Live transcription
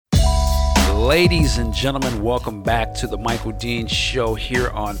Ladies and gentlemen, welcome back to the Michael Dean Show here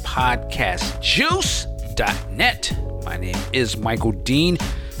on podcastjuice.net. My name is Michael Dean.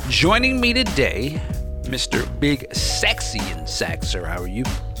 Joining me today, Mr. Big Sexy and Sax. Sir, how are you?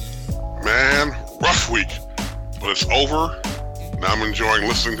 Man, rough week, but it's over. Now I'm enjoying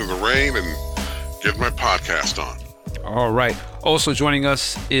listening to the rain and getting my podcast on. All right. Also joining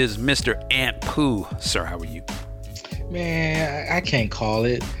us is Mr. Ant Pooh. Sir, how are you? Man, I can't call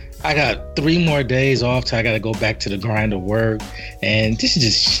it. I got 3 more days off till I got to go back to the grind of work. And this is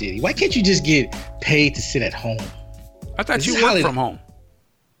just shitty. Why can't you just get paid to sit at home? I thought you worked from home.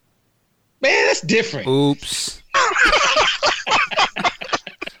 Man, that's different. Oops.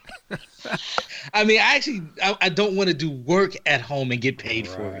 I mean, I don't want to do work at home and get paid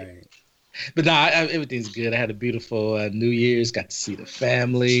for it. But no, everything's good. I had a beautiful New Year's. Got to see the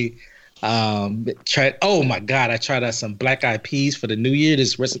family. Oh my God, I tried out some black eyed peas for the New Year.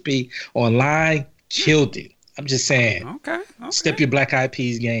 This recipe online killed it. I'm just saying. Okay. Step your black eyed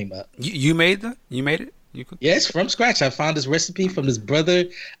peas game up. You made it? Yes, from scratch. I found this recipe from this brother.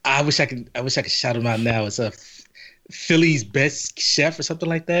 I wish I could shout him out now. It's a Philly's best chef or something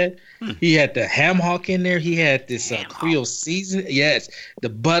like that. He had the ham hock in there. He had this Creole season. Yes, the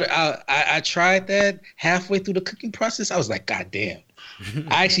butter. I tried that halfway through the cooking process. I was like, God damn.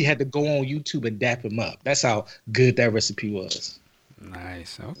 I actually had to go on YouTube and dap him up. That's how good that recipe was.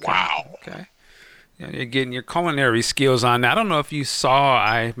 Nice. Okay. Wow. Okay. Yeah, you're getting your culinary skills on. I don't know if you saw,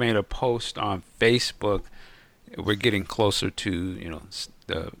 I made a post on Facebook. We're getting closer to,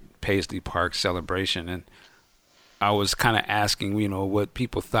 the Paisley Park celebration. And I was kind of asking, what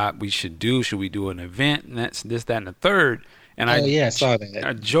people thought we should do. Should we do an event? And that's this, that, and the third. And I saw that.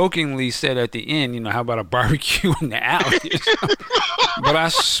 I jokingly said at the end, how about a barbecue in the alley? But I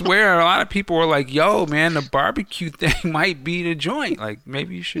swear a lot of people were like, yo, man, the barbecue thing might be the joint. Like,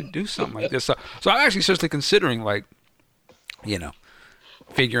 maybe you should do something like this. So I'm actually seriously considering,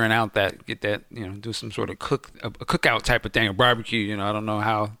 figuring out get that, do some sort of cookout type of thing, or barbecue. I don't know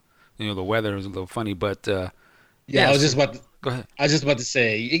how, the weather is a little funny, but yeah, I was just about to. Go ahead. I was just about to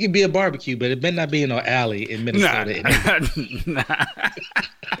say, it can be a barbecue, but it better not be in no alley in Minnesota. Nah.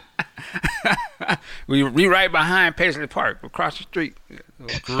 we right behind Paisley Park, across the street.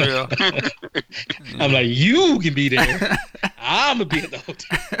 Grill. I'm like, you can be there. I'm going to be at the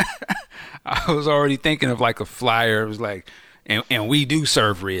hotel. I was already thinking of like a flyer. It was like, and we do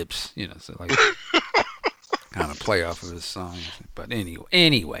serve ribs, so like kind of play off of this song. But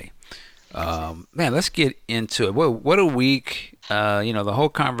anyway. Man, let's get into it. What a week. The whole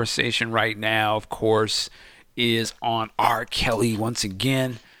conversation right now, of course, is on R. Kelly once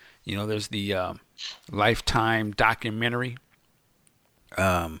again. There's the Lifetime documentary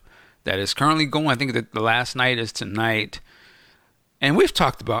that is currently going. I think that the last night is tonight. And we've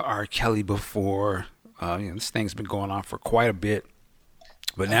talked about R. Kelly before. This thing's been going on for quite a bit.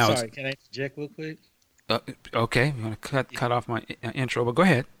 But now sorry, can I interject real quick? Okay, I'm going to cut off my intro, but go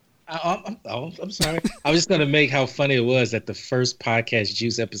ahead. I'm sorry. I was just going to make how funny it was that the first Podcast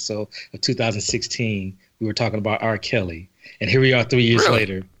Juice episode of 2016, we were talking about R. Kelly. And here we are 3 years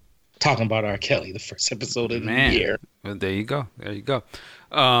later talking about R. Kelly, the first episode of the year. Well, there you go.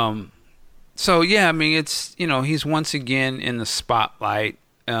 So, yeah, I mean, it's, he's once again in the spotlight.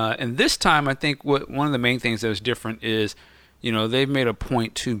 And this time, I think one of the main things that was different is, they've made a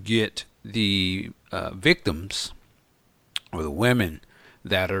point to get the victims or the women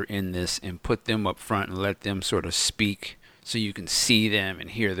that are in this and put them up front and let them sort of speak so you can see them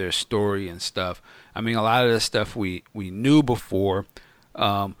and hear their story and stuff. I mean, a lot of this stuff we knew before.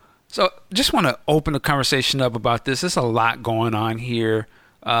 So just want to open the conversation up about this. There's a lot going on here.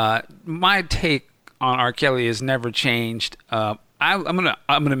 My take on R. Kelly has never changed. I'm gonna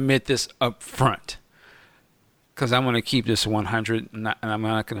admit this up front because I'm gonna keep this 100 and I'm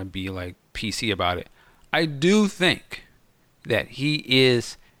not gonna be like PC about it. I do think that he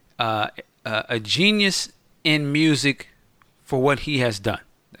is a genius in music for what he has done.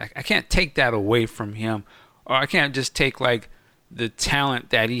 I can't take that away from him, or I can't just take like the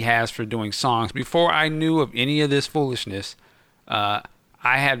talent that he has for doing songs. Before I knew of any of this foolishness,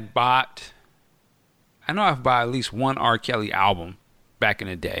 I've bought at least one R. Kelly album back in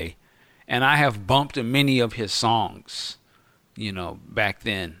the day, and I have bumped many of his songs, back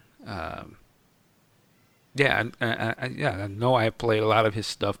then. I know I played a lot of his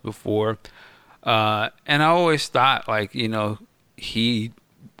stuff before. And I always thought, he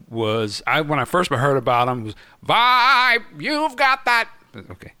was, when I first heard about him, was Vibe, you've got that.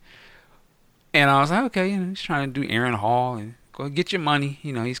 Okay. And I was like, okay, he's trying to do Aaron Hall and go get your money.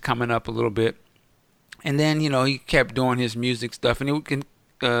 He's coming up a little bit. And then, he kept doing his music stuff, and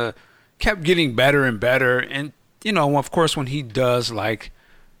it kept getting better and better. And, you know, of course, when he does like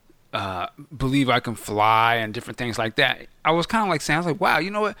Believe I Can Fly and different things like that, I was kind of like saying, I was like, wow, you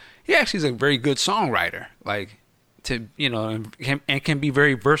know what? He actually is a very good songwriter, like, to, you know, and can be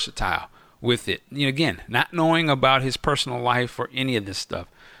very versatile with it. You know, again, not knowing about his personal life or any of this stuff.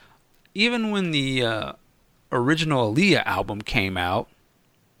 Even when the original Aaliyah album came out,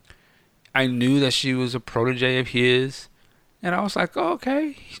 I knew that she was a protege of his, and I was like, oh,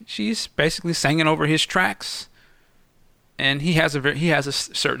 okay, she's basically singing over his tracks, and he has a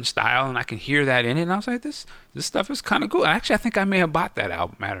certain style, and I can hear that in it. And I was like, this stuff is kind of cool. Actually, I think I may have bought that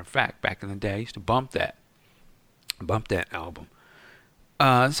album. Matter of fact, back in the day, I used to bump that album.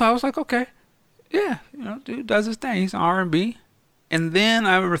 So I was like, okay, yeah, you know, dude does his thing. He's R&B. And then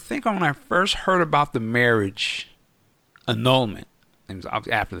I think when I first heard about the marriage annulment, it was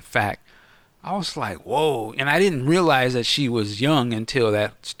after the fact, I was like, whoa. And I didn't realize that she was young until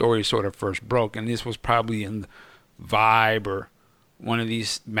that story sort of first broke. And this was probably in the Vibe or one of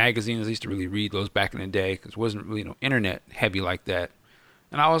these magazines. I used to really read those back in the day because it wasn't really internet heavy like that.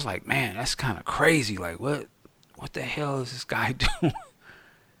 And I was like, man, that's kind of crazy. Like, what the hell is this guy doing?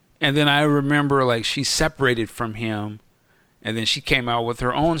 And then I remember, like, she separated from him, and then she came out with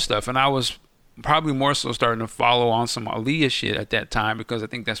her own stuff. And I was probably more so starting to follow on some Aaliyah shit at that time, because I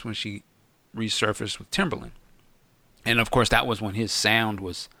think that's when she resurfaced with Timberland. And, of course, that was when his sound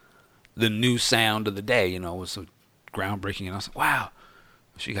was the new sound of the day, you know, it was so groundbreaking. And I was like, wow,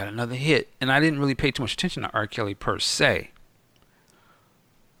 she got another hit. And I didn't really pay too much attention to R. Kelly per se.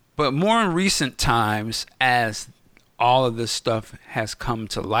 But more in recent times, as all of this stuff has come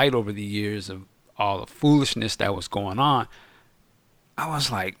to light over the years of all the foolishness that was going on, I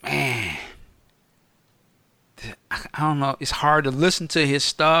was like, man, I don't know. It's hard to listen to his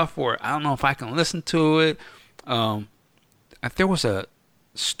stuff, or I don't know if I can listen to it. There was a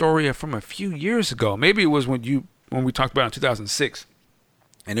story from a few years ago. Maybe it was when we talked about it in 2006,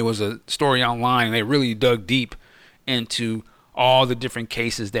 and it was a story online, and they really dug deep into all the different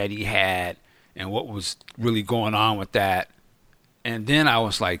cases that he had and what was really going on with that. And then I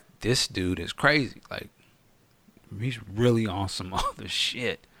was like, this dude is crazy. Like, he's really on some other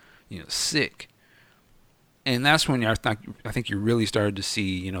shit, you know, sick. And that's when I think you really started to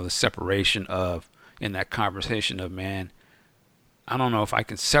see, you know, the separation of, in that conversation of, man, I don't know if I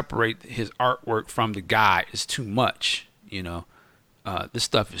can separate his artwork from the guy. It's too much, you know. This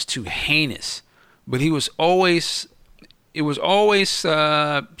stuff is too heinous. But it was always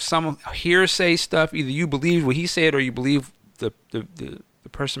some hearsay stuff. Either you believe what he said or you believe the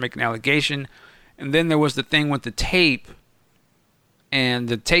person making an allegation. And then there was the thing with the tape. And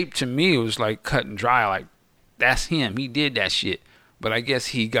the tape, to me, was like cut and dry. Like, that's him. He did that shit. But I guess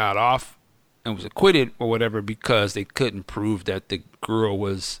he got off and was acquitted or whatever because they couldn't prove that the girl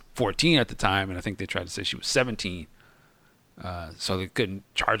was 14 at the time. And I think they tried to say she was 17. So they couldn't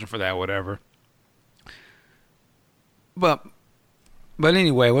charge him for that, whatever. But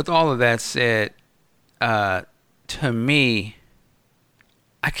anyway, with all of that said, to me,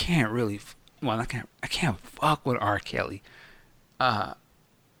 I can't fuck with R. Kelly.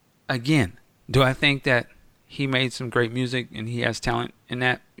 Again, do I think that he made some great music and he has talent in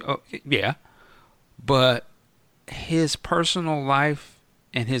that? Oh, yeah. But his personal life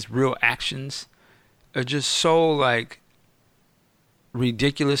and his real actions are just so, like,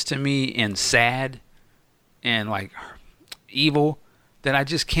 ridiculous to me and sad and, like, evil that I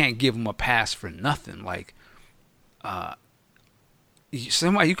just can't give him a pass for nothing. Like,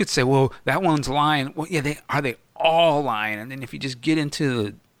 somebody, you could say, well, that one's lying. Well, yeah, are they all lying? And then if you just get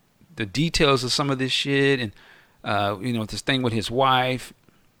into the details of some of this shit, and you know, this thing with his wife,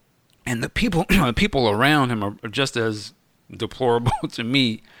 and the people around him are just as deplorable to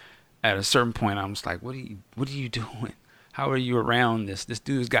me. At a certain point, I'm just like, what are you doing? How are you around this? This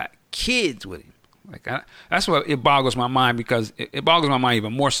dude's got kids with him. Like, that's what it boggles my mind, because it boggles my mind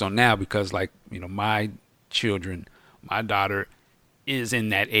even more so now, because, like, you know, my children, my daughter is in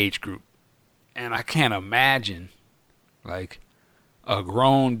that age group, and I can't imagine, like, a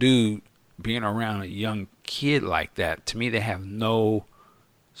grown dude being around a young kid like that. To me, they have no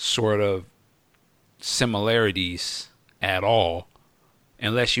sort of similarities at all,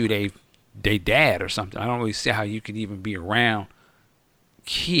 unless they dad or something. I don't really see how you could even be around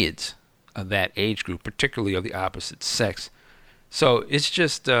kids of that age group, particularly of the opposite sex. So it's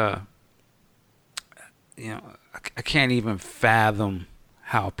just, you know, I can't even fathom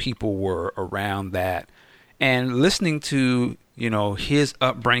how people were around that. And listening to, you know, his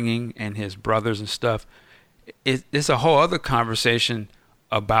upbringing and his brothers and stuff, it's a whole other conversation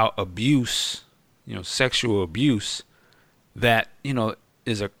about abuse, you know, sexual abuse, that, you know,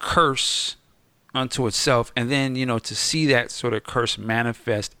 is a curse unto itself, and then to see that sort of curse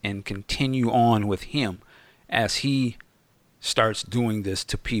manifest and continue on with him as he starts doing this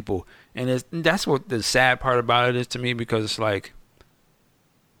to people. And that's what the sad part about it is to me, because it's like,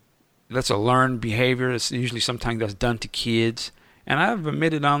 that's a learned behavior. It's usually something that's done to kids, and I've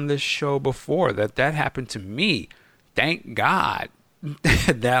admitted on this show before that happened to me. Thank God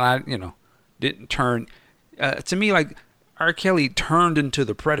that I didn't turn to me, like R. Kelly turned into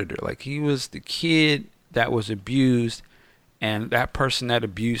the predator. Like, he was the kid that was abused, and that person that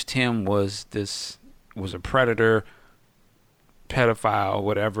abused him was a predator, pedophile,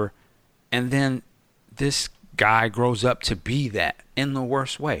 whatever. And then this guy grows up to be that in the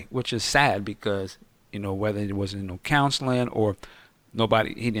worst way, which is sad, because whether it wasn't no counseling, or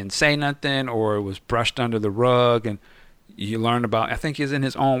he didn't say nothing, or it was brushed under the rug, and you learn about, I think it's in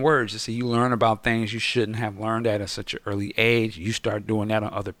his own words, you learn about things you shouldn't have learned at such an early age. You start doing that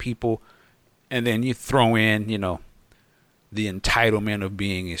on other people, and then you throw in the entitlement of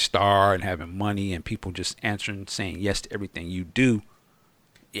being a star and having money, and people just saying yes to everything you do.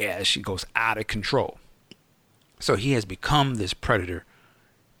 Yeah, she goes out of control. So he has become this predator,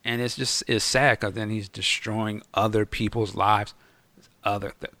 and it's sad, because then he's destroying other people's lives.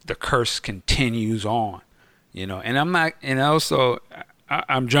 The curse continues on, and I'm not, and also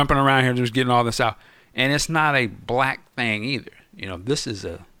I'm jumping around here just getting all this out, and it's not a black thing either. This is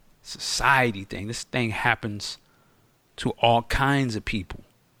a society thing. This thing happens to all kinds of people.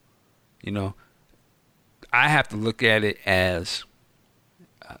 I have to look at it as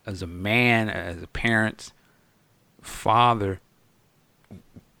a man, as a parent, father,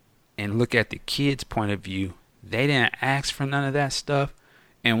 and look at the kid's point of view. They didn't ask for none of that stuff,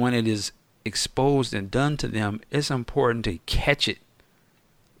 and when it is exposed and done to them, it's important to catch it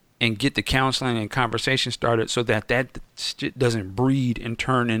and get the counseling and conversation started, so that doesn't breed and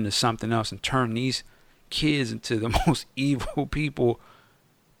turn into something else, and turn these kids into the most evil people,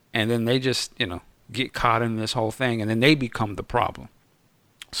 and then they just get caught in this whole thing, and then they become the problem.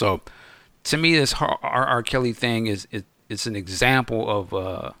 So to me, this R. Kelly thing it's an example of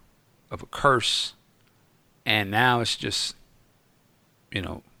a curse, and now it's just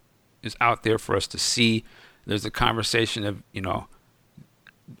it's out there for us to see. There's a conversation of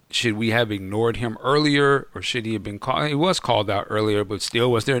should we have ignored him earlier, or should he have been called? He was called out earlier, but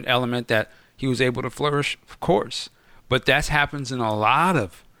still, was there an element that he was able to flourish? Of course, but that happens in a lot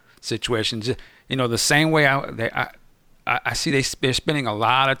of situations. The same way I see they're spending a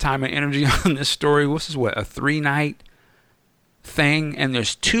lot of time and energy on this story. This is a 3-night thing, and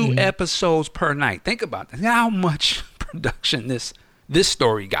there's 2 episodes per night. Think about that. How much production this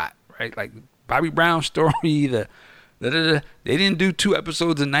story got, right? Like Bobby Brown's story, they didn't do 2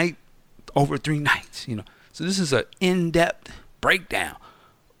 episodes a night over 3 nights, So this is an in-depth breakdown,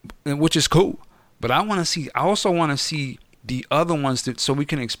 which is cool. But I also want to see the other ones, so we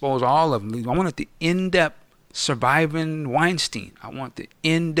can expose all of them. I want the in-depth surviving Weinstein. I want the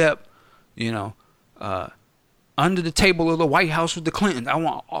in-depth, under the table of the White House with the Clintons. I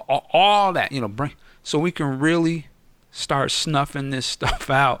want all that, so we can really start snuffing this stuff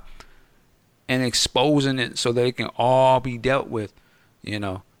out and exposing it, so that it can all be dealt with,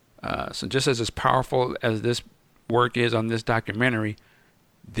 So just as powerful as this work is on this documentary,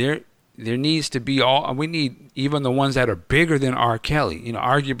 there needs to be we need even the ones that are bigger than R. Kelly.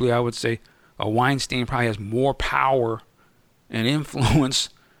 Arguably, I would say a Weinstein probably has more power and influence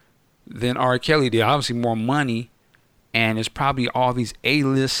than R. Kelly did. Obviously more money, and it's probably all these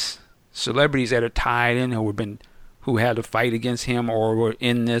A-list celebrities that are tied in who had to fight against him or were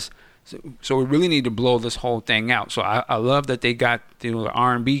in this. So we really need to blow this whole thing out. So I love that they got the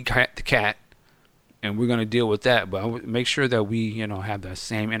R&B cat, and we're going to deal with that. But I would make sure that we have that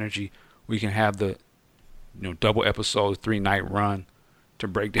same energy. We can have the double episodes, 3-night run to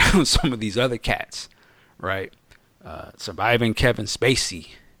break down some of these other cats, right? Surviving Kevin Spacey.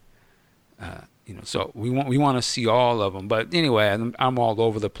 So we want to see all of them. But anyway, I'm all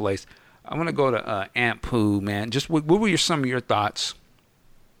over the place. I want to go to Aunt Pooh, man. Just what were some of your thoughts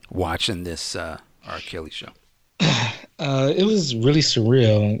watching this R. Kelly show? It was really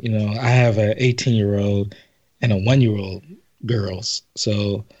surreal. I have an 18-year-old and a 1-year-old girls,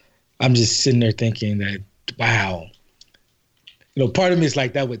 so I'm just sitting there thinking that, wow. Part of me is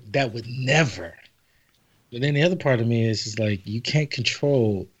like that would never. But then the other part of me is just like, you can't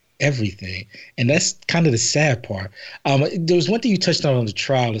control everything, and that's kind of the sad part. There was one thing you touched on the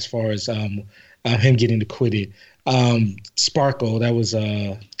trial as far as him getting acquitted. Sparkle, that was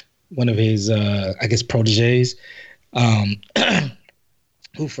one of his I guess proteges,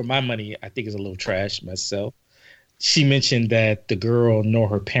 who for my money I think is a little trash myself. she mentioned that the girl nor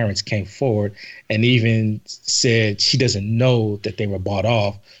her parents came forward and even said she doesn't know that they were bought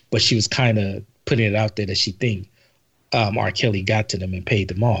off, but she was kind of putting it out there that she think R. Kelly got to them and paid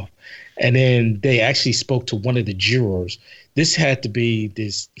them off. And then they actually spoke to one of the jurors. He had to be in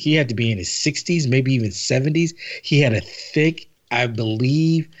his 60s, maybe even 70s. He had a thick, I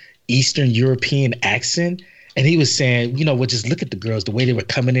believe, Eastern European accent. And he was saying, just look at the girls, the way they were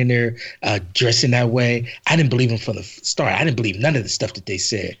coming in there, dressing that way. I didn't believe them from the start. I didn't believe none of the stuff that they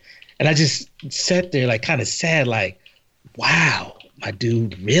said. And I just sat there like kind of sad, like, wow, my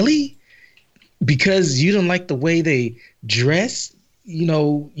dude, really? Because you don't like the way they dress,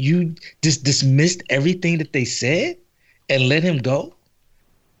 you just dismissed everything that they said and let him go.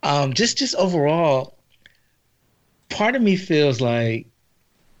 Just overall, part of me feels like,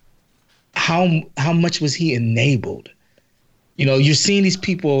 how much was he enabled? You're seeing these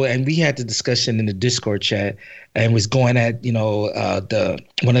people, and we had the discussion in the Discord chat, and was going at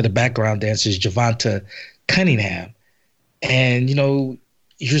one of the background dancers, Javonta Cunningham, and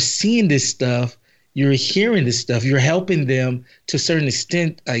you're seeing this stuff, you're hearing this stuff, you're helping them to a certain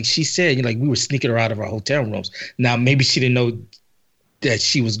extent. Like she said, we were sneaking her out of our hotel rooms. Now maybe she didn't know that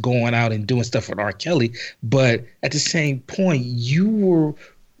she was going out and doing stuff with R. Kelly, but at the same point, you were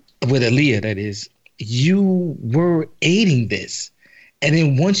with Aaliyah, that is, you were aiding this. And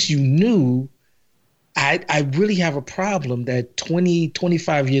then once you knew, I really have a problem that 20,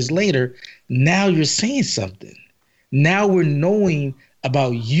 25 years later, now you're saying something. Now we're knowing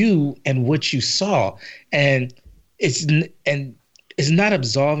about you and what you saw. And it's not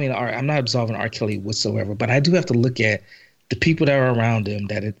absolving I'm not absolving R. Kelly whatsoever, but I do have to look at the people that are around him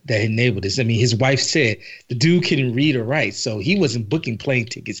that enabled this. I mean, his wife said the dude couldn't read or write, so he wasn't booking plane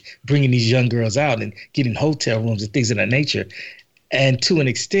tickets, bringing these young girls out and getting hotel rooms and things of that nature. And to an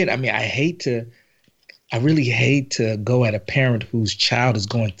extent, I mean, I really hate to go at a parent whose child is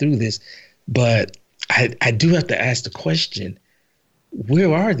going through this, but I do have to ask the question,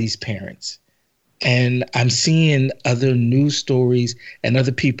 where are these parents? And I'm seeing other news stories and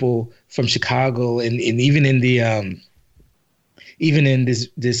other people from Chicago and even in the even in this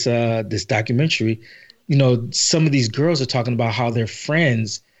documentary, some of these girls are talking about how their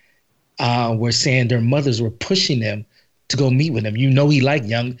friends were saying their mothers were pushing them to go meet with him. He liked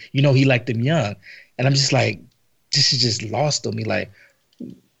young, he liked them young. And I'm just like, this is just lost on me. Like,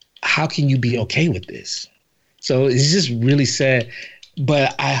 how can you be okay with this? So it's just really sad.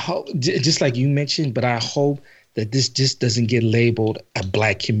 But I hope, just like you mentioned, but I hope that this just doesn't get labeled a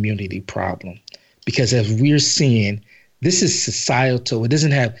Black community problem. Because as we're seeing, this is societal. It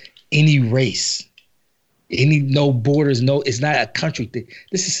doesn't have any race, no borders, it's not a country thing.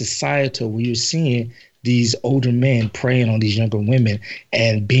 This is societal where you're seeing these older men preying on these younger women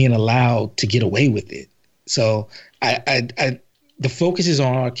and being allowed to get away with it. So the focus is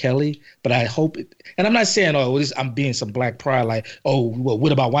on R. Kelly, but I hope it, and I'm not saying, I'm being some Black pride, like,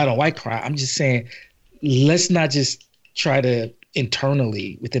 what about white on white crime? I'm just saying, let's not just try to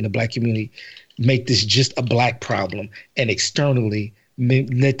internally within the Black community make this just a Black problem and externally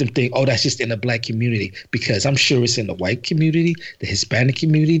let them think, that's just in the Black community, because I'm sure it's in the white community, the Hispanic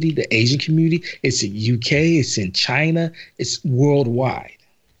community, the Asian community. It's in UK, it's in China, it's worldwide.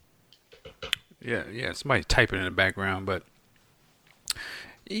 Yeah. Somebody typing in the background, but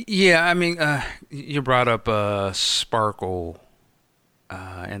yeah, I mean, you brought up Sparkle,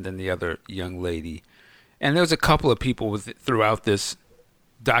 and then the other young lady, and there was a couple of people throughout this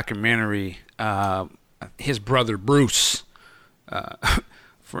documentary. His brother Bruce,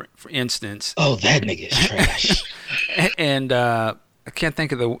 for instance. Oh, that nigga is trash. And I can't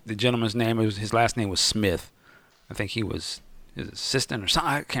think of the gentleman's name. His last name was Smith. I think he was his assistant or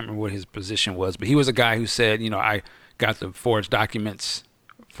something. I can't remember what his position was, but he was a guy who said, I got the forged documents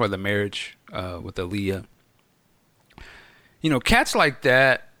for the marriage with Aaliyah. Cats like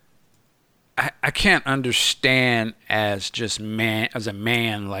that, I can't understand as a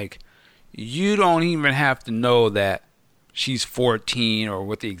man, like, you don't even have to know that she's 14 or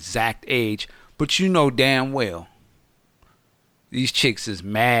what the exact age, but you know damn well these chicks is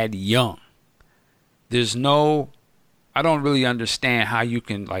mad young. I don't really understand how you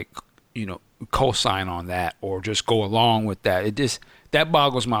can, like, co-sign on that or just go along with that. That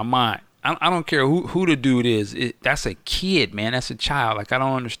boggles my mind. I don't care who the dude is. That's a kid, man. That's a child. Like, I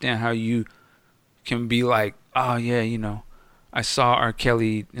don't understand how you can be like, oh yeah, I saw R.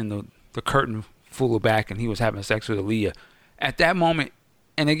 Kelly in the curtain flew back and he was having sex with Aaliyah. At that moment,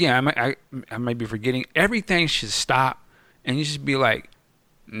 and again, I might be forgetting, everything should stop and you should be like,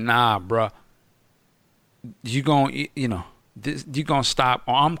 nah, bruh. you gonna stop,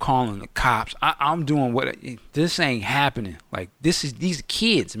 or I'm calling the cops. I'm doing what, this ain't happening. Like, these are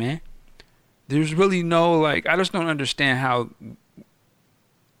kids, man. There's really no, like, I just don't understand how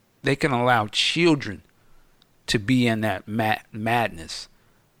they can allow children to be in that madness.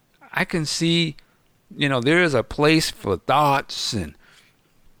 I can see, there is a place for thoughts, and,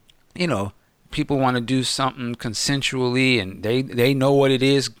 people want to do something consensually, and they know what it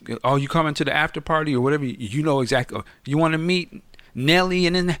is. Oh, you coming to the after party or whatever, you know exactly. You want to meet Nelly,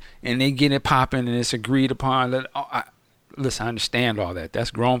 and they get it popping, and it's agreed upon. Listen, I understand all that.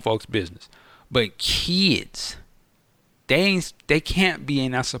 That's grown folks' business. But kids, they can't be,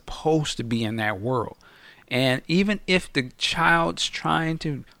 and not supposed to be in that world. And even if the child's trying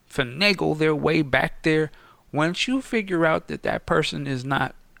to finagle their way back there, once you figure out that person is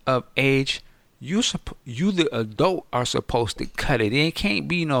not of age, you the adult are supposed to cut it. It can't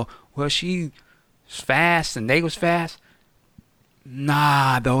be well, she's fast and they was fast.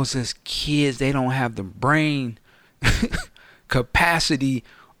 Nah, those is kids. They don't have the brain capacity,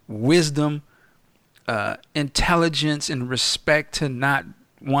 wisdom, intelligence, and respect to not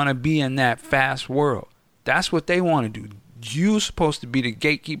want to be in that fast world. That's what they want to do. You're supposed to be the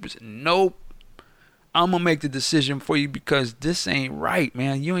gatekeepers. Nope. I'm going to make the decision for you because this ain't right,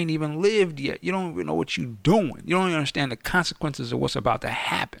 man. You ain't even lived yet. You don't even know what you're doing. You don't even understand the consequences of what's about to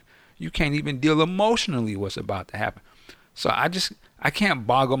happen. You can't even deal emotionally what's about to happen. So I can't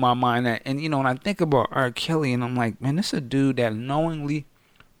boggle my mind that. And, when I think about R. Kelly, and I'm like, man, this is a dude that knowingly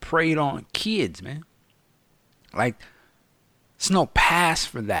preyed on kids, man. Like, it's no pass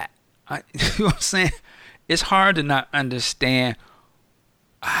for that. You know what I'm saying? It's hard to not understand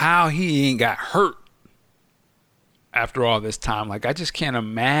how he ain't got hurt after all this time. Like, I just can't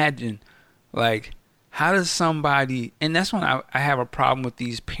imagine, like, how does somebody, and that's when I have a problem with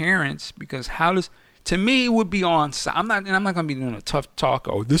these parents, because to me, it would be on, I'm not going to be doing a tough talk,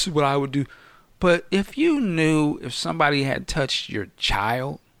 oh, this is what I would do. But if you knew if somebody had touched your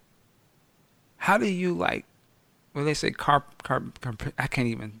child, how do you, like, well, they say I can't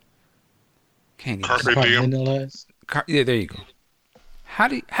even. Carpe diem. Yeah, there you go. How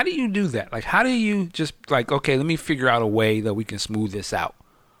do you do that? Like, how do you just, like, okay, let me figure out a way that we can smooth this out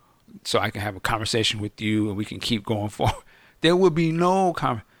so I can have a conversation with you and we can keep going forward. There would be no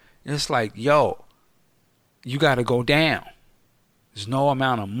it's like, yo, you got to go down. There's no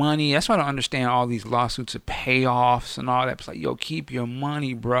amount of money. That's why I don't understand all these lawsuits of payoffs and all that. It's like, yo, keep your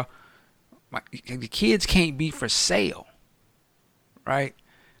money, bro. The kids can't be for sale, right?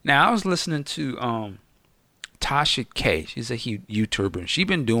 Now, I was listening to Tasha K. She's a YouTuber, and she's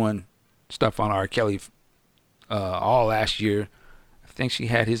been doing stuff on R. Kelly all last year. I think she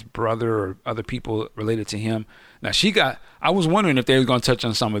had his brother or other people related to him. Now, I was wondering if they were going to touch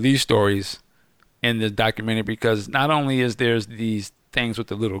on some of these stories in the documentary, because not only there's these things with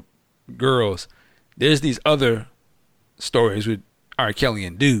the little girls, there's these other stories with R. Kelly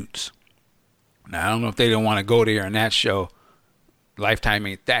and dudes. Now, I don't know if they don't want to go there in that show. Lifetime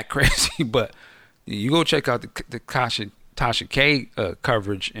ain't that crazy, but you go check out the Tasha K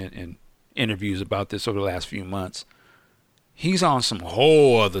coverage and interviews about this over the last few months. He's on some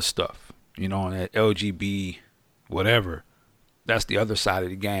whole other stuff, on that LGB, whatever. That's the other side of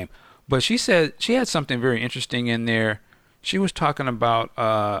the game. But she said she had something very interesting in there. She was talking about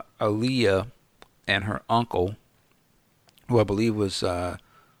Aaliyah and her uncle, who I believe was R.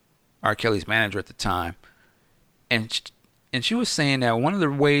 Kelly's manager at the time. And she was saying that one of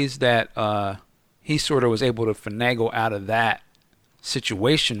the ways that he sort of was able to finagle out of that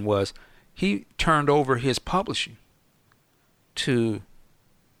situation was he turned over his publishing to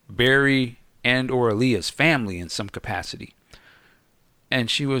Barry and or Aaliyah's family in some capacity. And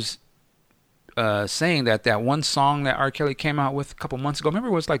she was saying that one song that R. Kelly came out with a couple months ago, remember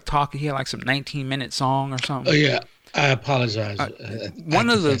it was like he had like some 19-minute song or something? Oh, yeah. I apologize. One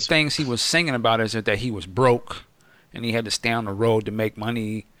of the things he was singing about is that he was broke and he had to stay on the road to make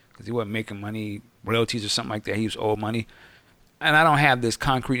money because he wasn't making money, royalties or something like that. He was owed money. And I don't have this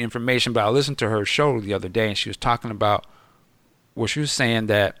concrete information, but I listened to her show the other day, and she was talking about, well, she was saying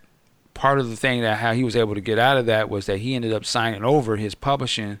that part of the thing that how he was able to get out of that was that he ended up signing over his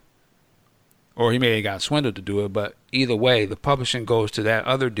publishing, or he may have got swindled to do it, but either way, the publishing goes to that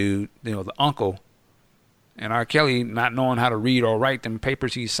other dude, the uncle. And R. Kelly, not knowing how to read or write them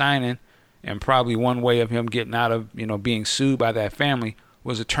papers he's signing, and probably one way of him getting out of, being sued by that family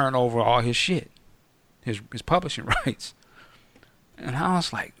was to turn over all his shit, his publishing rights. And I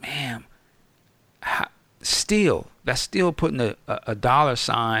was like, man, that's still putting a dollar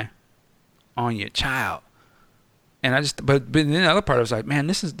sign on your child. And but then the other part, I was like, man,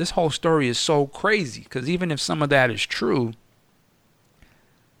 this whole story is so crazy, because even if some of that is true,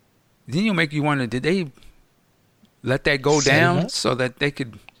 then you make you wonder, did they let that go down so that they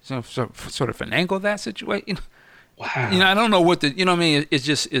could sort of finagle that situation? Wow. I don't know what you know what I mean? It's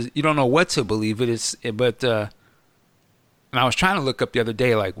just, you don't know what to believe. But and I was trying to look up the other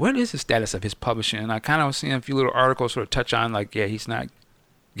day, like, what is the status of his publishing? And I kind of was seeing a few little articles sort of touch on, like, yeah, he's not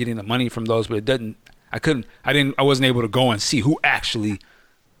getting the money from those, but it doesn't, I wasn't able to go and see who actually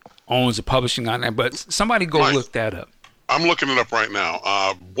owns the publishing on that. But somebody go look that up. I'm looking it up right now.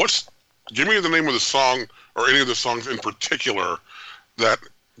 Give me the name of the song or any of the songs in particular that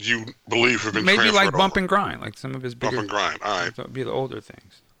you believe have been maybe transferred like Bump over. and Grind, like some of his bigger. Bump and Grind, all right. That would be the older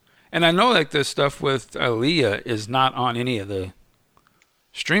things. And I know like the stuff with Aaliyah is not on any of the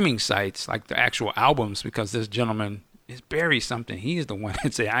streaming sites, like the actual albums, because this gentleman is buried something. He's the one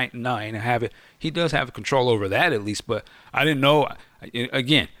that say, I ain't have it. He does have control over that at least, but I didn't know.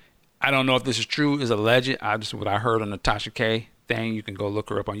 Again, I don't know if this is true, is alleged. What I heard on the Tasha K thing. You can go look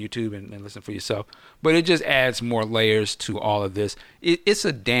her up on YouTube and listen for yourself. But it just adds more layers to all of this. It's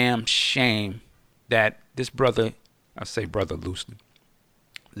a damn shame that this brother, I say brother loosely,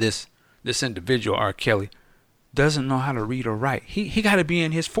 this individual, R. Kelly, doesn't know how to read or write. He got to be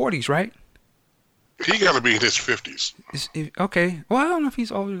in his 40s, right? He got to be in his 50s. Okay. Well, I don't know if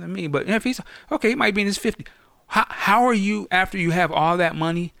he's older than me, but if he's okay, he might be in his 50s. How are you, after you have all that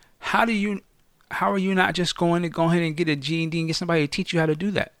money, how are you not just go ahead and get a GED and get somebody to teach you how to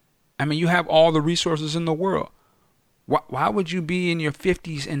do that? I mean, you have all the resources in the world. Why would you be in your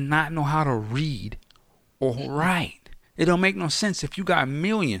 50s and not know how to read or write? It don't make no sense. If you got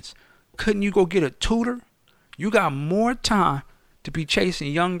millions, couldn't you go get a tutor? You got more time to be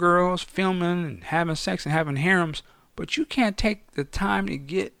chasing young girls, filming and having sex and having harems, but you can't take the time to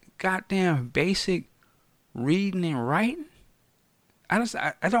get goddamn basic reading and writing?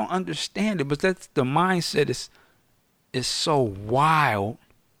 I don't understand it, but that's the mindset is so wild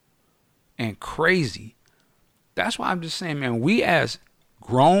and crazy. That's why I'm just saying, man, we as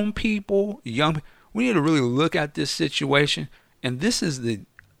grown people, young, we need to really look at this situation. And this is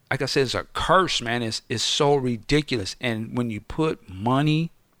like I said, it's a curse, man. It's so ridiculous. And when you put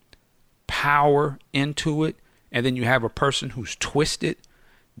money, power into it, and then you have a person who's twisted,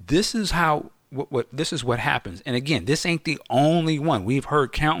 this is how this is what happens. And again, this ain't the only one. We've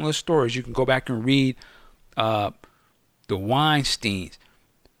heard countless stories. You can go back and read the Weinsteins,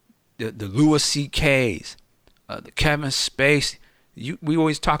 the Louis C.K.'s, the Kevin Spacey. We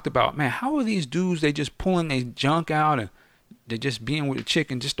always talked about, man, how are these dudes, they just pulling their junk out and they're just being with a chick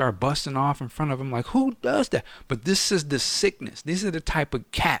and just start busting off in front of them? Like, who does that? But this is the sickness. These are the type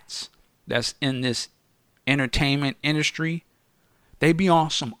of cats that's in this entertainment industry. They be on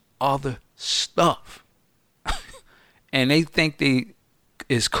some other stuff and they think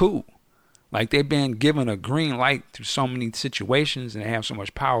is cool, like they've been given a green light through so many situations and they have so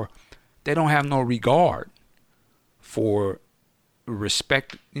much power. They don't have no regard for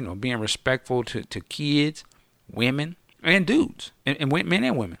respect, being respectful to kids, women, and dudes, and men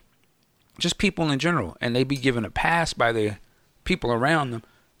and women, just people in general. And they be given a pass by the people around them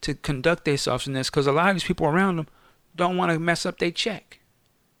to conduct themselves in this, because a lot of these people around them don't want to mess up their check.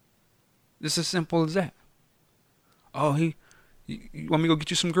 It's as simple as that. Oh, you want me to go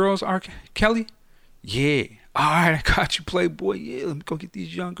get you some girls, R. Kelly? Yeah. All right, I got you, Playboy. Yeah, let me go get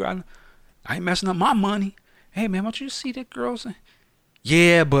these young girls. I ain't messing up my money. Hey, man, why don't you see that girls?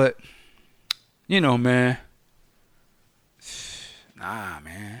 Yeah, but, man. Nah,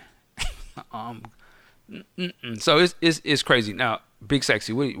 man. So it's crazy. Now, Big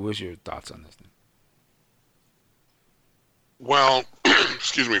Sexy, what's your thoughts on this thing? Well,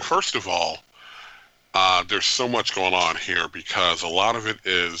 excuse me. First of all, there's so much going on here because a lot of it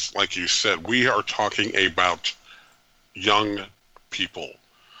is, like you said, we are talking about young people.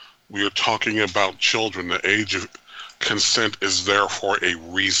 We are talking about children. The age of consent is there for a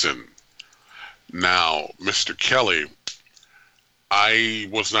reason. Now, Mr. Kelly, I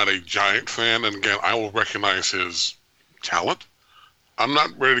was not a giant fan, and again, I will recognize his talent. I'm not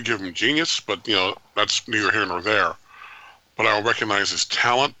ready to give him genius, but, that's neither here nor there. But I'll recognize his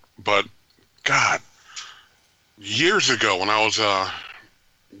talent. But, God, years ago when I was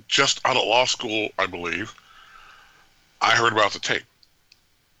just out of law school, I believe, I heard about the tape.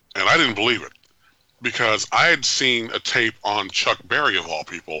 And I didn't believe it because I had seen a tape on Chuck Berry, of all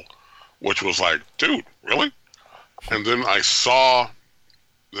people, which was like, dude, really? And then I saw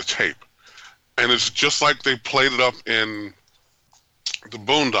the tape. And it's just like they played it up in the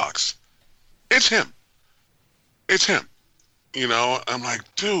Boondocks. It's him. It's him. I'm like,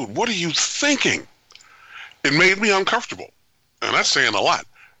 dude, what are you thinking? It made me uncomfortable. And that's saying a lot.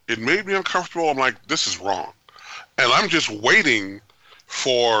 It made me uncomfortable. I'm like, this is wrong. And I'm just waiting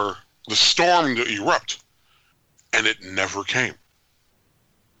for the storm to erupt, and it never came.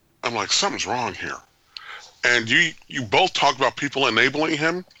 I'm like, something's wrong here. And you both talk about people enabling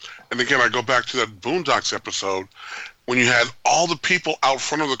him. And again, I go back to that Boondocks episode when you had all the people out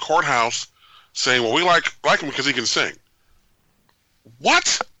front of the courthouse saying, well, we like him because he can sing.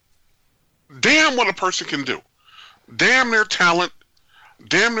 What? Damn what a person can do. Damn their talent.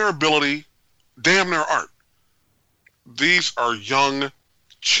 Damn their ability. Damn their art. These are young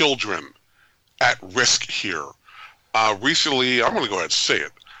children at risk here. Recently, I'm going to go ahead and say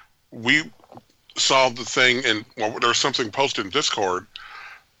it. We saw the thing, and there was something posted in Discord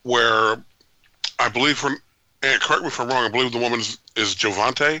where I believe, and correct me if I'm wrong, I believe the woman is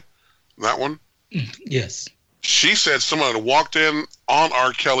Jovante, that one? Yes. She said someone had walked in on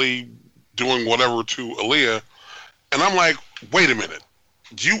R. Kelly doing whatever to Aaliyah, and I'm like, wait a minute.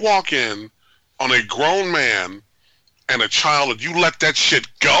 You walk in on a grown man and a child and you let that shit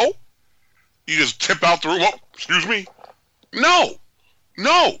go? You just tip out the room, oh, excuse me? No.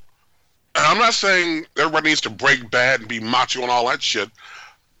 And I'm not saying everybody needs to break bad and be macho and all that shit.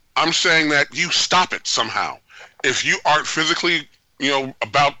 I'm saying that you stop it somehow. If you aren't physically,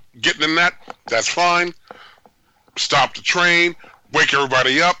 about getting in that, that's fine. Stop the train, wake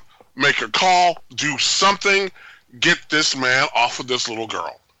everybody up, make a call, do something, get this man off of this little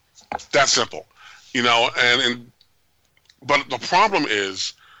girl. That simple. But the problem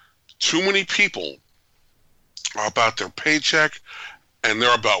is too many people are about their paycheck and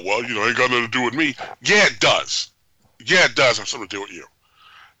they're about, well, it ain't got nothing to do with me. Yeah, it does. Yeah, it does have something to do with you.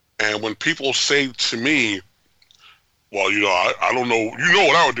 And when people say to me, well, I don't know, you know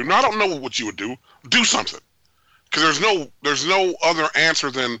what I would do. No, I don't know what you would do. Do something. Because there's no other answer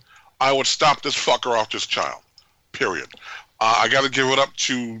than I would stop this fucker off this child. Period. I got to give it up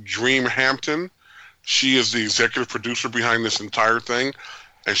to Dream Hampton. She is the executive producer behind this entire thing.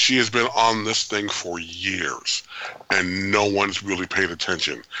 And she has been on this thing for years. And no one's really paid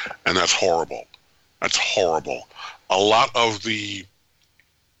attention. And that's horrible. That's horrible. A lot of the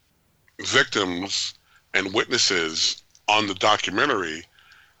victims and witnesses on the documentary,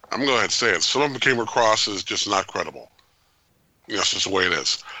 I'm going to go ahead and say it, some of them came across as just not credible. That's just the way it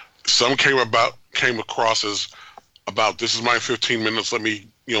is. Some came across as about, this is my 15 minutes, let me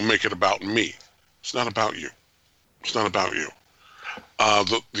make it about me. It's not about you. It's not about you.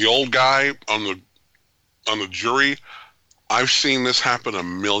 The old guy on the jury, I've seen this happen a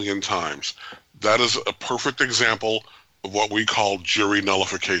million times. That is a perfect example of what we call jury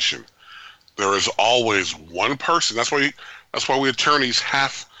nullification. There is always one person. That's why we attorneys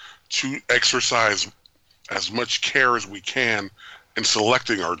have to exercise as much care as we can in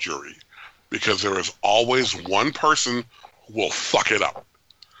selecting our jury, because there is always one person who will fuck it up.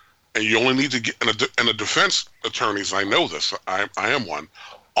 And you only need to get, and the defense attorneys, I know this, I am one,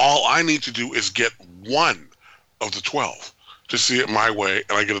 all I need to do is get one of the 12 to see it my way,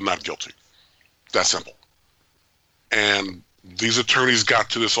 and I get a not guilty. That simple. And these attorneys got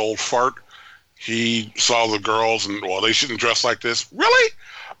to this old fart. He saw the girls and, well, they shouldn't dress like this. Really?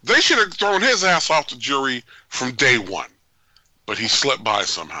 They should have thrown his ass off the jury from day one. But he slipped by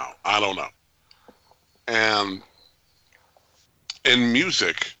somehow. I don't know. And in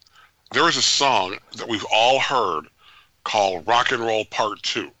music, there is a song that we've all heard called Rock and Roll Part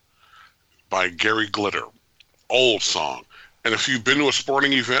 2 by Gary Glitter. Old song. And if you've been to a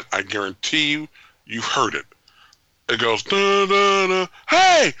sporting event, I guarantee you've heard it. It goes, da, da, da,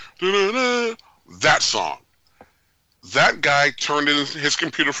 hey, da, da, da. That song. That guy turned in his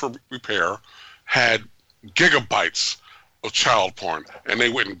computer for repair, had gigabytes of child porn, and they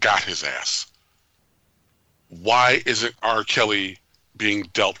went and got his ass. Why isn't R. Kelly being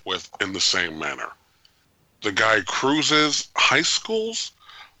dealt with in the same manner? The guy cruises high schools,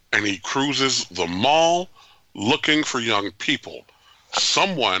 and he cruises the mall looking for young people.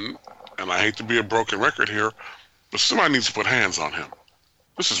 Someone, and I hate to be a broken record here, but somebody needs to put hands on him.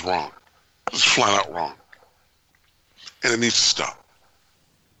 This is wrong. This is flat out wrong. And it needs to stop.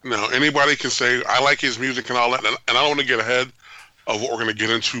 Now, anybody can say, I like his music and all that, and I don't want to get ahead of what we're going to get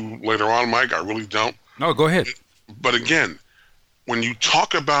into later on, Mike. I really don't. No, go ahead. But again, when you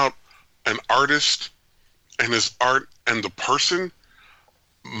talk about an artist and his art and the person,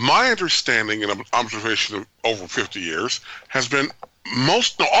 my understanding and observation of over 50 years has been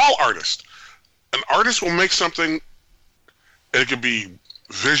all artists. An artist will make something, and it could be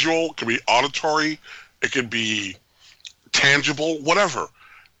visual, it could be auditory, it could be tangible, whatever.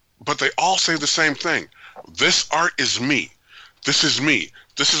 But they all say the same thing. This art is me. This is me.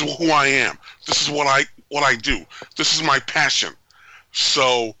 This is who I am. This is what I do. This is my passion.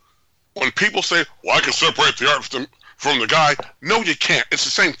 So when people say, well, I can separate the art from the guy, no, you can't. It's the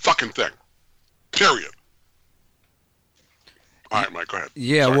same fucking thing. Period. All right, Mike, go ahead.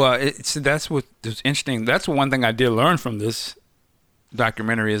 Yeah, Sorry. well, that's what's interesting. That's one thing I did learn from this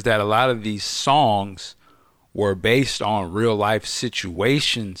documentary is that a lot of these songs were based on real life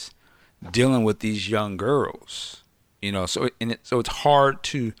situations dealing with these young girls. You know, so it's hard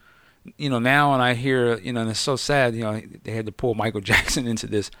to, you know, now when I hear, you know, and it's so sad, you know, they had to pull Michael Jackson into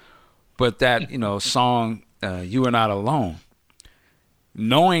this, but that, you know, song, You Are Not Alone,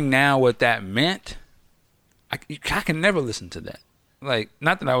 knowing now what that meant, I can never listen to that. Like,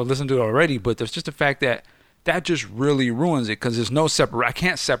 not that I would listen to it already, but there's just the fact that just really ruins it because there's no I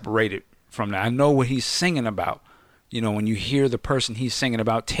can't separate it from that. I know what he's singing about. You know, when you hear the person he's singing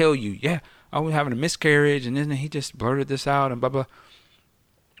about tell you, yeah, I was having a miscarriage, and then he just blurted this out and blah, blah.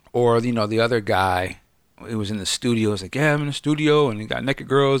 Or, you know, the other guy, he was in the studio. He was like, yeah, I'm in the studio, and he got naked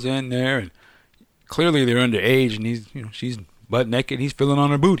girls in there, and clearly they're underage, and he's, you know, she's butt naked. He's feeling on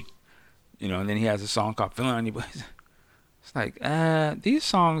her booty. You know, and then he has a song called Feeling on Your Booty. It's like, these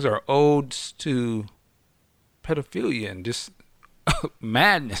songs are odes to pedophilia and just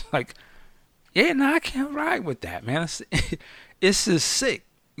madness. Like, yeah, no, I can't ride with that, man. It's just sick.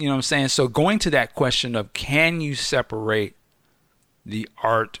 You know what I'm saying? So going to that question of can you separate the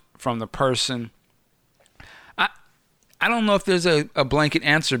art from the person? I don't know if there's a blanket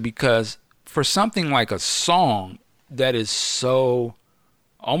answer because for something like a song that is so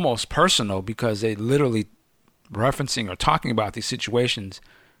almost personal because they literally referencing or talking about these situations,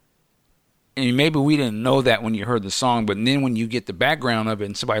 and maybe we didn't know that when you heard the song, but then when you get the background of it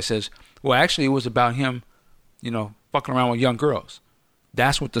and somebody says, well, actually it was about him, you know, fucking around with young girls.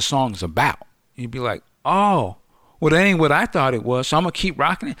 That's what the song's about. You'd be like, oh, well, that ain't what I thought it was, so I'm going to keep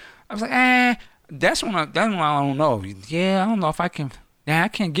rocking it. I was like, that's when I don't know. Yeah, I don't know if I can, I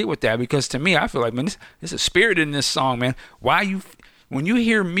can't get with that because to me, I feel like, man, there's a spirit in this song, man. When you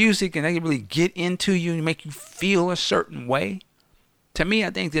hear music and they really get into you and make you feel a certain way, to me, I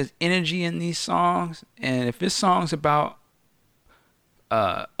think there's energy in these songs. And if this song's about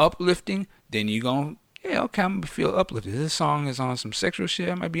uplifting, then you're going, yeah, okay, I'm going to feel uplifted. This song is on some sexual shit.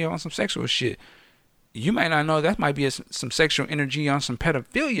 I might be on some sexual shit. You might not know that might be some sexual energy on some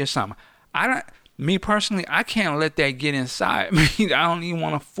pedophilia or something. Me personally, I can't let that get inside me. I don't even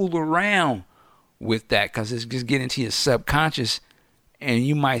want to fool around with that because it's just getting into your subconscious. And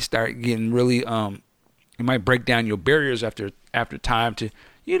you might start getting really, you might break down your barriers after time to,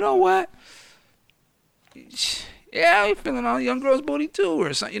 you know what? Yeah, you're feeling on a young girl's booty too,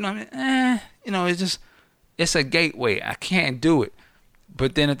 or something. You know what I mean? You know, it's a gateway. I can't do it.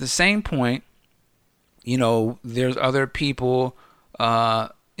 But then at the same point, you know, there's other people, you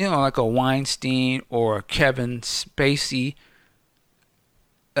know, like a Weinstein or a Kevin Spacey.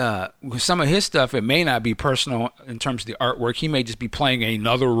 With some of his stuff, it may not be personal in terms of the artwork. He may just be playing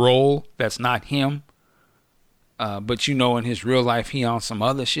another role that's not him. But you know, in his real life, he on some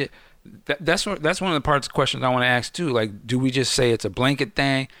other shit. That's one of the parts of questions I want to ask too. Like, do we just say it's a blanket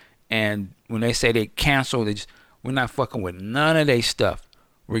thing? And when they say they cancel, we're not fucking with none of their stuff,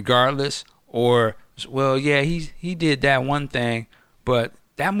 regardless. Or, well, yeah, he did that one thing, but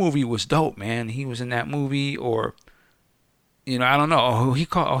that movie was dope, man. He was in that movie, or. You know, I don't know. He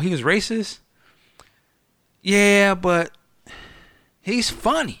was racist? Yeah, but he's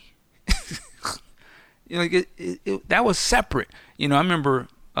funny. You know, that was separate. You know, I remember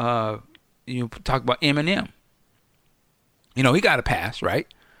you talk about Eminem. You know, he got a pass, right?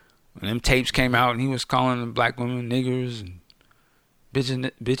 When them tapes came out and he was calling the black women niggers and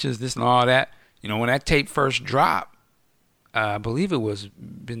bitches, this and all that. You know, when that tape first dropped, I believe it was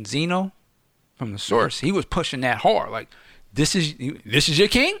Benzino from The Source. He was pushing that hard, like, This is your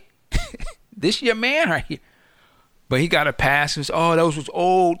king? This your man right here? But he got a pass. He was, those was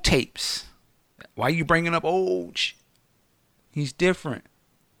old tapes. Why you bringing up old shit? He's different.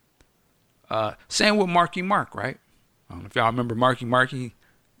 Same with Marky Mark, right? I don't know if y'all remember Marky Mark. I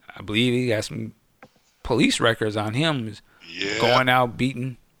believe he got some police records on him. Going out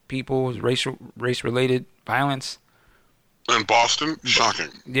beating people, race-related violence. In Boston?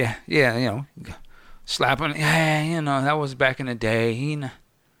 Shocking. Yeah, you know. Slapping, yeah, you know, that was back in the day. He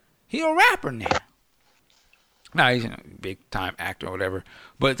a rapper now. Now he's a big time actor or whatever.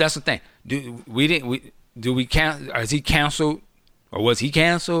 But that's the thing. Do we cancel? Is he canceled, or was he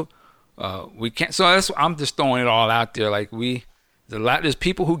canceled? We can't. So I'm just throwing it all out there. Like there's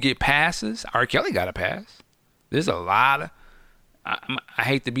people who get passes. R. Kelly got a pass. There's a lot of. I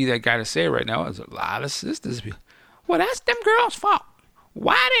hate to be that guy to say it right now. There's a lot of sisters. Well, that's them girls' fault.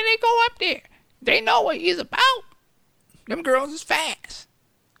 Why did they go up there? They know what he's about. Them girls is fast.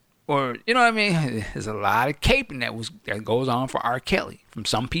 or you know what I mean? There's a lot of caping that goes on for R. Kelly from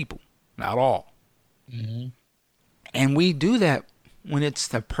some people, not all. Mm-hmm. And we do that when it's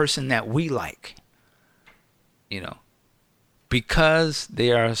the person that we like, you know, because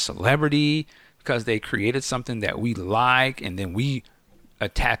they are a celebrity, because they created something that we like, and then we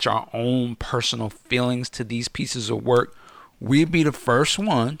attach our own personal feelings to these pieces of work. We'd be the first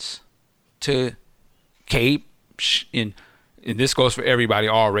ones to cape, and this goes for everybody,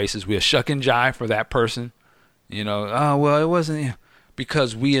 all races. We'll shuck and jive for that person, you know. Oh well, it wasn't,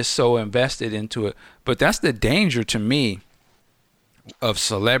 because we are so invested into it. But that's the danger to me of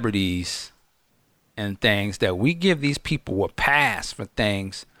celebrities and things, that we give these people a pass for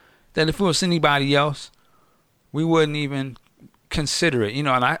things that if it was anybody else, we wouldn't even consider it, you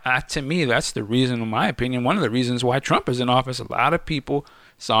know. And I to me, that's the reason, in my opinion, one of the reasons why Trump is in office. A lot of people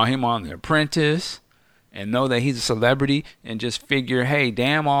saw him on The Apprentice and know that he's a celebrity and just figure, hey,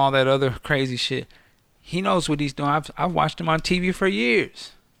 damn all that other crazy shit. He knows what he's doing. I've watched him on TV for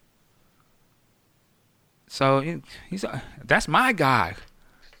years. So that's my guy.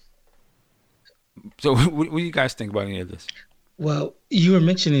 So what do you guys think about any of this? Well, you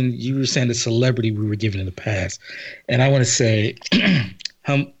were saying the celebrity we were given in the past. And I want to say,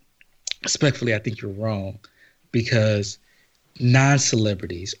 respectfully, I think you're wrong, because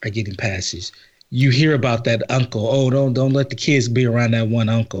non-celebrities are getting passes. You hear about that uncle. Oh, don't let the kids be around that one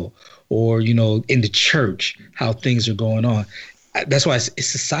uncle. Or, you know, in the church, how things are going on. That's why it's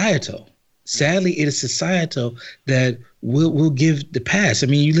societal. Sadly, it is societal that will give the pass. I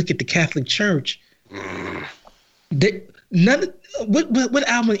mean, you look at the Catholic Church. What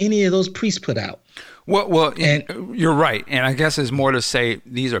album any of those priests put out? Well, and you're right, and I guess it's more to say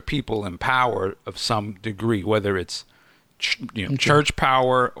these are people in power of some degree, whether it's church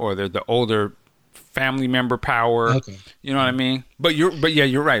power or they're the older family member power. Okay. You know what I mean? But yeah,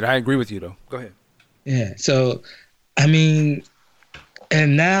 you're right. I agree with you though. Go ahead. Yeah. So, I mean,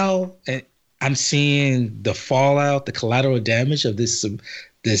 and now I'm seeing the fallout, the collateral damage of this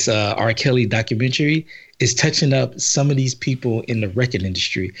R. Kelly documentary is touching up some of these people in the record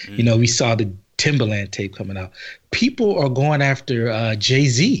industry. Mm-hmm. You know, we saw the Timberland tape coming out. People are going after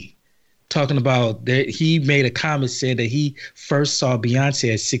Jay-Z, talking about that he made a comment saying that he first saw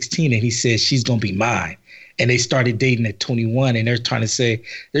Beyonce at 16 and he said, she's going to be mine. And they started dating at 21, and they're trying to say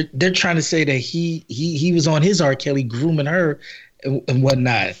that he was on his R. Kelly grooming her and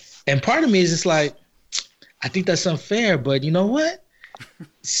whatnot. And part of me is just like, I think that's unfair, but you know what?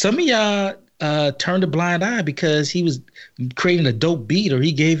 Some of y'all turned a blind eye because he was creating a dope beat or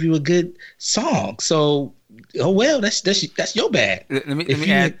he gave you a good song. So, oh well, that's your bad. Let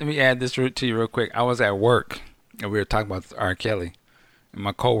me add this to you real quick. I was at work and we were talking about R. Kelly, and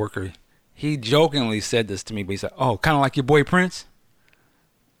my coworker, he jokingly said this to me, but he said, "Oh, kind of like your boy Prince."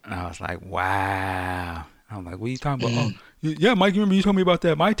 And I was like, "Wow." I'm like, "What are you talking about?" "Oh, yeah, Mike, you remember you told me about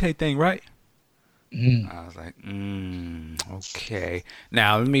that My Tay thing, right?" I was like, okay.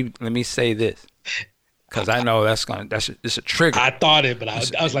 Now let me say this, because I know it's a trigger. I thought it, but I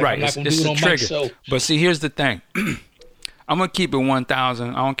was like, right, I'm not gonna do it on my show. But see, here's the thing. I'm gonna keep it 1,000.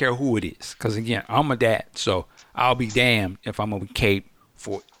 I don't care who it is, because again, I'm a dad, so I'll be damned if I'm gonna cape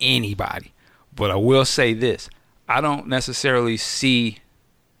for anybody. But I will say this: I don't necessarily see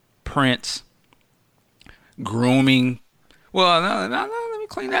Prince grooming. Well, no, let me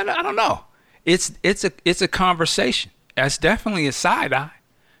clean that up. I don't know. It's a conversation. That's definitely a side eye,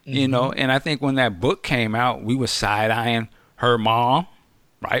 you know. And I think when that book came out, we were side eyeing her mom,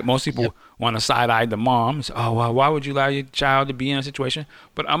 right? Most people want to side eye the mom. So, oh, well, why would you allow your child to be in a situation?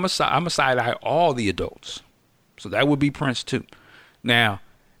 But I'm a side eye all the adults. So that would be Prince too. Now,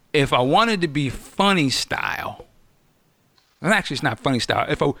 if I wanted to be funny style, and actually it's not funny style.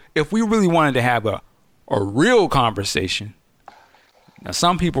 If we really wanted to have a real conversation. Now,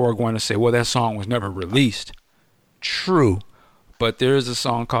 some people are going to say, well, that song was never released. True. But there is a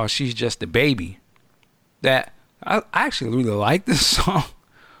song called She's Just a Baby that I actually really like this song.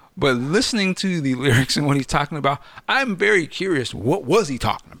 But listening to the lyrics and what he's talking about, I'm very curious, what was he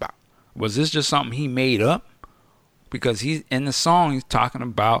talking about? Was this just something he made up? Because he's in the song, he's talking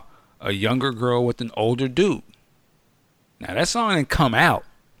about a younger girl with an older dude. Now, that song didn't come out,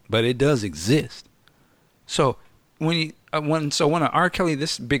 but it does exist. So when an R. Kelly,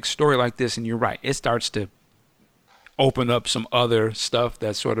 this big story like this, and you're right, it starts to open up some other stuff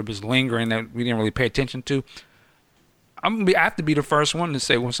that sort of is lingering that we didn't really pay attention to. I have to be the first one to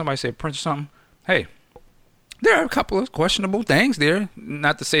say, when somebody say Prince or something, hey, there are a couple of questionable things there.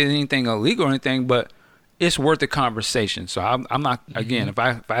 Not to say anything illegal or anything, but it's worth a conversation. So I'm not, again, if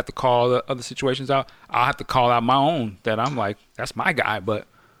I have to call the other situations out, I'll have to call out my own that I'm like, that's my guy. But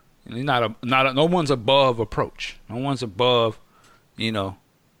No one's above approach. No one's above,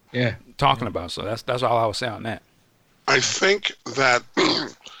 talking about. So that's all I would say on that. I think that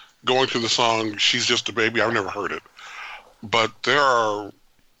going to the song "She's Just a Baby," I've never heard it, but there are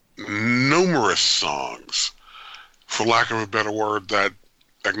numerous songs, for lack of a better word, that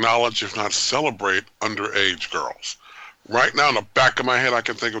acknowledge, if not celebrate, underage girls. Right now, in the back of my head, I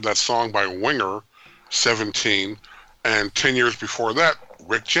can think of that song by Winger, 17, and 10 years before that,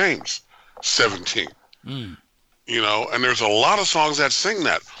 Rick James, 17. And there's a lot of songs that sing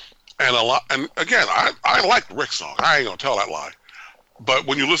that. And again, I like the Rick song. I ain't gonna tell that lie. But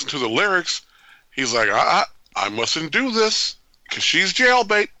when you listen to the lyrics, he's like, I mustn't do this because she's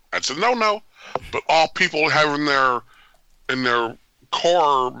jailbait. That's a no-no. But all people have in their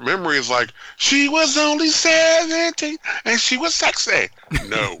core memory is like, she was only 17 and she was sexy.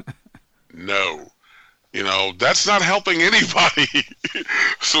 No. That's not helping anybody.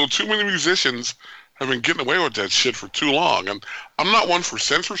 So too many musicians have been getting away with that shit for too long. And I'm not one for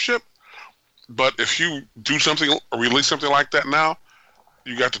censorship, but if you do something or release something like that now,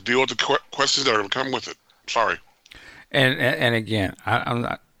 you got to deal with the questions that are going to come with it. Sorry. And again, I'm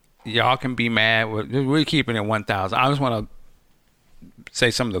not. Y'all can be mad. We're keeping it 1,000. I just want to say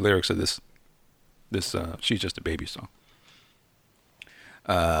some of the lyrics of this "She's Just a Baby" song.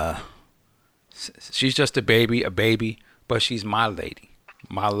 She's just a baby, but she's my lady,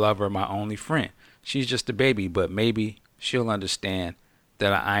 my lover, my only friend. She's just a baby, but maybe she'll understand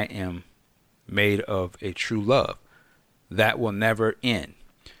that I am made of a true love that will never end.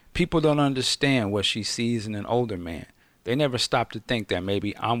 People don't understand what she sees in an older man. They never stop to think that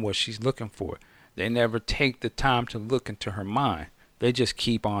maybe I'm what she's looking for. They never take the time to look into her mind. They just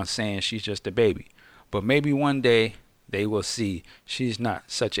keep on saying she's just a baby. But maybe one day they will see she's not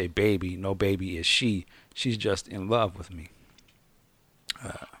such a baby. No baby is she. She's just in love with me.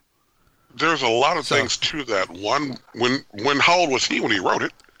 There's a lot of things to that. One, how old was he when he wrote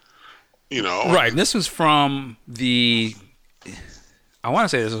it? Right. And this was from the... I want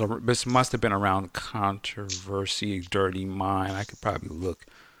to say this must have been around Controversy, Dirty Mind. I could probably look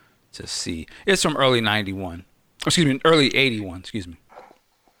to see. It's from early 91. Early 81, excuse me.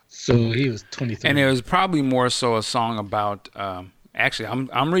 So he was 23. And it was probably more so a song about, actually,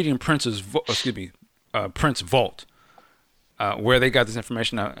 I'm reading Prince Vault, where they got this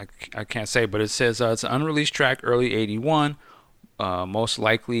information. I can't say, but it says it's an unreleased track, early 81, most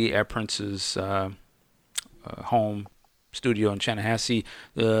likely at Prince's home studio in Chanhassen.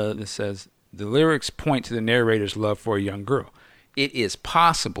 It says the lyrics point to the narrator's love for a young girl. It is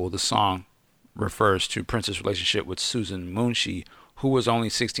possible the song refers to Prince's relationship with Susan Moonshee, who was only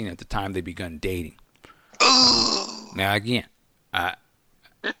 16 at the time they begun dating. Now again, I'm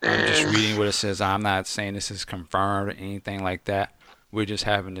just reading what it says. I'm not saying this is confirmed or anything like that. We're just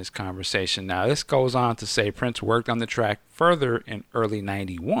having this conversation. Now this goes on to say Prince worked on the track further in early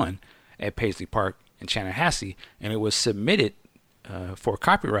 91 at Paisley Park in Chanhassen, and it was submitted for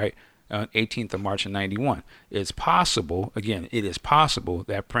copyright on 18th of March of 91. It's possible, again, it is possible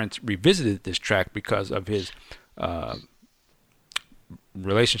that Prince revisited this track because of his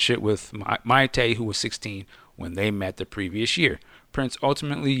relationship with Maite, who was 16 when they met the previous year. Prince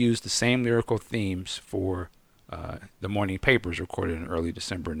ultimately used the same lyrical themes for the morning papers recorded in early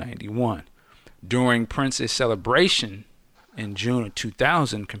December 91. During Prince's celebration in June of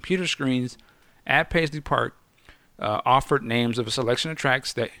 2000, computer screens at Paisley Park offered names of a selection of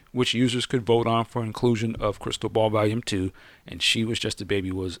tracks which users could vote on for inclusion of Crystal Ball Volume 2, and She Was Just a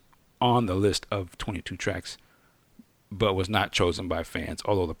Baby was on the list of 22 tracks, but was not chosen by fans.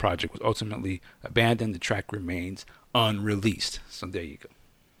 Although the project was ultimately abandoned, the track remains unreleased. So there you go.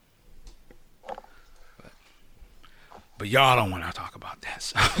 But y'all don't want to talk about that.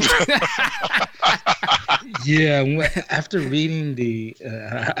 So. Yeah, after reading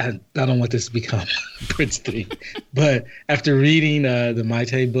I don't want this to become Prince thing, but after reading the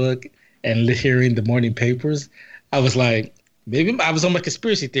Maite book and hearing the morning papers, I was like, maybe I was on my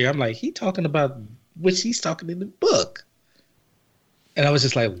conspiracy theory. I'm like, he talking about what she's talking in the book. And I was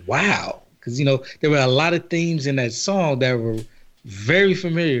just like, wow. Because, there were a lot of themes in that song that were very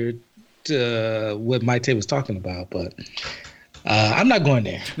familiar to what Maite was talking about, but I'm not going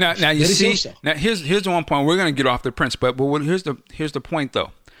there. Now you see. Now here's the one point. We're gonna get off the Prince, but here's the point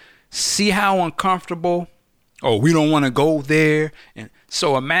though. See how uncomfortable? Oh, we don't want to go there. And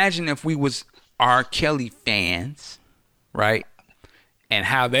so imagine if we was R. Kelly fans, right? And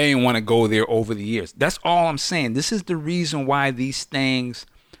how they didn't want to go there over the years. That's all I'm saying. This is the reason why these things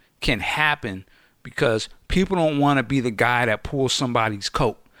can happen, because people don't want to be the guy that pulls somebody's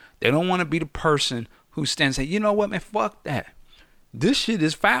coat. They don't want to be the person who stands and say, you know what, man, fuck that. this shit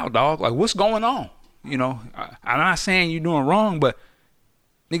is foul, dog. Like, what's going on? You know, I'm not saying you're doing wrong, but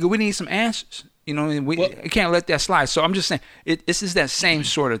nigga, we need some answers. You know, and we can't let that slide. So I'm just saying, this is that same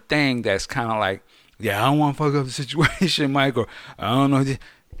sort of thing that's kind of like, yeah, I don't want to fuck up the situation, Mike, or I don't know.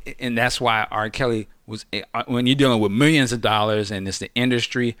 And that's why R. Kelly was, when you're dealing with millions of dollars and it's the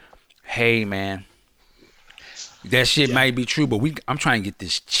industry, hey, man, that shit might be true, but I'm trying to get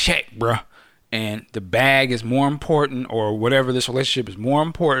this check, bro. And the bag is more important, or whatever, this relationship is more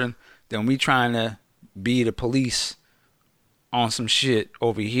important than we trying to be the police on some shit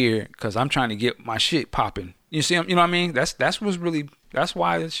over here, because I'm trying to get my shit popping. You see, you know what I mean? That's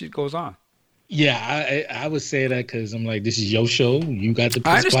why this shit goes on. Yeah, I would say that because I'm like, this is your show. You got the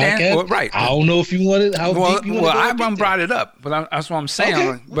I understand. podcast. Well, right. I don't know if you want it. Deep you want to go. I brought it up, but that's what I'm saying.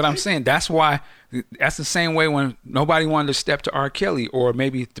 Okay. But I'm saying that's why. That's the same way when nobody wanted to step to R. Kelly, or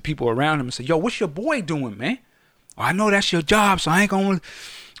maybe the people around him, and say, "Yo, what's your boy doing, man? Oh, I know that's your job, so I ain't gonna.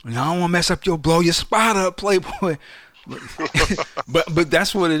 I don't want to mess up blow your spot up, Playboy." but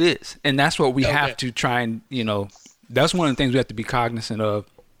that's what it is, and that's what we have to try and, you know, that's one of the things we have to be cognizant of,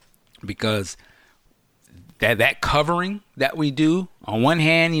 because that covering that we do, on one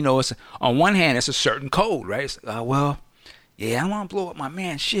hand, you know, it's a certain code, right? It's, well, yeah, I don't want to blow up my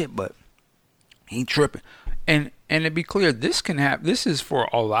man's shit, but he ain't tripping. And to be clear, this is for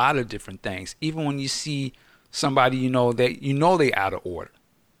a lot of different things. Even when you see somebody, you know they out of order,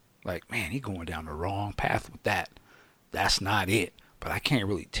 like, man, he going down the wrong path with that. That's not it. But I can't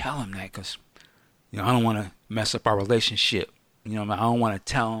really tell him that, because, you know, I don't want to mess up our relationship. You know, I don't want to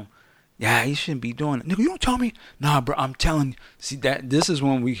tell him, yeah, he shouldn't be doing it. Nigga, you don't tell me. Nah, bro, I'm telling you. See, this is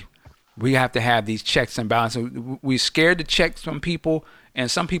when we have to have these checks and balances. We're scared to check some people, and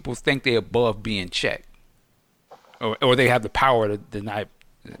some people think they're above being checked. Or they have the power to deny.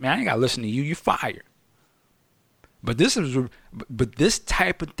 Man, I ain't got to listen to you. You're fired. But this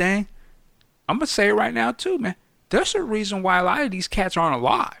type of thing, I'm going to say it right now too, man. There's a reason why a lot of these cats aren't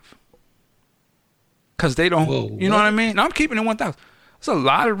alive. Because they don't, you know what I mean? No, I'm keeping it 1,000. There's a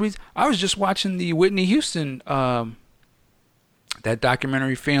lot of reasons. I was just watching the Whitney Houston, that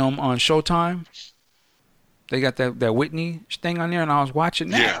documentary film on Showtime. They got that Whitney thing on there, and I was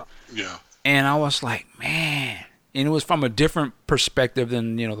watching that. Yeah. And I was like, man. And it was from a different perspective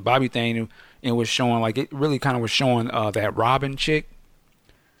than, you know, the Bobby thing. And it was showing, like, it really kind of was showing that Robin chick.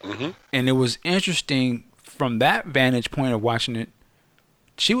 Mm-hmm. And it was interesting from that vantage point of watching it.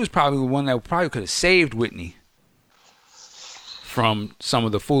 She was probably the one that probably could have saved Whitney from some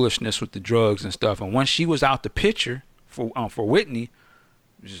of the foolishness with the drugs and stuff. And once she was out the picture for Whitney,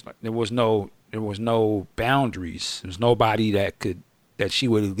 it was just like there was no boundaries. There was nobody that she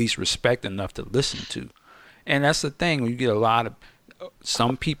would at least respect enough to listen to. And that's the thing, when you get a lot of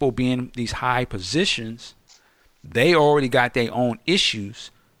some people being these high positions, they already got their own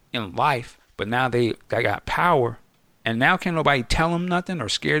issues in life, but now they got power, and now can't nobody tell them nothing or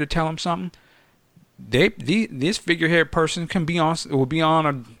scared to tell them something. This figurehead person will be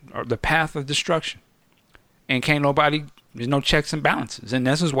on the path of destruction, and can't nobody. There's no checks and balances, and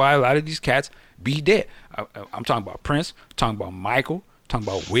this is why a lot of these cats be dead. I'm talking about Prince, talking about Michael, talking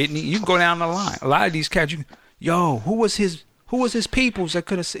about Whitney. You can go down the line. A lot of these cats, who was his peoples that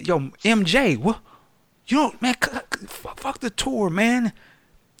could have said, yo, MJ, what? You know, man, fuck the tour, man.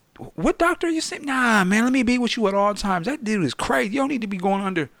 What doctor you saying? Nah, man, let me be with you at all times. That dude is crazy. You don't need to be going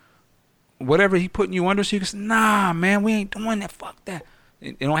under whatever he putting you under, so you can say, nah, man, we ain't doing that. Fuck that.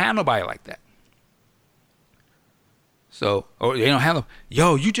 They don't have nobody like that. So, or they don't have no,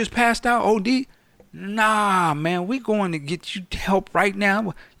 yo, you just passed out, OD? Nah, man, we going to get you help right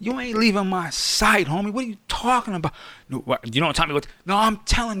now. You ain't leaving my sight, homie. What are you talking about? No, you don't tell me what. No, I'm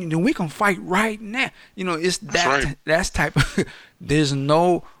telling you, we can fight right now. You know, it's that's type of, there's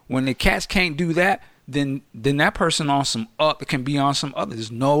no, when the cats can't do that, then that person on some up, it can be on some other.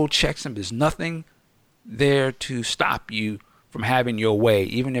 There's no checks and there's nothing there to stop you from having your way,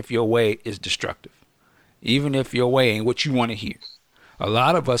 even if your way is destructive. Even if your way ain't what you want to hear. A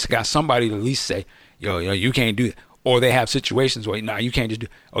lot of us got somebody to at least say, yo, you can't do that. Or they have situations where, nah, you can't just do,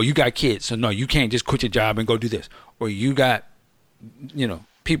 oh, you got kids, so no, you can't just quit your job and go do this. Or you got,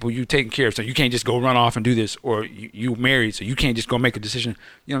 people you taking care of, so you can't just go run off and do this. Or you married, so you can't just go make a decision.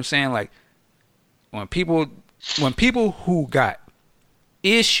 You know what I'm saying? Like, when people who got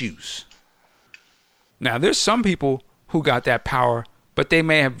issues, now there's some people who got that power, but they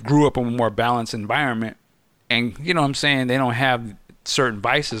may have grew up in a more balanced environment. And, you know what I'm saying, they don't have certain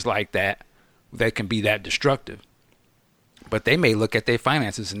vices like that can be that destructive. But they may look at their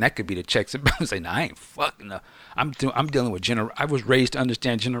finances, and that could be the checks and balances. Say, nah, I ain't fucking up. I'm dealing with I was raised to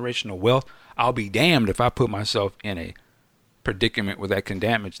understand generational wealth. I'll be damned if I put myself in predicament where that can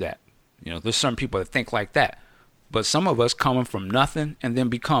damage that. You know, there's some people that think like that. But some of us coming from nothing and then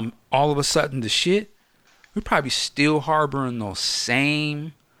become all of a sudden the shit, we're probably still harboring those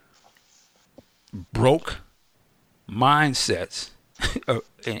same broke mindsets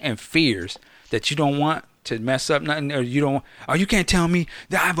and fears that you don't want to mess up nothing, or you can't tell me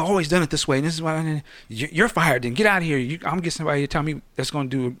that I've always done it this way. And this is why you're fired. Then get out of here. I'm gonna get somebody to tell me that's going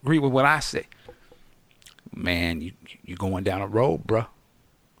to agree with what I say. Man, you going down a road, bro.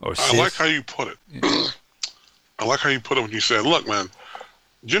 Or I like how you put it. Yeah. I like how you put it when you said, "Look, man,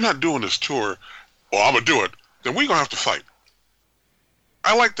 you're not doing this tour. Well, I'm gonna do it. Then we're gonna have to fight."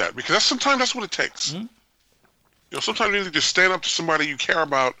 I like that because sometimes that's what it takes. Mm-hmm. You know, sometimes you need to just stand up to somebody you care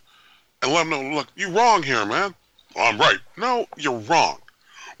about and let them know, "Look, you're wrong here, man." "Well, I'm right." "No, you're wrong."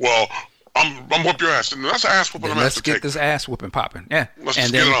 "Well, I'm whoop your ass." And that's an ass whooping. Let's get this ass whooping popping. Yeah. Let's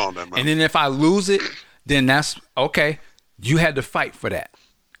just get it on then, man. And then if I lose it, then that's okay. You had to fight for that.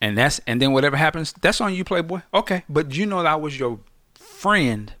 And then whatever happens, that's on you, Playboy. Okay, but you know that I was your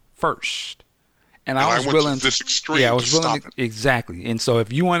friend first, and I was willing to this extreme. Yeah, I was willing to, exactly. And so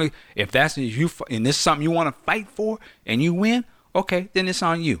if you want to, if this is something you want to fight for, and you win, okay, then it's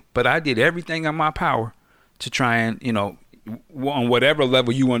on you. But I did everything in my power to try and, you know, on whatever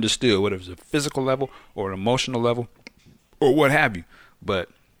level you understood, whether it was a physical level or an emotional level, or what have you. But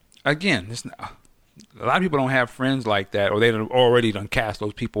again, it's not. A lot of people don't have friends like that, or they already done cast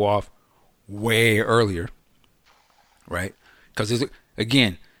those people off way earlier, right? Because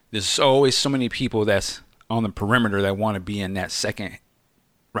again, there's always so many people that's on the perimeter that want to be in that second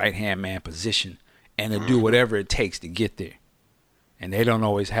right-hand man position and to do whatever it takes to get there. And they don't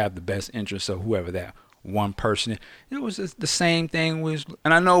always have the best interests of whoever that one person is. It was the same thing with,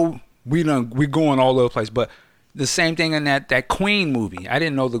 and I know we're going all over the place, but the same thing in that Queen movie. I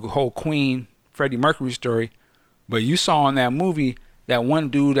didn't know the whole Queen Freddie Mercury story, but you saw in that movie that one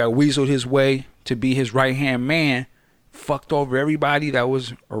dude that weaseled his way to be his right-hand man fucked over everybody that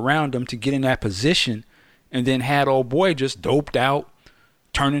was around him to get in that position, and then had old boy just doped out,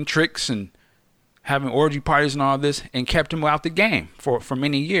 turning tricks and having orgy parties and all this, and kept him out the game for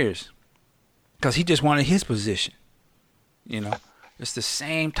many years because he just wanted his position. You know, it's the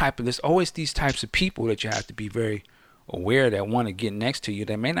same type of, there's always these types of people that you have to be very aware that want to get next to you.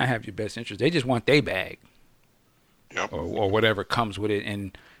 They may not have your best interest. They just want their bag. Yep. Or whatever comes with it.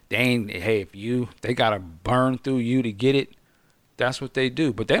 And they ain't, hey, they got to burn through you to get it. That's what they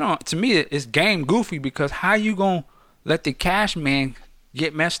do. But they don't, to me, it's game goofy because how you going to let the cash man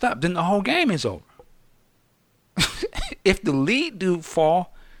get messed up? Then the whole game is over. If the lead dude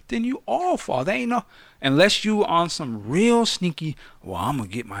fall, then you all fall. They ain't no, unless you on some real sneaky, well, I'm going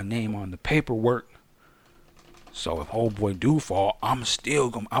to get my name on the paperwork. So if old boy do fall, I'm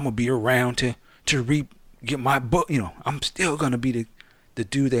gonna be around to get my book. You know, I'm still gonna be the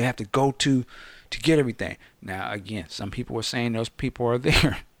dude they have to go to get everything. Now again, some people are saying those people are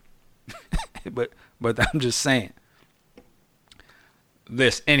there, but I'm just saying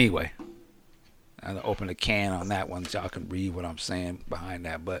this anyway. I'll open a can on that one so y'all can read what I'm saying behind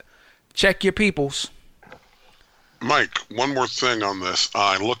that. But check your peoples. Mike, one more thing on this.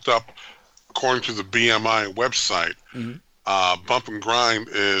 I looked up. According to the BMI website, Bump and Grind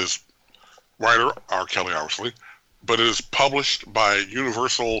is writer R. Kelly, obviously, but it is published by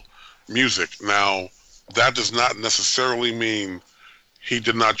Universal Music. Now, that does not necessarily mean he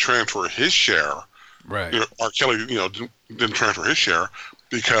did not transfer his share. Right. You know, R. Kelly, didn't transfer his share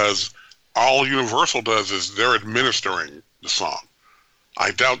because all Universal does is they're administering the song.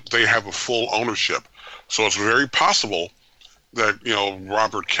 I doubt they have a full ownership. So it's very possible that,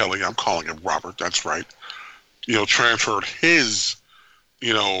 Robert Kelly, I'm calling him Robert, that's right, transferred his,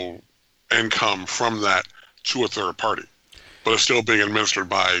 income from that to a third party. But it's still being administered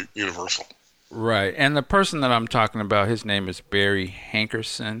by Universal. Right. And the person that I'm talking about, his name is Barry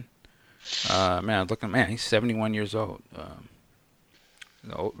Hankerson. He's 71 years old.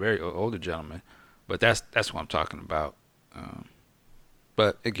 Very older gentleman. But that's what I'm talking about.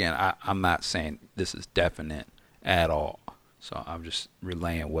 But again, I'm not saying this is definite at all. So I'm just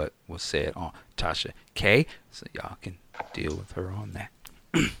relaying what was said on Tasha K. So y'all can deal with her on that.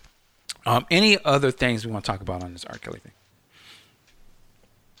 Any other things we want to talk about on this R. Kelly thing?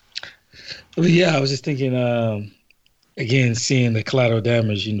 Well, yeah, I was just thinking, again, seeing the collateral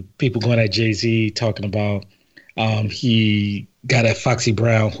damage, people going at Jay-Z talking about he got at Foxy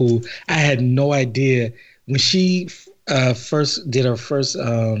Brown, who I had no idea when she first did her first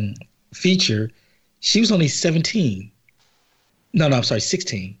feature, she was only 17. No, I'm sorry,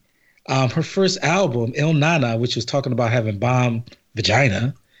 16. Her first album, El Nana, which was talking about having bomb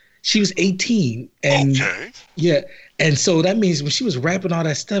vagina, She was 18, and Okay. yeah, and so that means when she was rapping all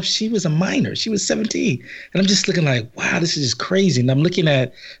that stuff, she was a minor. She was 17, and I'm just looking like, wow, this is just crazy. And I'm looking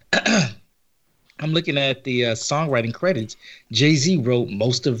at, I'm looking at the songwriting credits. Jay-Z wrote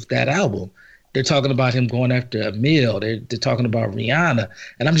most of that album. They're talking about him going after Emil. They're talking about Rihanna,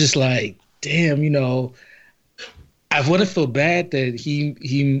 and I'm just like, damn, I want to feel bad that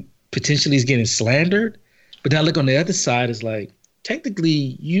he potentially is getting slandered, but now look on the other side is like,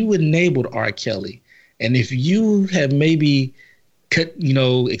 technically you enabled R. Kelly, and if you have maybe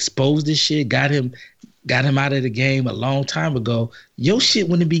exposed this shit, got him out of the game a long time ago, your shit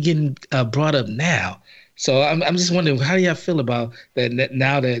wouldn't be getting brought up now. So I'm just wondering, how do y'all feel about that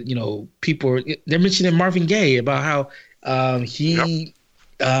now that people they're mentioning Marvin Gaye about how he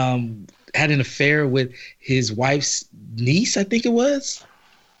had an affair with his wife's niece, I think it was.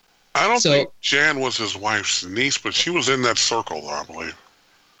 I don't think Jan was his wife's niece, but she was in that circle, though, I believe.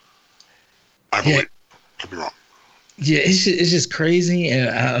 Yeah. Could be wrong. Yeah, it's just crazy, and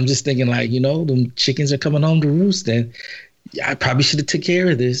I'm just thinking like, them chickens are coming home to roost, and I probably should have took care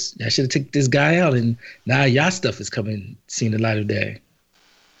of this. I should have took this guy out, and now y'all stuff is seeing the light of day.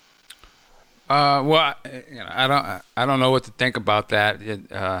 Well, I don't know what to think about that.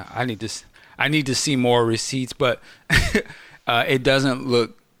 I need to see more receipts, but it doesn't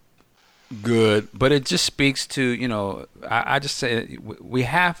look good. But it just speaks to I just say we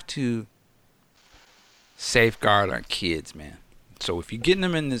have to safeguard our kids, man. So if you're getting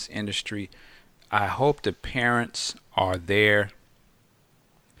them in this industry, I hope the parents are there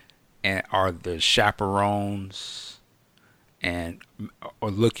and are the chaperones and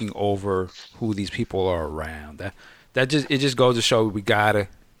are looking over who these people are around. It just goes to show we gotta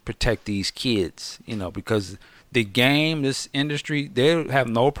protect these kids, because the game, this industry, they have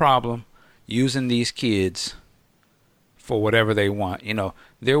no problem using these kids for whatever they want.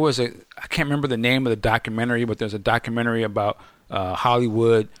 There was I can't remember the name of the documentary, but there's a documentary about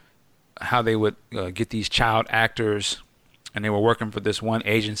Hollywood, how they would get these child actors, and they were working for this one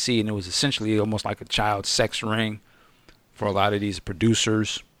agency, and it was essentially almost like a child sex ring for a lot of these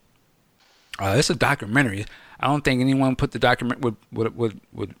producers. It's a documentary. I don't think anyone put the document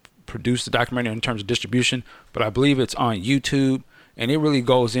would produce the documentary in terms of distribution, but I believe it's on YouTube, and it really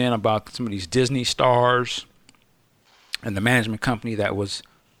goes in about some of these Disney stars and the management company that was,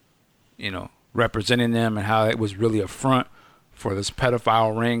 representing them, and how it was really a front for this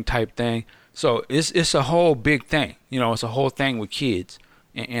pedophile ring type thing. So it's a whole big thing. It's a whole thing with kids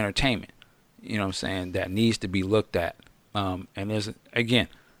and entertainment. You know what I'm saying? That needs to be looked at. And there's, again,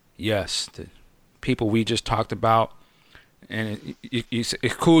 yes, the people we just talked about, and it's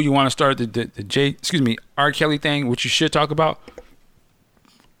cool. You want to start the R. Kelly thing, which you should talk about,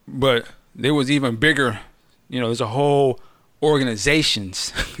 but there was even bigger. There's a whole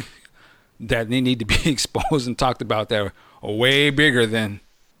organizations that they need to be exposed and talked about that are way bigger than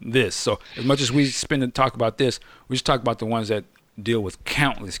this. So as much as we spend and talk about this, we just talk about the ones that deal with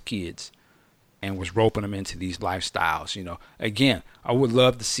countless kids and was roping them into these lifestyles. Again, I would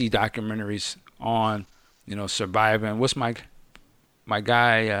love to see documentaries on, surviving. What's my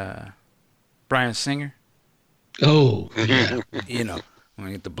guy, Bryan Singer? Oh, yeah. When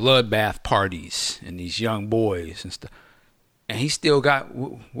you get the bloodbath parties and these young boys and stuff. And he still got,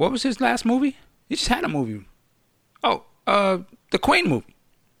 what was his last movie? He just had a movie. Oh, the Queen movie.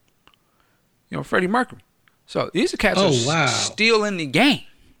 Freddie Mercury. So these are cats still in the game.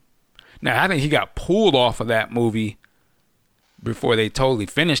 Now, I think he got pulled off of that movie before they totally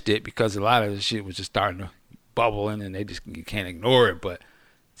finished it, because a lot of the shit was just starting to bubble in and you can't ignore it, but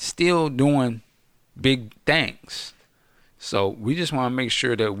still doing big things. So we just want to make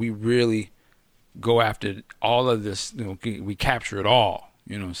sure that we really go after all of this, we capture it all.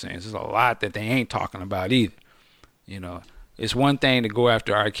 You know what I'm saying? There's a lot that they ain't talking about either. It's one thing to go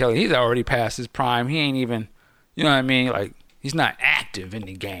after R. Kelly. He's already past his prime. He ain't even, you know what I mean? Like, he's not active in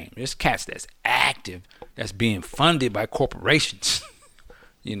the game. There's cats that's active, that's being funded by corporations.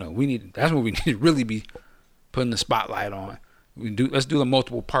 That's what we need to really be putting the spotlight on. Let's do the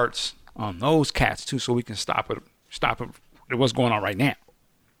multiple parts on those cats too, so we can stop it what's going on right now.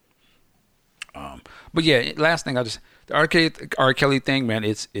 But yeah, last thing, the R. Kelly thing, man,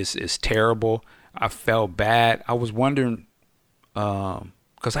 it's terrible. I felt bad. I was wondering,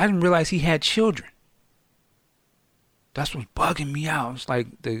 because I didn't realize he had children. That's what's bugging me out. It's like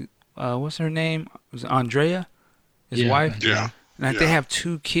what's her name? Was it Andrea, his wife? Yeah. And they have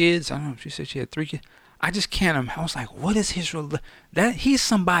 2 kids. I don't know if she said she had 3 kids. I just can't. I was like, what is his that he's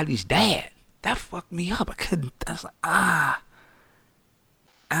somebody's dad. That fucked me up. I was like,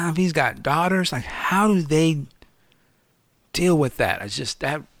 he's got daughters. Like, how do they deal with that. It's just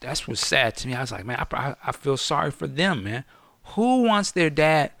that's what's sad to me. I was like, man, I feel sorry for them, man. Who wants to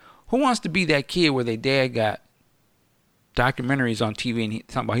be that kid where their dad got documentaries on TV and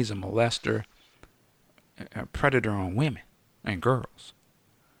talking about he's a molester, a predator on women and girls?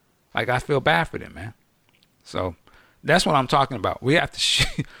 Like, I feel bad for them, man. So that's what I'm talking about. We have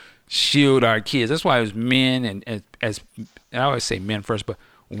to shield our kids. That's why as men and I always say men first, but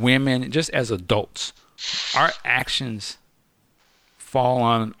women, just as adults, our actions fall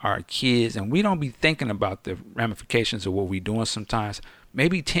on our kids, and we don't be thinking about the ramifications of what we're doing sometimes.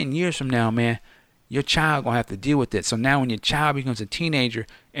 Maybe 10 years from now, man, your child gonna have to deal with it. So now when your child becomes a teenager,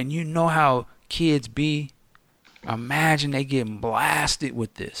 and you know how kids be, imagine they getting blasted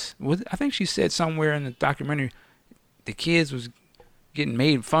with this. I think she said somewhere in the documentary the kids was getting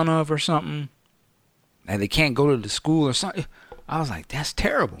made fun of or something, and they can't go to the school or something. I was like, that's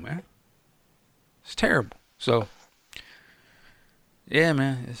terrible, man. It's terrible. So yeah,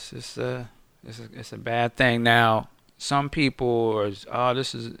 man, it's a bad thing. Now some people are,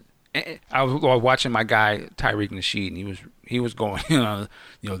 this is. I was watching my guy Tyreek Nasheed, and he was going,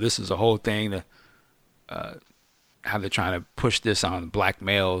 this is a whole thing to how they're trying to push this on black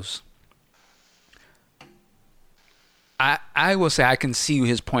males. I will say I can see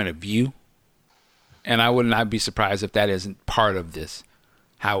his point of view, and I would not be surprised if that isn't part of this,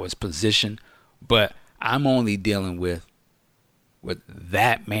 how it's positioned. But I'm only dealing with what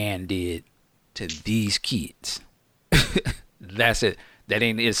that man did to these kids. That's it. That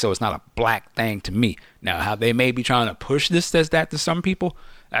ain't it. So it's not a black thing to me. Now, how they may be trying to push this as that to some people,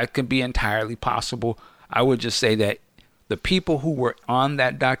 that could be entirely possible. I would just say that the people who were on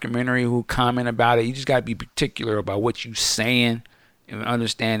that documentary who comment about it, you just got to be particular about what you're saying and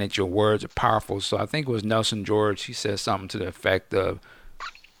understand that your words are powerful. So I think it was Nelson George. He said something to the effect of,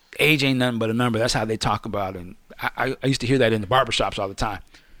 age ain't nothing but a number. That's how they talk about it. And I used to hear that in the barbershops all the time.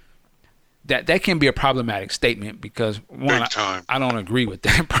 That can be a problematic statement because, one, I don't agree with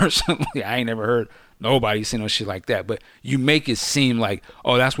that personally. I ain't never heard nobody say no shit like that. But you make it seem like,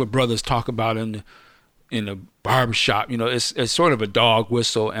 oh, that's what brothers talk about in the barbershop. It's sort of a dog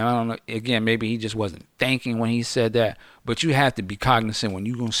whistle. And I don't know, again, maybe he just wasn't thinking when he said that. But you have to be cognizant when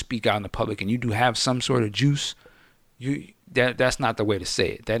you're going to speak out in the public and you do have some sort of juice. That's not the way to say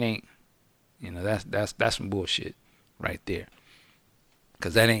it. That ain't, that's some bullshit right there.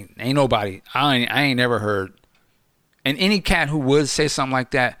 Cause that ain't nobody. I ain't never heard. And any cat who would say something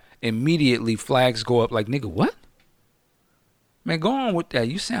like that, immediately flags go up. Like, nigga, what? Man, go on with that.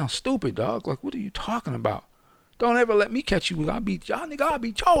 You sound stupid, dog. Like, what are you talking about? Don't ever let me catch you. I'll beat y'all, nigga. I'll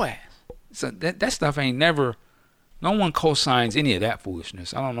beat your ass. So that stuff ain't never. No one co-signs any of that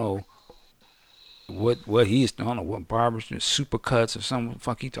foolishness. I don't know what he's. I don't know what barbers, supercuts or something. What the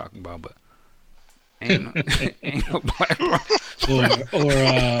fuck he talking about, but. Ain't no black barber. Or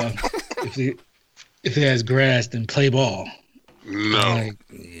if it has grass, then play ball. No. Like,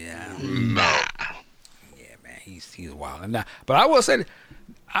 yeah. No. Yeah, man, he's wild. But I will say, that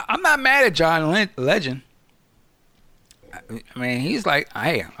I'm not mad at John Legend. I mean, he's like,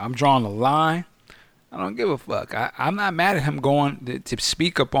 hey, I'm drawing the line. I don't give a fuck. I'm not mad at him going to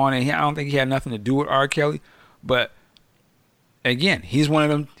speak up on it. I don't think he had nothing to do with R. Kelly, but. Again, he's one of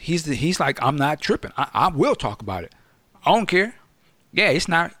them. He's like, I'm not tripping. I will talk about it. I don't care. Yeah, it's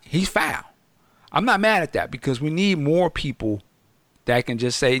not. He's foul. I'm not mad at that because we need more people that can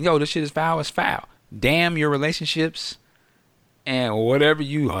just say, yo, this shit is foul. It's foul. Damn your relationships and whatever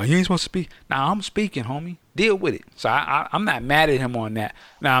you ain't supposed to speak. Now I'm speaking, homie. Deal with it. So I'm not mad at him on that.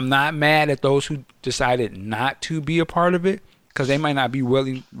 Now I'm not mad at those who decided not to be a part of it because they might not be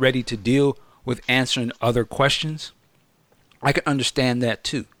really ready to deal with answering other questions. I can understand that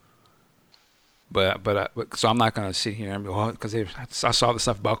too, but so I'm not gonna sit here and be because I saw the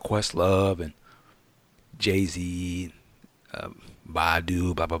stuff about Questlove and Jay-Z,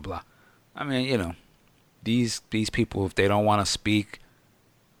 Badu, blah blah blah. I mean, these people, if they don't want to speak,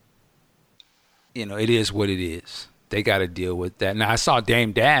 it is what it is. They got to deal with that. Now I saw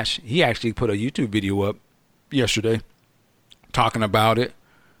Dame Dash. He actually put a YouTube video up yesterday talking about it.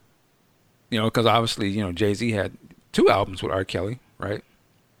 Because obviously, Jay-Z had 2 albums with R. Kelly, right?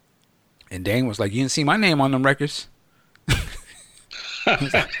 And Dame was like, you didn't see my name on them records.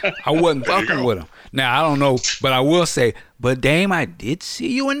 I wasn't fucking with him. Now, I don't know, but I will say, but Dame, I did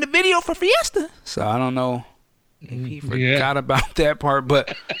see you in the video for Fiesta. So I don't know if he forgot about that part,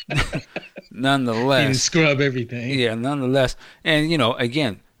 but nonetheless. He didn't scrub everything. Yeah, nonetheless. And,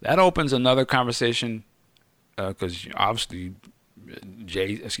 again, that opens another conversation because obviously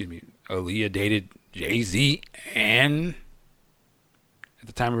Aaliyah dated Jay-Z, and at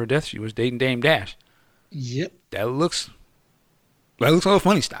the time of her death, she was dating Dame Dash. Yep. That looks But it looks a little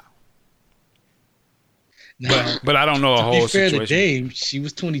funny style. Now, But I don't know a to whole be fair situation. to Dame, she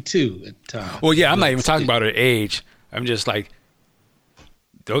was 22 at the time. Well, yeah, I'm not even talking about her age. I'm just like,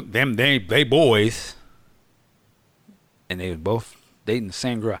 they boys, and they were both dating the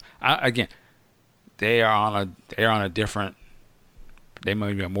same girl. Again, they are on a different. They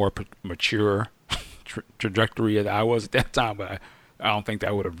might be a more mature trajectory as I was at that time, but I don't think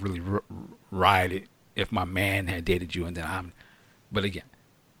that would have really rided if my man had dated you and then I'm. But again,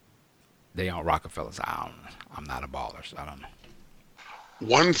 they aren't Rockefellers. I'm not a baller, so I don't know.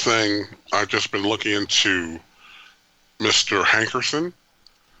 One thing I've just been looking into, Mr. Hankerson.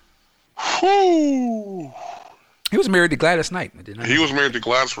 Whoo! He was married to Gladys Knight, didn't he? He was married to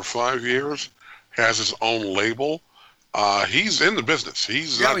Gladys for 5 years. Has his own label. He's in the business.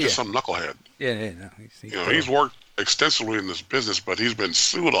 He's not just some knucklehead. Yeah, no. He's worked extensively in this business, but he's been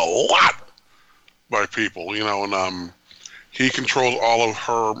sued a lot by people. And he controls all of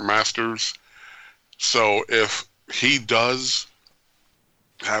her masters. So if he does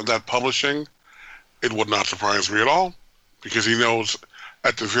have that publishing, it would not surprise me at all, because he knows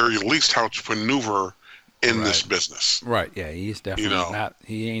at the very least how to maneuver in this business. Right. Yeah, he's definitely not.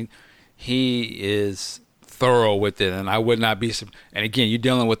 He is thorough with it, and I would not be. And again, you're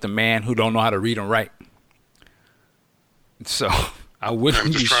dealing with a man who don't know how to read and write. So I wouldn't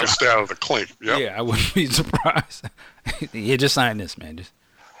I'm just be trying to stay out of the clink. Yep. Yeah, I wouldn't be surprised. Yeah, just sign this, man.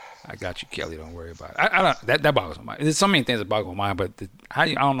 I got you, Kelly. Don't worry about it. I don't. That boggles my mind. There's so many things that boggle my mind, but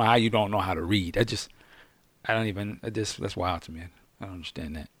I don't know how you don't know how to read. That's wild to me. I don't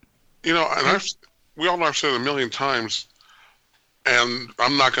understand that. And we all know I've said it a million times, and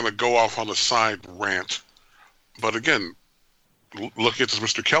I'm not going to go off on a side rant, but again, look at this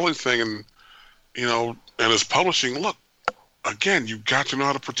Mr. Kelly thing, and and his publishing. Look, again, you got to know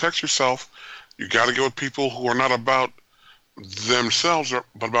how to protect yourself. You got to go with people who are not about themselves,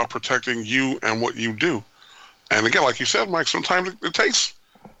 but about protecting you and what you do. And again, like you said, Mike, sometimes it takes.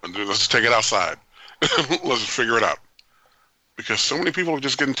 Let's just take it outside. Let's just figure it out. Because so many people are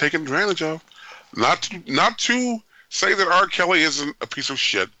just getting taken advantage of. Not to say that R. Kelly isn't a piece of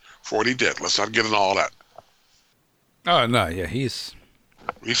shit for what he did. Let's not get into all that. Oh no, yeah, he's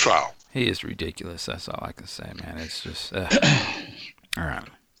foul. He is ridiculous. That's all I can say, man. It's just all right.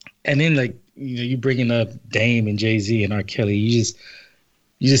 And then you bringing up Dame and Jay-Z and R. Kelly, you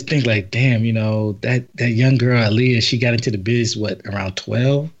just think like, damn, that young girl Aaliyah, she got into the biz around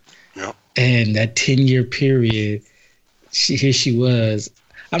 12. Yep. And that 10-year period, here she was.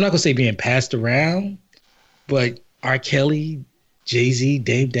 I'm not gonna say being passed around, but R. Kelly, Jay-Z,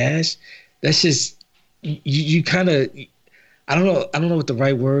 Dame Dash, that's just you kind of. I don't know what the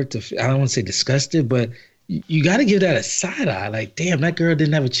right word I don't want to say disgusted, but you got to give that a side eye. Like, damn, that girl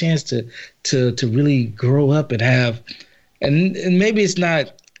didn't have a chance to really grow up and have, and maybe it's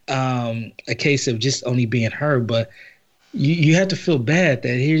not a case of just only being her, but you have to feel bad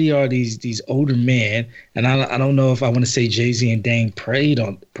that here you are, these older men, and I don't know if I want to say Jay-Z and Dame preyed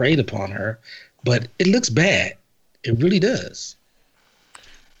upon her, but it looks bad. It really does.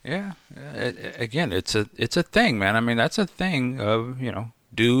 Yeah. Again, it's a thing, man. I mean, that's a thing of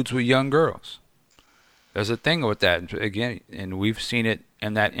dudes with young girls. There's a thing with that again, and we've seen it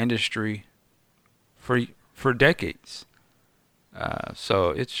in that industry for decades. So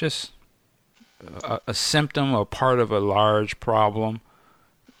it's just a symptom or part of a large problem.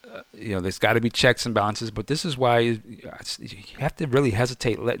 There's got to be checks and balances, but this is why you have to really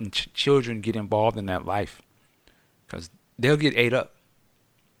hesitate letting children get involved in that life, because they'll get ate up.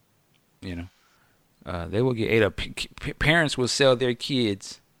 They will get ate up. Parents will sell their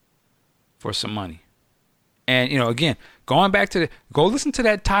kids for some money. And, again, going back to go listen to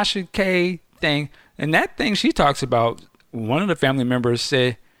that Tasha K thing. And that thing she talks about, one of the family members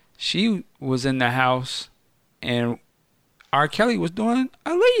said she was in the house and R. Kelly was doing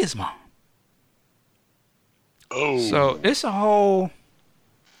Aaliyah's mom. Oh. So it's a whole,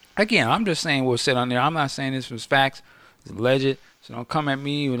 again, I'm just saying what's said on there. I'm not saying this was facts. It's alleged. So don't come at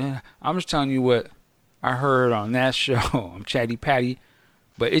me. I'm just telling you what I heard on that show. I'm Chatty Patty.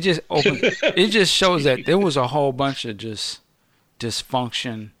 But it just shows that there was a whole bunch of just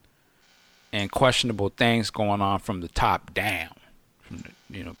dysfunction and questionable things going on from the top down, from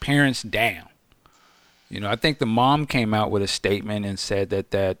the parents down. I think the mom came out with a statement and said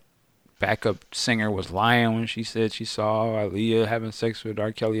that backup singer was lying when she said she saw Aaliyah having sex with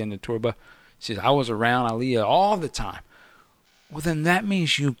R. Kelly in the tour bus. She said, I was around Aaliyah all the time. Well, then that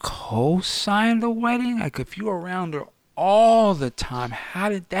means you co-signed the wedding? Like, if you were around her all the time, how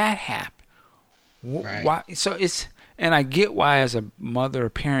did that happen? Right. Why? So and I get why as a mother or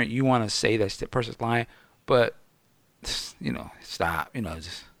parent you want to say that the person's lying, but stop.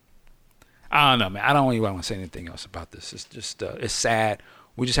 Just I don't know, man. I don't even want to say anything else about this. It's just it's sad.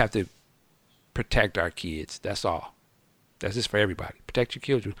 We just have to protect our kids. That's all. That's just for everybody. Protect your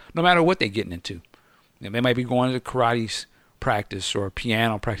children, no matter what they're getting into. They might be going to karate practice or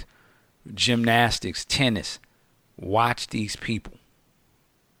piano practice, gymnastics, tennis. Watch these people.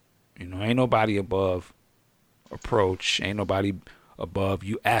 Ain't nobody above approach. Ain't nobody above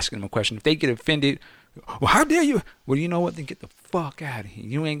you asking them a question. If they get offended, well, how dare you? Well, you know what? Then get the fuck out of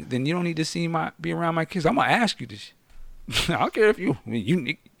here. Then you don't need to be around my kids. I'm gonna ask you this. I don't care if your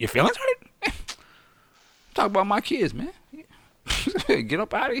feelings hurt. Talk about my kids, man. Get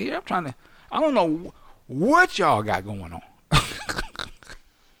up out of here. I don't know what y'all got going on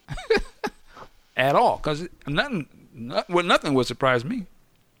at all, because nothing would surprise me.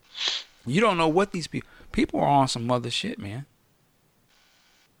 You don't know what these people are on some other shit, man.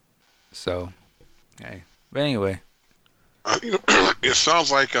 So, hey, but anyway, it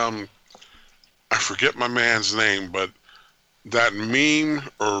sounds like I forget my man's name, but that meme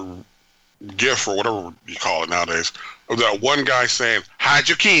or GIF or whatever you call it nowadays of that one guy saying, "Hide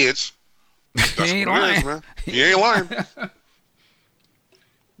your kids." That's what it is, man. He ain't lying.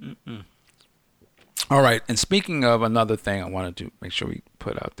 All right, and speaking of another thing I wanted to make sure we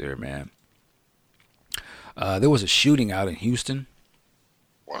put out there, man. There was a shooting out in Houston.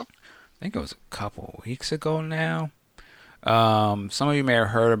 What? I think it was a couple of weeks ago now. Some of you may have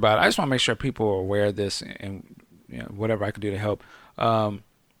heard about it. I just want to make sure people are aware of this and whatever I can do to help.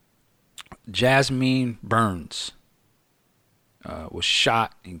 Jasmine Burns was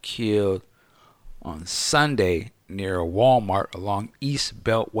shot and killed on Sunday near a Walmart along East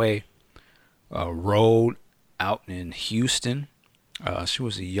Beltway Road out in Houston. She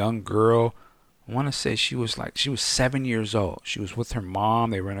was a young girl. I want to say she was 7 years old. She was with her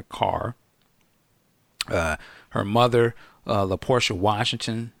mom. They were in a car. Her mother, LaPortia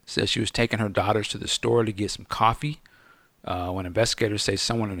Washington, says she was taking her daughters to the store to get some coffee when investigators say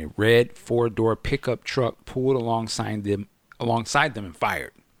someone in a red four-door pickup truck pulled alongside them and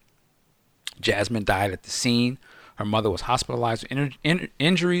fired. Jasmine died at the scene. Her mother was hospitalized with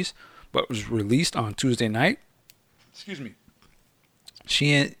injuries, but was released on Tuesday night. Excuse me.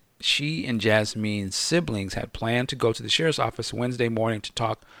 She and Jasmine's siblings had planned to go to the sheriff's office Wednesday morning to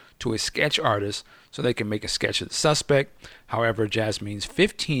talk to a sketch artist so they can make a sketch of the suspect. However, Jasmine's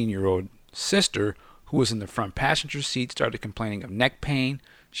 15-year-old sister, who was in the front passenger seat, started complaining of neck pain.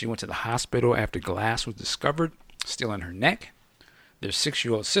 She went to the hospital after glass was discovered still in her neck. Their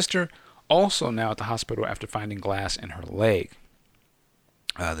 6-year-old sister also now at the hospital after finding glass in her leg.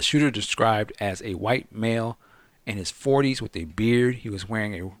 The shooter, described as a white male in his 40s with a beard. He was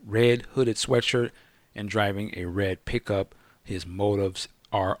wearing a red hooded sweatshirt and driving a red pickup. His motives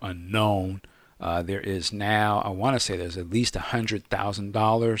are unknown. There is now, I want to say there's at least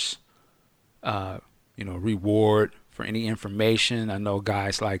 $100,000, reward for any information. I know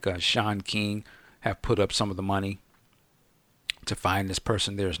guys like Sean King have put up some of the money to find this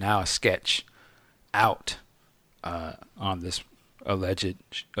person. There's now a sketch out on this alleged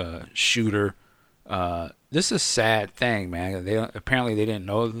shooter. This is a sad thing, man. Apparently they didn't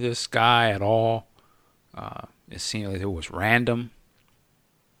know this guy at all. It seemed like it was random.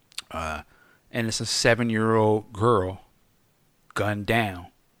 And it's a 7-year-old girl gunned down,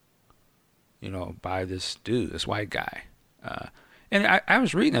 by this dude, this white guy. And I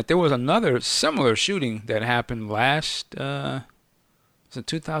was reading that there was another similar shooting that happened last, was it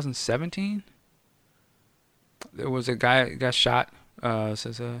 2017? There was a guy who got shot.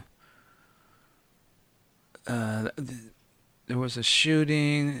 There was a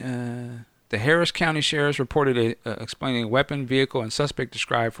shooting. The Harris County Sheriff's reported explaining a weapon, vehicle, and suspect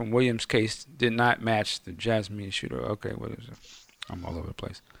described from Williams' case did not match the Jasmine shooter. Okay, what is it? I'm all over the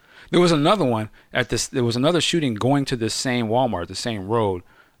place. There was another one there was another shooting going to this same Walmart, the same road.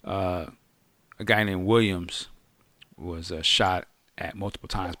 A guy named Williams was shot at multiple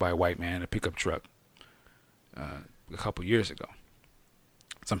times by a white man in a pickup truck a couple years ago.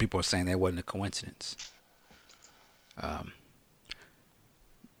 Some people are saying that wasn't a coincidence.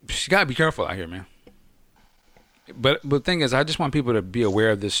 You gotta be careful out here, man. But the thing is, I just want people to be aware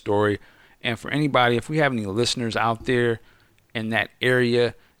of this story. And for anybody, if we have any listeners out there in that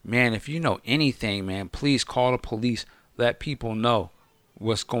area, man, if you know anything, man, please call the police. Let people know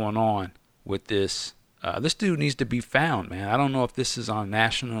what's going on with this. This dude needs to be found, man. I don't know if this is on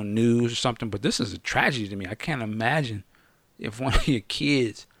national news or something, but this is a tragedy to me. I can't imagine if one of your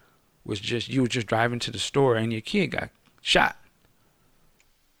kids you were just driving to the store and your kid got shot.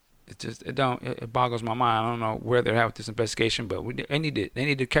 It boggles my mind. I don't know where they're at with this investigation, but they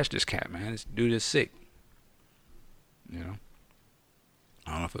need to catch this cat, man. This dude is sick. You know,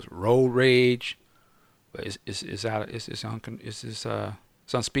 I don't know if it's road rage, but it's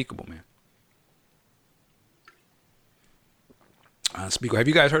unspeakable, man. Unspeakable. Have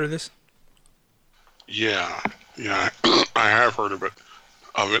you guys heard of this? Yeah, I have heard of it.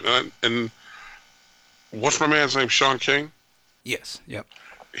 And what's my man's name? Sean King. Yes. Yep.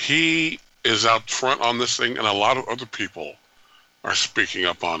 He is out front on this thing, and a lot of other people are speaking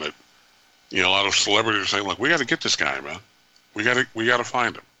up on it. A lot of celebrities are saying, "Look, we got to get this guy, man. We got to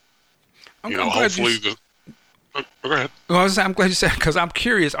find him." I'm Hopefully. Go ahead. Well, I'm glad you said, because I'm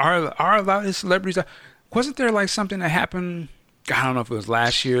curious. Are a lot of these celebrities? Wasn't there like something that happened? I don't know if it was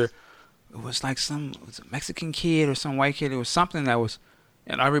last year. It was like was a Mexican kid or some white kid. It was something that was,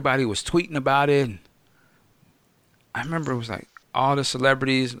 and everybody was tweeting about it. And I remember it was like all the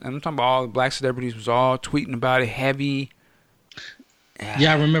celebrities, and I'm talking about all the black celebrities, was all tweeting about it heavy.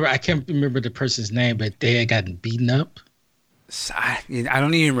 Yeah, I remember. I can't remember the person's name, but they had gotten beaten up. I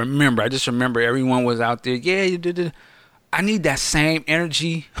don't even remember. I just remember everyone was out there. Yeah, you did it. I need that same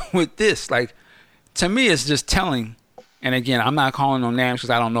energy with this. Like, to me, it's just telling. And again, I'm not calling no names because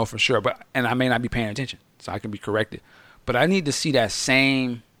I don't know for sure, and I may not be paying attention, so I can be corrected. But I need to see that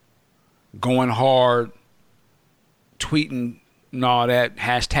same going hard, tweeting and all that,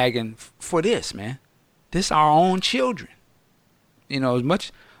 hashtagging for this, man. This our own children. As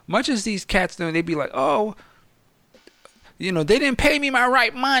much as these cats, they be like, oh, they didn't pay me my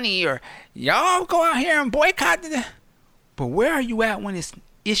right money, or y'all go out here and boycott it. But where are you at when it's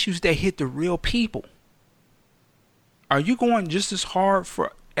issues that hit the real people? Are you going just as hard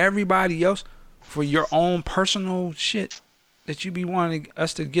for everybody else for your own personal shit that you be wanting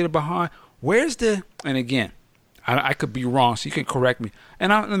us to get behind? And again, I could be wrong, so you can correct me.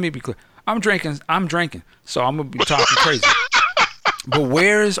 And let me be clear. I'm drinking, so I'm going to be talking crazy. But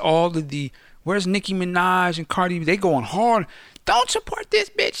where's Nicki Minaj and Cardi B? They going hard. Don't support this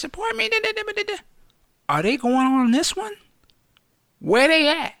bitch. Support me. Are they going on this one? Where they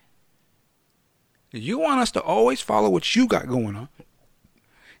at? You want us to always follow what you got going on.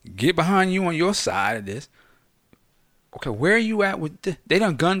 Get behind you on your side of this. Okay, where are you at with this? They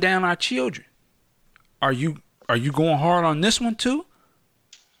done gunned down our children. Are you going hard on this one too?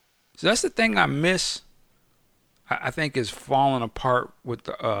 So that's the thing I miss. I think is falling apart with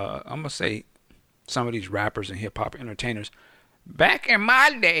the I'm gonna say some of these rappers and hip hop entertainers. Back in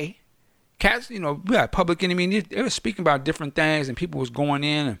my day, cats, we had Public Enemy. They were speaking about different things, and people was going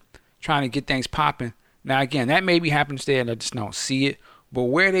in and trying to get things popping. Now again, that maybe happens there, and I just don't see it. But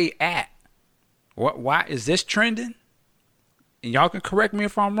where they at? Why is this trending? And y'all can correct me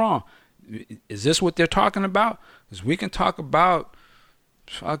if I'm wrong. Is this what they're talking about? Because we can talk about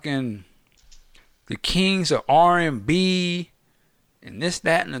fucking the kings of R&B and this,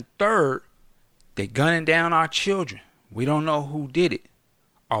 that, and the third. They gunning down our children. We don't know who did it.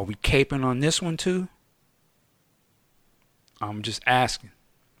 Are we caping on this one too? I'm just asking.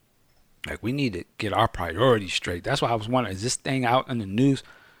 Like, we need to get our priorities straight. That's why I was wondering, is this thing out in the news?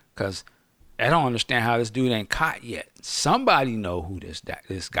 Because I don't understand how this dude ain't caught yet. Somebody know who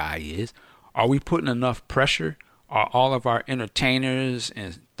this guy is. Are we putting enough pressure? Are all of our entertainers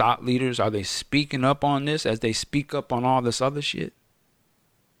and thought leaders, are they speaking up on this as they speak up on all this other shit?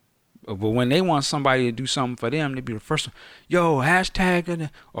 But when they want somebody to do something for them, they be the first one. Yo, hashtag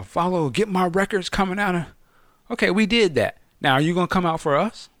or follow, get my records coming out. Okay, we did that. Now, are you going to come out for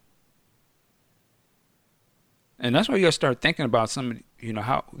us? And that's why you got to start thinking about some,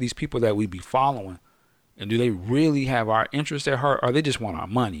 how these people that we be following, and do they really have our interests at heart, or they just want our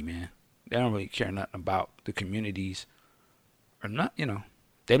money, man? They don't really care nothing about the communities, or not.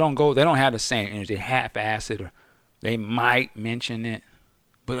 They don't have the same energy. They half-ass it, or they might mention it,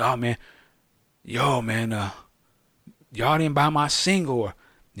 but y'all didn't buy my single, or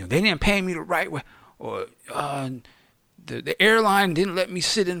they didn't pay me the right way, or the airline didn't let me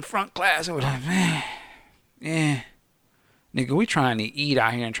sit in front class, or whatever, man. Yeah, nigga, we trying to eat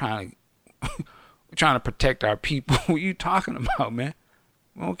out here and trying to protect our people. What you talking about, man?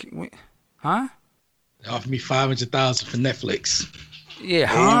 Okay, huh? They offered me $500,000 for Netflix. Yeah,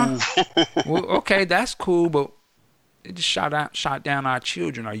 huh? Well, okay, that's cool, but they just shot down our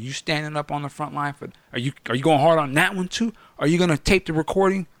children. Are you standing up on the front line for? Are you going hard on that one too? Are you gonna tape the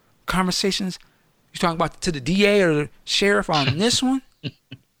recording conversations? You talking about to the DA or the sheriff on this one?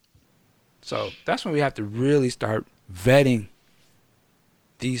 So that's when we have to really start vetting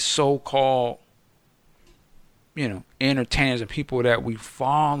these so-called, entertainers and people that we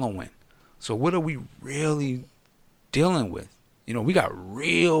following. So what are we really dealing with? We got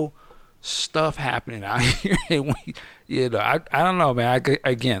real stuff happening out here. I don't know, man.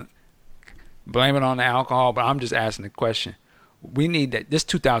 Again, blame it on the alcohol, but I'm just asking the question. We need that. This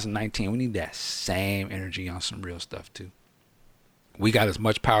 2019, we need that same energy on some real stuff too. We got as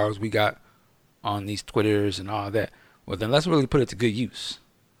much power as we got on these Twitters and all that. Well, then let's really put it to good use.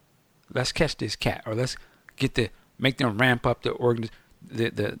 Let's catch this cat, or let's make them ramp up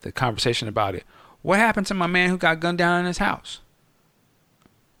the conversation about it. What happened to my man who got gunned down in his house?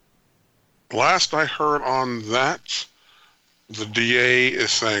 Last I heard on that, the DA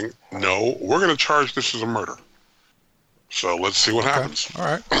is saying, no, we're going to charge this as a murder. So let's see what happens. All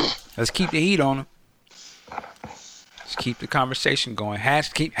right. Let's keep the heat on him. Let's keep the conversation going.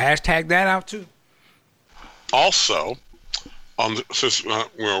 Hashtag that out too. Also, since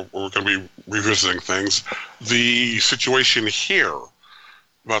we're going to be revisiting things, the situation here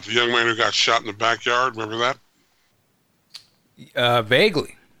about the young man who got shot in the backyard, remember that?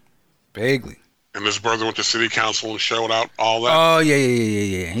 Vaguely. And his brother went to city council and showed out all that. Oh,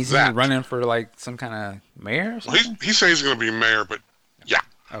 yeah. He's running for like some kind of mayor or something? Well, he says he's going to be mayor, but yeah.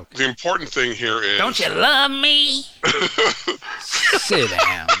 Okay. The important thing here is... Don't you love me? Sit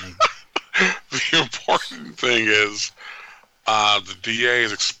down. The important thing is the DA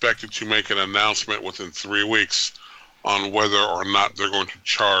is expected to make an announcement within 3 weeks on whether or not they're going to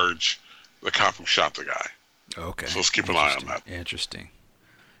charge the cop who shot the guy. Okay. So let's keep an eye on that. Interesting.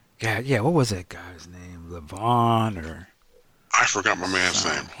 God, yeah, what was that guy's name? Levon or... I forgot my man's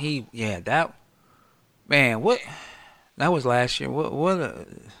name. That was last year. What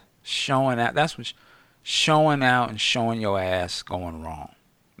showing out. That's what showing out and showing your ass going wrong.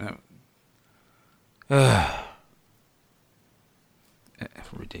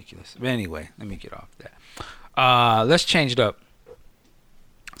 Ridiculous. But anyway, let me get off that. Let's change it up.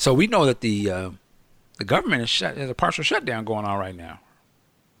 So we know that the government there's a partial shutdown going on right now.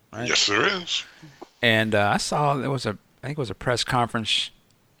 Right? Yes, there is. And I saw I think it was a press conference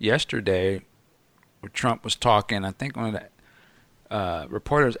yesterday where Trump was talking. I think one of the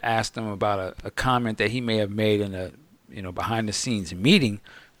reporters asked him about a comment that he may have made in a behind the scenes meeting,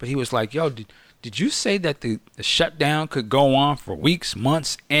 but he was like, "Yo, did you say that the shutdown could go on for weeks,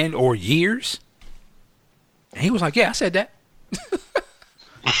 months, and or years?" And he was like, "Yeah, I said that."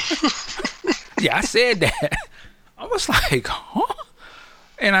 Yeah, I said that. I was like, huh?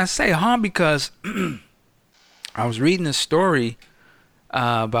 And I say, huh, because I was reading a story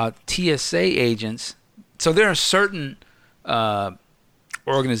about TSA agents. So there are certain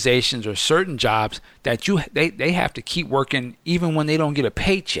organizations or certain jobs that they have to keep working even when they don't get a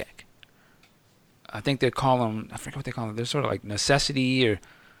paycheck. I think they call them, I forget what they call them. They're sort of like necessity or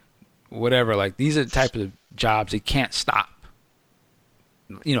whatever. Like these are the type of jobs they can't stop.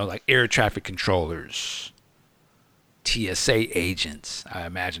 Like air traffic controllers, TSA agents. I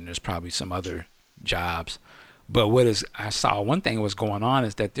imagine there's probably some other jobs. But I saw one thing was going on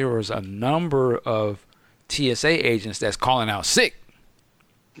is that there was a number of TSA agents that's calling out sick.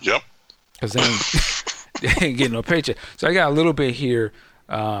 Yep. Because they ain't getting no paycheck. So I got a little bit here.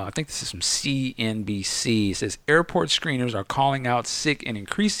 I think this is from CNBC. It says airport screeners are calling out sick in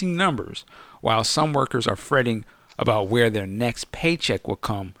increasing numbers, while some workers are fretting about where their next paycheck will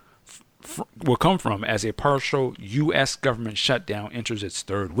come from as a partial U.S. government shutdown enters its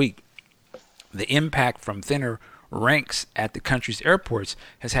third week. The impact from thinner ranks at the country's airports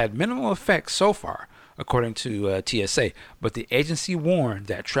has had minimal effect so far, according to TSA, but the agency warned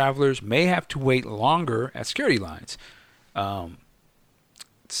that travelers may have to wait longer at security lines.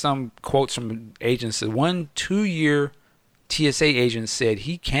 Some quotes from agents. One 2-year TSA agent said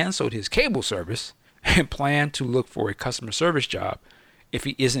he canceled his cable service and planned to look for a customer service job if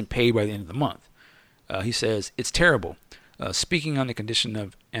he isn't paid by the end of the month. He says, it's terrible. Speaking on the condition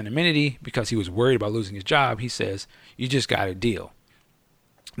of anonymity because he was worried about losing his job, he says, you just got a deal.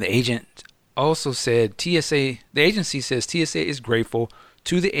 The agent also said the agency says TSA is grateful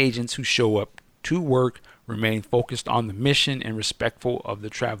to the agents who show up to work, remain focused on the mission and respectful of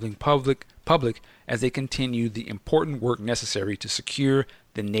the traveling public as they continue the important work necessary to secure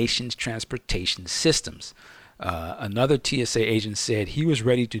the nation's transportation systems. Another TSA agent said he was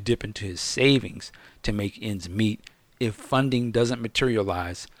ready to dip into his savings to make ends meet if funding doesn't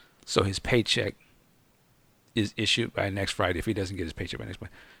materialize, so his paycheck is issued by next Friday if he doesn't get his paycheck by next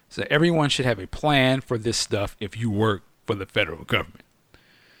Friday. So everyone should have a plan for this stuff if you work for the federal government.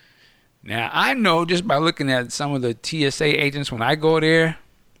 Now, I know just by looking at some of the TSA agents when I go there,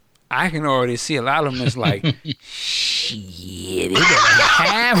 I can already see a lot of them is like, shit, they better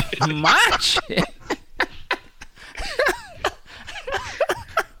have my shit.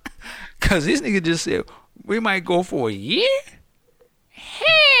 Because this nigga just said, we might go for a year?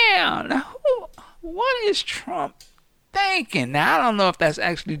 Hell no. What is Trump thinking? Now, I don't know if that's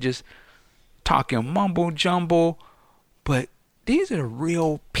actually just talking mumble jumble, but these are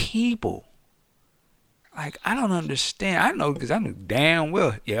real people. Like, I don't understand. I know because I knew damn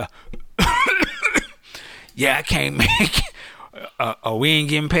well, yeah. Yeah, I can't make it. We ain't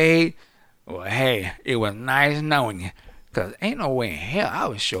getting paid. Well, hey, it was nice knowing you. Because ain't no way in hell I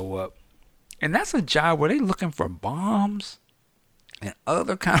would show up. And that's a job where they looking for bombs and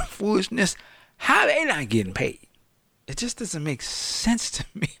other kind of foolishness. How they not getting paid? It just doesn't make sense to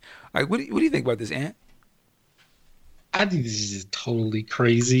me. Like, what do you think about this, Ant? I think this is just totally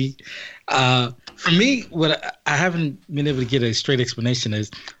crazy. For me, what I haven't been able to get a straight explanation is,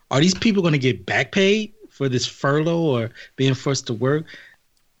 are these people going to get back paid for this furlough or being forced to work?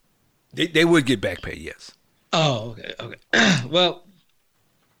 They would get back pay, yes. Oh, okay. Well,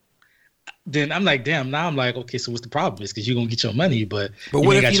 then I'm like, damn. Now I'm like, okay, so what's the problem? It's because you're gonna get your money, but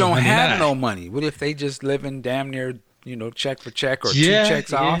what if you don't have no money? What if they just living damn near, check for check or two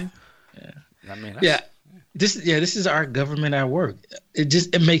checks off? Yeah. I mean, this is our government at work.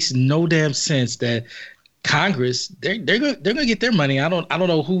 It makes no damn sense that Congress they're gonna get their money. I don't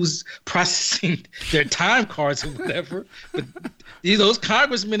know who's processing their time cards or whatever, but those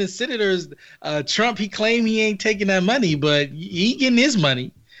congressmen and senators, Trump, he claimed he ain't taking that money, but he getting his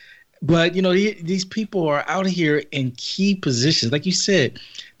money. But these people are out here in key positions, like you said.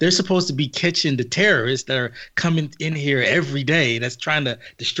 They're supposed to be catching the terrorists that are coming in here every day, that's trying to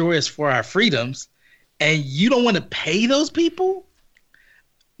destroy us for our freedoms, and you don't want to pay those people?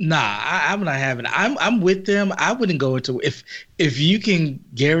 Nah, I'm not having it. I'm with them. I wouldn't go into if you can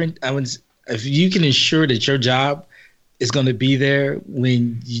guarantee. If you can ensure that your job is going to be there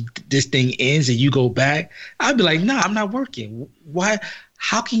when this thing ends and you go back, I'd be like, nah, I'm not working. Why?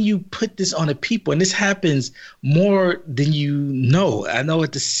 How can you put this on the people? And this happens more than you know. I know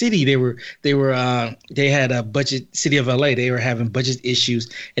at the city they had a budget. City of LA, they were having budget issues,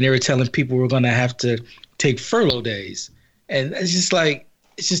 and they were telling people we're going to have to take furlough days, and it's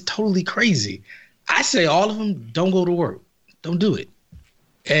just totally crazy. I say all of them don't go to work, don't do it.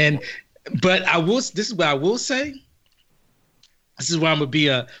 But I will. This is what I will say. This is why I'm gonna be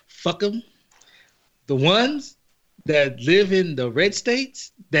a fuck them. The ones that live in the red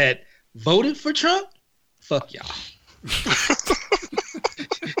states that voted for Trump, fuck y'all.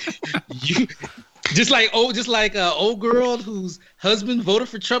 You just like old girl whose husband voted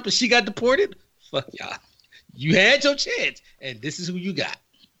for Trump and she got deported. Fuck y'all. You had your chance, and this is who you got.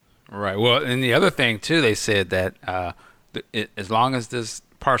 Right. Well, and the other thing too, they said that as long as this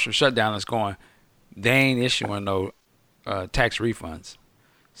partial shutdown is going, they ain't issuing no tax refunds.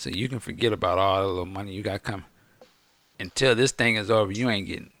 So you can forget about all the little money you got coming. Until this thing is over, you ain't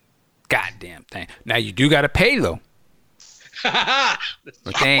getting goddamn thing. Now you do got to pay though. But how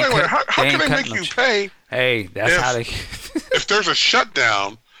can they make you pay? Hey, that's how they. If there's a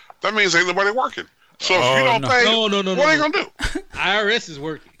shutdown, that means ain't nobody working. So if you don't pay, what are you gonna do? IRS is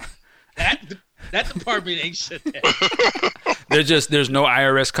working. That department ain't shut down. There's no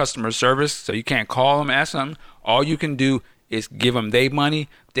IRS customer service, so you can't call them, ask them. All you can do is give them their money.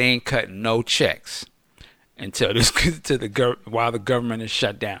 They ain't cutting no checks until while the government is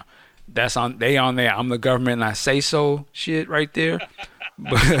shut down. That's on there. I'm the government and I say so shit right there.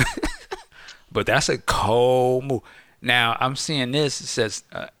 But that's a cold move. Now I'm seeing this. It says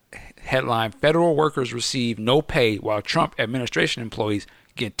headline: Federal workers receive no pay while Trump administration employees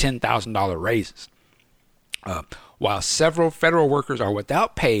get $10,000 raises. While several federal workers are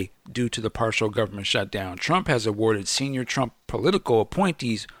without pay due to the partial government shutdown, Trump has awarded senior Trump political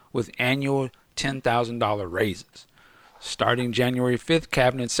appointees with annual $10,000 raises. Starting January 5th,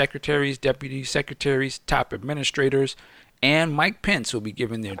 cabinet secretaries, deputy secretaries, top administrators, and Mike Pence will be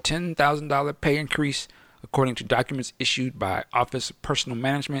given their $10,000 pay increase, according to documents issued by Office of Personnel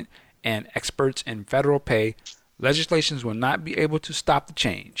Management and experts in federal pay. Legislations will not be able to stop the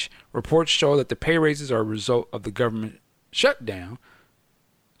change. Reports show that the pay raises are a result of the government shutdown.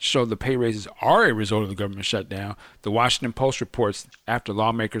 The government shutdown. The Washington Post reports after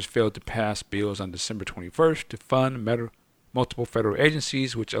lawmakers failed to pass bills on December 21st to fund multiple federal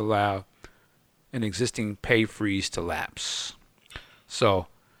agencies, which allow an existing pay freeze to lapse. So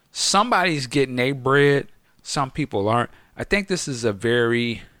somebody's getting their bread. Some people aren't. I think this is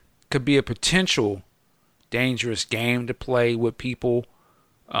could be a potential dangerous game to play with people.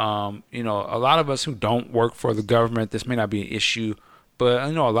 A lot of us who don't work for the government, this may not be an issue, but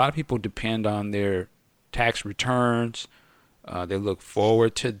a lot of people depend on their tax returns. They look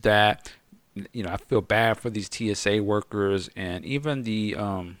forward to that. I feel bad for these TSA workers and even the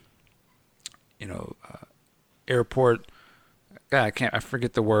airport. God, I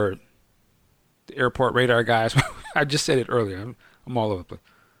forget the word. The airport radar guys. I just said it earlier. I'm all over the place.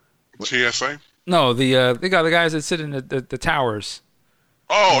 TSA? No, they got the guys that sit in the towers.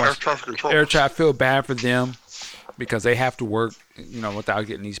 Oh, air traffic control. Air traffic, feel bad for them because they have to work, without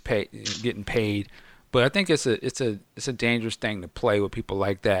getting paid. But I think it's a dangerous thing to play with people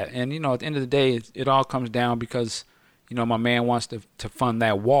like that. And at the end of the day, it all comes down because my man wants to fund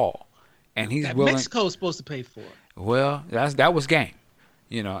that wall, and he's willing. Mexico's supposed to pay for it. Well, that was game,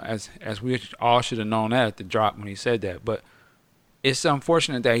 as we all should have known that at the drop when he said that. But it's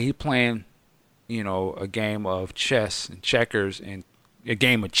unfortunate that he playing, a game of chess and checkers and a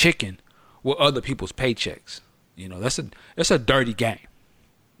game of chicken with other people's paychecks. That's a dirty game.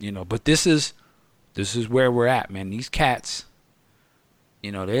 But this is where we're at, man. These cats,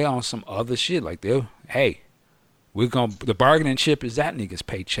 they on some other shit. Like the bargaining chip is that nigga's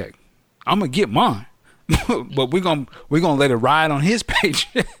paycheck. I'm gonna get mine, but we're gonna let it ride on his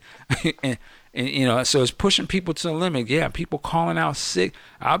paycheck. and so it's pushing people to the limit. Yeah, people calling out sick.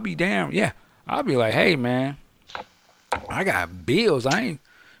 I'll be damned. Yeah, I'll be like, hey man, I got bills.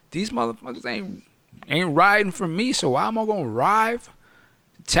 These motherfuckers ain't riding for me. So why am I gonna ride?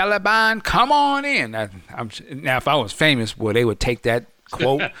 Taliban, come on in. Now, if I was famous, boy, they would take that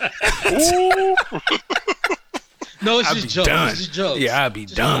quote. No, it's just jokes. It's just jokes. Yeah, I'd be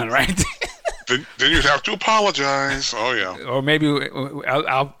done right there. Then you'd have to apologize. Oh yeah. Or maybe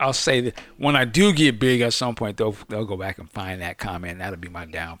I'll say that when I do get big at some point, they'll go back and find that comment. That'll be my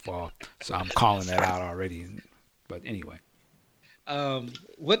downfall. So I'm calling that out already. But anyway.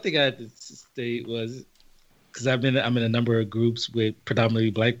 One thing I had to state was, because I'm in a number of groups with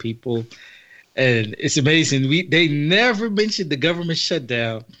predominantly black people, and it's amazing. They never mentioned the government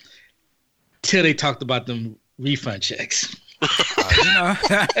shutdown till they talked about them refund checks.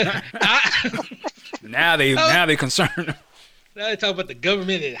 Now they concerned. Now they talk about the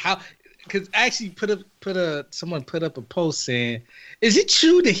government and how. Because actually, someone put up a post saying, "Is it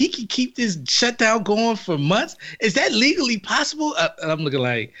true that he can keep this shutdown going for months? Is that legally possible?" And I'm looking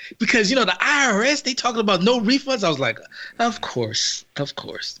like, because the IRS, they talking about no refunds. I was like, of course.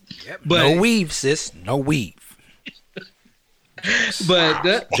 Yep. But no weave, sis, no weave.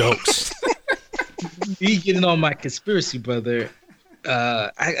 But jokes. Me getting on my conspiracy brother.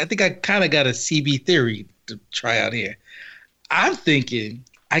 I think I kind of got a CB theory to try out here. I'm thinking,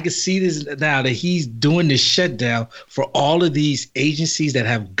 I can see this now, that he's doing this shutdown for all of these agencies that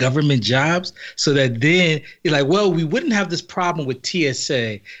have government jobs, so that then you're like, well, we wouldn't have this problem with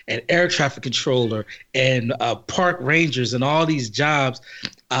TSA and air traffic controller and park rangers and all these jobs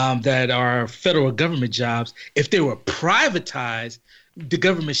that are federal government jobs if they were privatized. The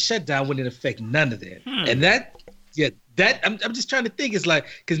government shutdown wouldn't affect none of that. And I'm just trying to think. It's like,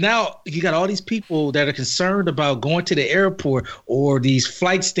 because now you got all these people that are concerned about going to the airport or these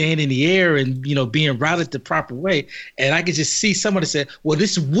flights staying in the air and being routed the proper way. And I could just see somebody say, well,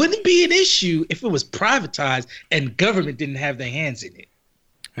 this wouldn't be an issue if it was privatized and government didn't have their hands in it.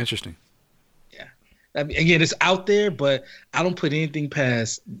 Interesting. Yeah. I mean, again, it's out there, but I don't put anything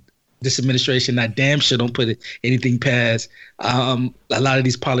past this administration. I damn sure don't put anything past a lot of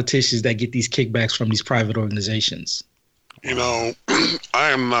these politicians that get these kickbacks from these private organizations. I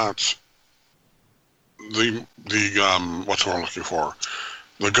am not the what's what I'm looking for,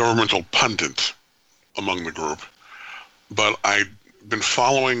 the governmental pundit among the group, but I've been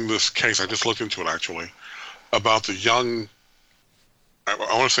following this case. I just looked into it actually, about the young, I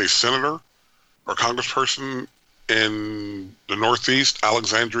want to say senator or congressperson in the Northeast,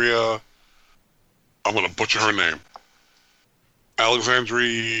 Alexandria. I'm going to butcher her name.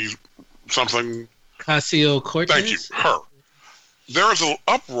 Alexandria something. Ocasio-Cortez. Thank you. Her. There is an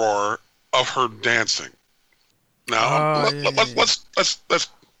uproar of her dancing. Now let's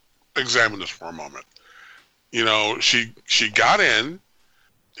examine this for a moment. She got in.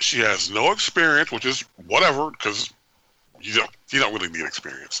 She has no experience, which is whatever, because you don't really need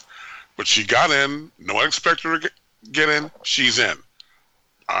experience. But she got in. No one expected her to get in. She's in.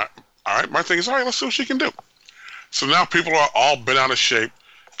 All right. My thing is, all right, let's see what she can do. So now people are all bent out of shape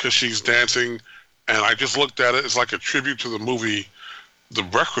because she's dancing. And I just looked at it. It's like a tribute to the movie The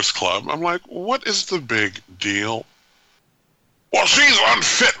Breakfast Club. I'm like, what is the big deal? Well, she's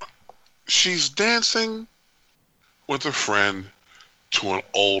unfit. She's dancing with a friend to an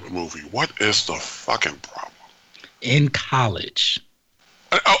old movie. What is the fucking problem? In college.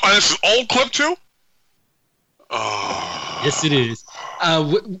 And it's an old clip too? Yes, it is.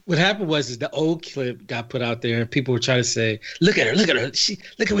 What happened was the old clip got put out there, and people were trying to say, "Look at her! Look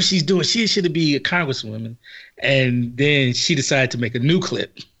at what she's doing. She should be a congresswoman." And then she decided to make a new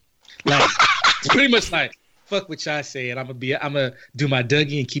clip. Like, it's pretty much like, "Fuck what y'all say, and I'm gonna do my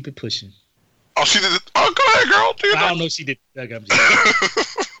Dougie and keep it pushing." Oh, she did it. Oh, go ahead, girl. I don't know if she did Dougie. I'm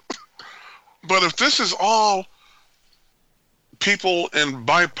just But if this is all people in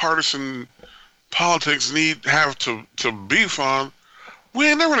bipartisan politics have to beef on, we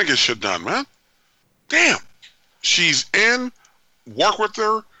ain't never gonna get shit done, man. Damn. She's in, work with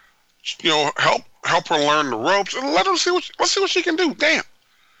her, help her learn the ropes, and let's see what she can do. Damn.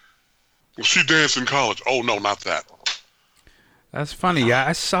 Well, she danced in college. Oh no, not that. That's funny. Yeah,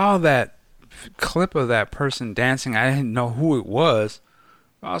 I saw that clip of that person dancing. I didn't know who it was.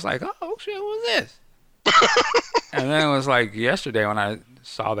 I was like, oh shit, who's this? And then it was like yesterday when I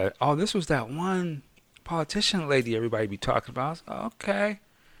saw that. Oh, this was that one politician lady everybody be talking about. I was like, okay,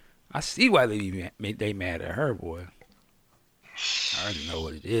 I see why they mad at her, boy. I already know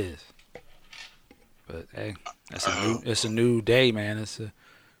what it is. But hey, it's a new day, man.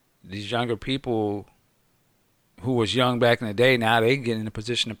 These younger people who was young back in the day, now they get in a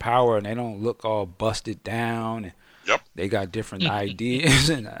position of power and they don't look all busted down. And yep. They got different ideas.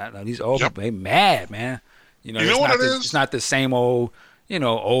 And these old people, they mad, man. You know what it is? It's not the same old,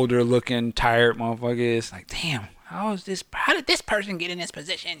 older looking, tired motherfucker. It's like, damn, how did this person get in this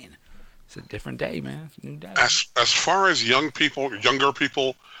position? It's a different day, man. It's a new day. As far as younger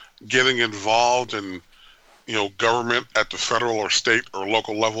people getting involved in, government at the federal or state or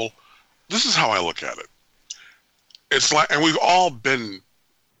local level, this is how I look at it. It's like, and we've all been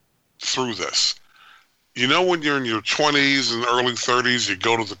through this. When you're in your 20s and early 30s, you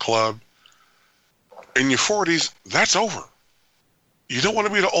go to the club. In your 40s, that's over. You don't want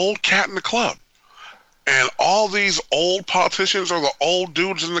to be the old cat in the club. And all these old politicians are the old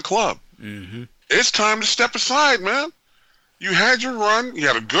dudes in the club. Mm-hmm. It's time to step aside, man. You had your run. You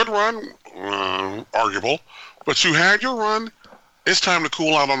had a good run, arguable, but you had your run. It's time to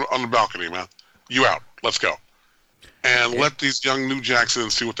cool out on the balcony, man. You out. Let's go. And let these young New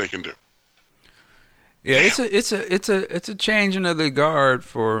Jacksons see what they can do. Yeah, it's a changing of the guard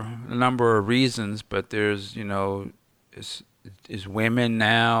for a number of reasons, but there's it's women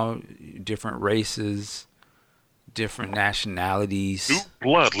now, different races, different nationalities. New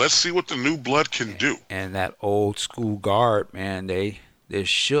blood. Let's see what the new blood can do. And that old school guard, man, they're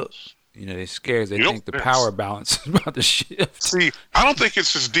shook. They're scared. They think the power balance is about to shift. See, I don't think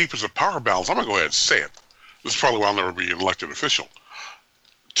it's as deep as a power balance. I'm gonna go ahead and say it. This is probably why I'll never be an elected official.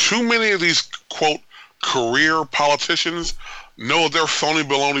 Too many of these quote career politicians know their phony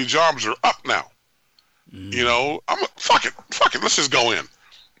baloney jobs are up now. Fuck it. Let's just go in.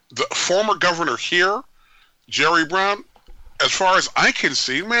 The former governor here, Jerry Brown, as far as I can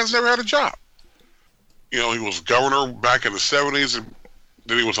see, man's never had a job. He was governor back in the 70s, and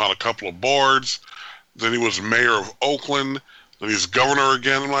then he was on a couple of boards. Then he was mayor of Oakland. Then he's governor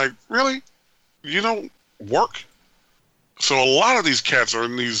again. I'm like, really? You don't work? So a lot of these cats are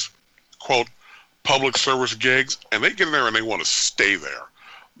in these, quote, public service gigs, and they get in there and they want to stay there.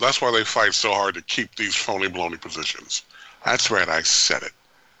 That's why they fight so hard to keep these phony baloney positions. That's right, I said it.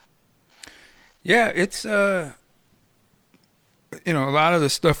 Yeah, it's a lot of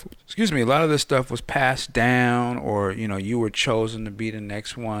this stuff was passed down, or you were chosen to be the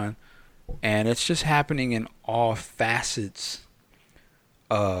next one, and it's just happening in all facets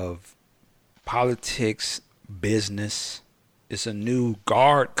of politics, business. It's a new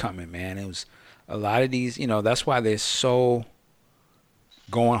guard coming, man. It was a lot of these, that's why they're so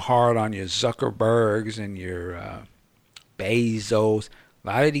going hard on your Zuckerbergs and your Bezos. A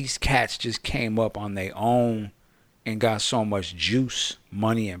lot of these cats just came up on their own and got so much juice,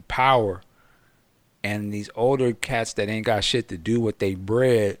 money, and power. And these older cats that ain't got shit to do with they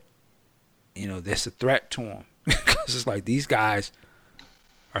bread, that's a threat to them. Because it's like these guys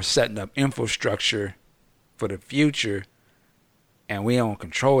are setting up infrastructure for the future, and we don't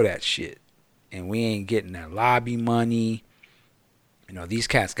control that shit. And we ain't getting that lobby money. These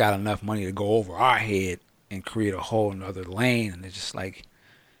cats got enough money to go over our head and create a whole another lane. And it's just like,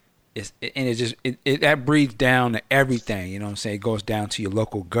 that breeds down to everything. You know what I'm saying? It goes down to your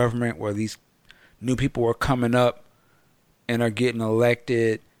local government, where these new people are coming up and are getting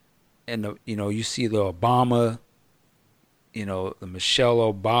elected. And, you see the Obama, the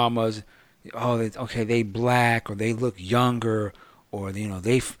Michelle Obamas. They black, or they look younger, or,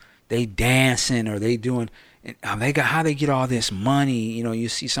 they dancing, or they doing, and how they get all this money. You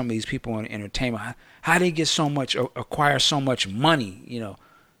see some of these people in entertainment, how they get acquire so much money.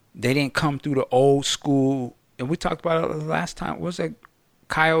 They didn't come through the old school, and we talked about it last time. What was that,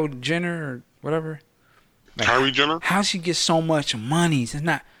 Kyle Jenner or whatever? Kylie Jenner? How she get so much money?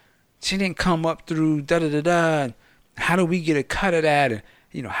 She didn't come up through da da da da. How do we get a cut of that?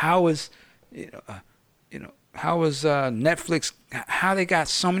 And how is Netflix? How they got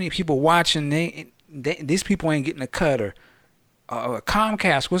so many people watching? These people ain't getting a cut, or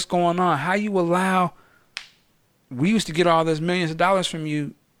Comcast, what's going on? How you allow? We used to get all this millions of dollars from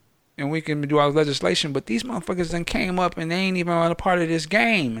you, and we can do our legislation, but these motherfuckers then came up and they ain't even a part of this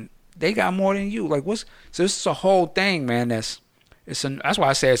game, and they got more than you. Like, what's so? This is a whole thing, man. That's why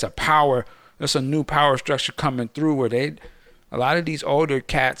I say it's a power. It's a new power structure coming through where a lot of these older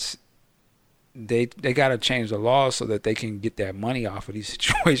cats, they got to change the laws so that they can get that money off of these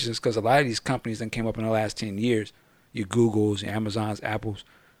situations, because a lot of these companies that came up in the last 10 years, your Googles, your Amazons, Apples,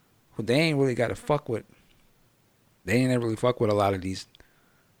 well, they ain't really got to fuck with. They ain't really fuck with a lot of these,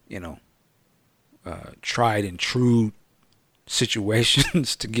 tried and true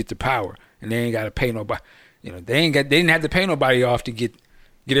situations to get the power, and they ain't got to pay nobody. They didn't have to pay nobody off to get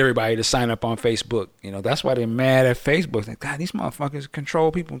everybody to sign up on Facebook. That's why they're mad at Facebook. Like, God, these motherfuckers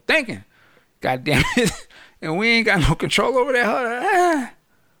control people thinking. God damn it, and we ain't got no control over that.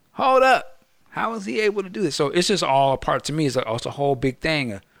 Hold up, how was he able to do this? So it's just all a part. To me, it's a whole big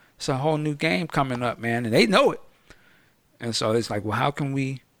thing. It's a whole new game coming up, man, and they know it. And so it's like, well, how can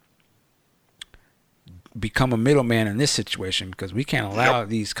we become a middleman in this situation? Because we can't allow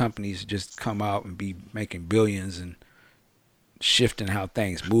these companies to just come out and be making billions and shifting how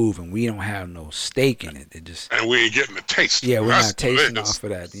things move, and we don't have no stake in it. And we ain't getting a taste. Yeah, we're not tasting off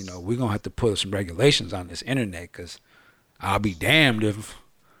of that. We're gonna have to put some regulations on this internet, because I'll be damned if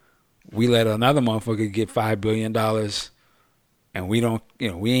we let another motherfucker get $5 billion and we don't,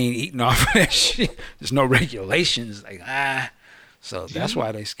 we ain't eating off of that shit. There's no regulations. Like, so that's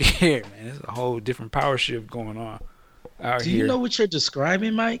why they scared, man. There's a whole different power shift going on out here. Do you know what you're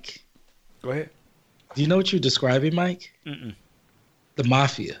describing, Mike? Go ahead. Do you know what you're describing, Mike? Mm-mm. The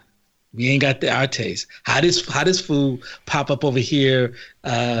mafia. We ain't got our taste. How this fool pop up over here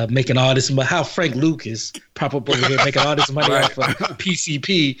making all this money? How Frank Lucas pop up over here making all this money off of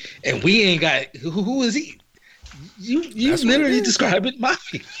PCP, and we ain't got who is he? You literally describing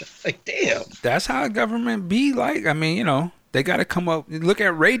mafia. Like, damn. That's how government be like. I mean, they got to come up. Look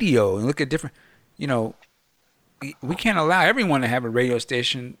at radio and look at different. We can't allow everyone to have a radio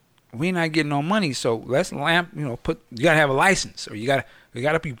station. We not getting no money, so let's you gotta have a license, or you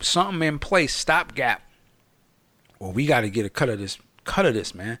gotta be something in place, stopgap. Well, we gotta get a cut of this,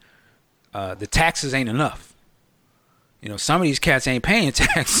 man. The taxes ain't enough. Some of these cats ain't paying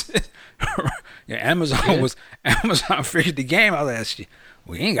taxes. Amazon figured the game out. That shit.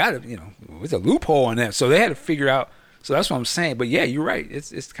 We ain't got it. There's a loophole in that, so they had to figure out. So that's what I'm saying. But yeah, you're right.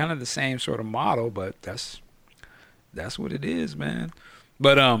 It's kind of the same sort of model, but that's what it is, man.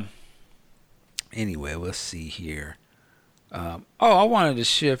 But anyway, let's see here. I wanted to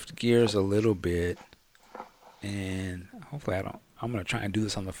shift gears a little bit, and hopefully I'm going to try and do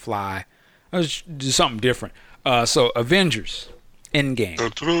this on the fly. I'll just do something different. So Avengers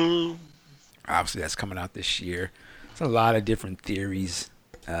Endgame. Obviously, that's coming out this year. There's a lot of different theories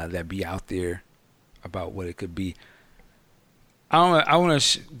that be out there about what it could be. I want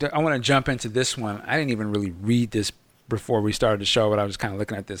to jump into this one. I didn't even really read this before we started the show, but I was just kind of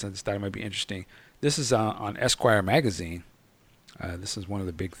looking at this. I just thought it might be interesting. This is on Esquire magazine. This is one of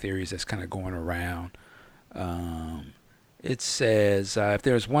the big theories that's kind of going around. It says, if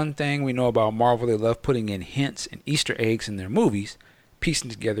there's one thing we know about Marvel, they love putting in hints and Easter eggs in their movies,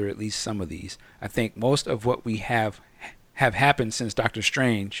 piecing together at least some of these. I think most of what we have happened since Doctor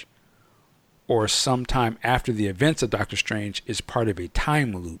Strange, or sometime after the events of Doctor Strange, is part of a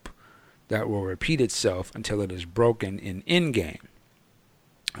time loop that will repeat itself until it is broken in Endgame.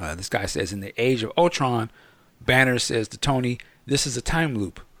 This guy says, in the age of Ultron, Banner says to Tony, "This is a time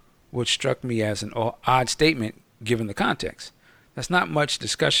loop," which struck me as an odd statement given the context. That's not much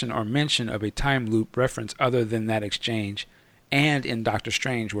discussion or mention of a time loop reference other than that exchange, and in Doctor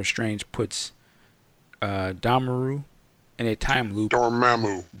Strange, where Strange puts Dormammu in a time loop.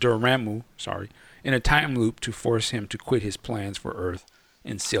 Dormammu, in a time loop to force him to quit his plans for Earth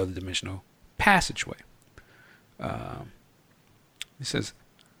and seal the dimensional passageway. He says,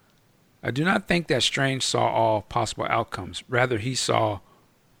 I do not think that Strange saw all possible outcomes. Rather, he saw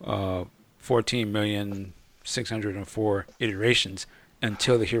 14,604 iterations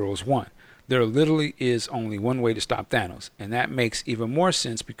until the heroes won. There literally is only one way to stop Thanos, and that makes even more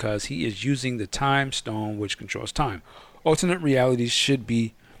sense because he is using the time stone which controls time. Alternate realities should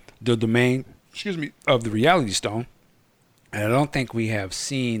be the domain, of the reality stone, and I don't think we have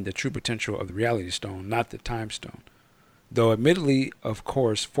seen the true potential of the reality stone, not the time stone. Though admittedly, of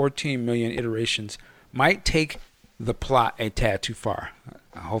course, 14 million iterations might take the plot a tad too far.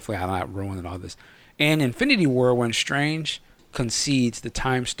 Hopefully I'm not ruining all this. In Infinity War, when Strange concedes the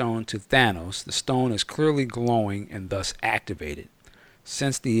time stone to Thanos, the stone is clearly glowing and thus activated.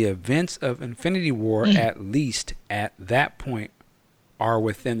 Since the events of Infinity War, at least at that point, are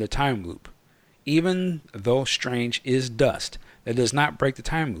within the time loop. Even though Strange is dust, that does not break the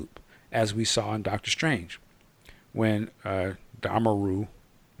time loop, as we saw in Doctor Strange, when Dormammu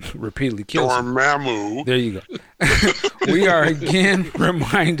repeatedly kills him. Dormammu. There you go. We are again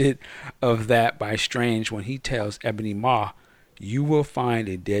reminded of that by Strange when he tells Ebony Maw, "You will find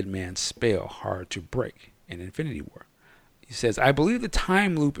a dead man's spell hard to break" in Infinity War. He says, "I believe the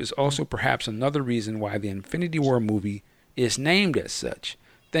time loop is also perhaps another reason why the Infinity War movie is named as such.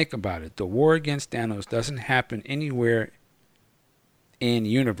 Think about it. The war against Thanos doesn't happen anywhere in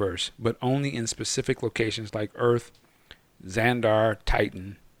universe, but only in specific locations like Earth, Xandar,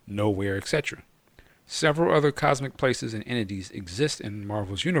 Titan, Nowhere, etc. Several other cosmic places and entities exist in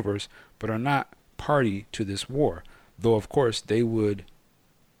Marvel's universe, but are not party to this war, though of course they would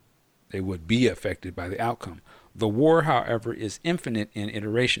be affected by the outcome. The war, however, is infinite in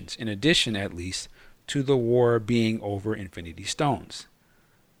iterations, in addition, at least, to the war being over Infinity Stones.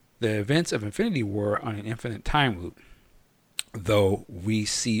 The events of Infinity War are on an infinite time loop, though we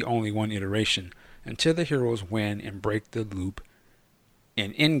see only one iteration, until the heroes win and break the loop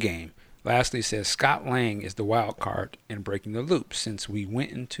in Endgame." Lastly, says Scott Lang is the wild card in breaking the loop. Since we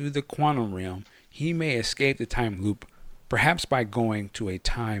went into the quantum realm, he may escape the time loop, perhaps by going to a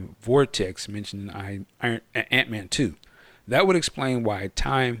time vortex mentioned in Ant-Man 2. That would explain why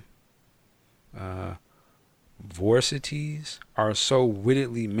time voricities are so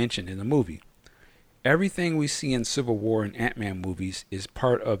wittily mentioned in the movie. Everything we see in Civil War and Ant-Man movies is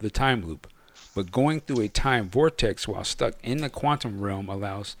part of the time loop, but going through a time vortex while stuck in the quantum realm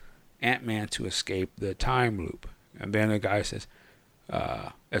allows Ant-Man to escape the time loop. And then the guy says,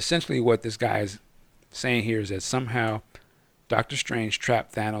 essentially what this guy is saying here is that somehow Doctor Strange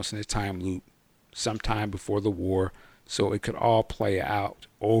trapped Thanos in a time loop sometime before the war, so it could all play out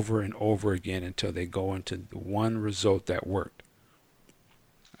over and over again until they go into the one result that worked.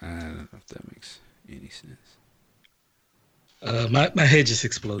 I don't know if that makes any sense. My head just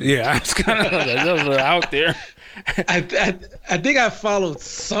exploded. Yeah, it's kind of out there. I think I followed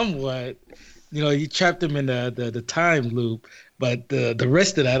somewhat. You know, you trapped him in the time loop, but the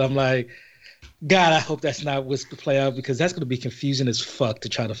rest of that, I'm like, God, I hope that's not what's to play out, because that's going to be confusing as fuck to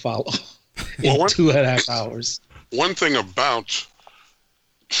try to follow in 2.5 hours. One thing about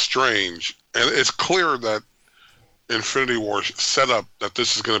Strange, and it's clear that Infinity War set up that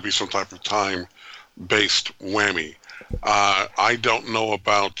this is going to be some type of time-based whammy. I don't know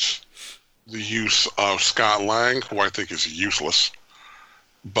about the use of Scott Lang, who I think is useless,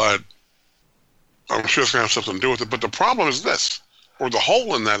 but I'm sure it's going to have something to do with it. But the problem is this, or the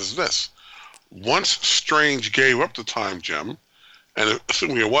hole in that is this. Once Strange gave up the time gem, and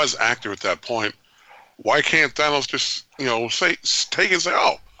assuming it was active at that point, why can't Thanos just, take it and say,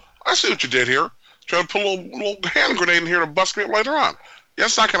 "Oh, I see what you did here. Try to put a little hand grenade in here to bust me up later on." Yeah,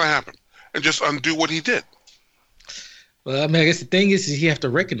 it's not going to happen. And just undo what he did. Well, I mean, I guess the thing is he have to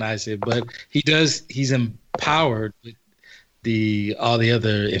recognize it, but he's empowered with all the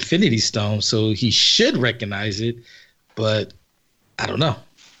other Infinity Stones, so he should recognize it, but I don't know.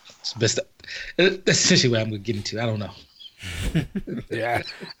 It's best. That's essentially what I'm going to get into. I don't know. Yeah,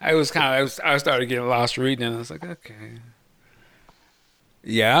 I started getting lost reading, and I was like, okay.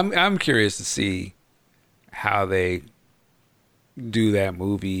 Yeah, I'm curious to see how they do that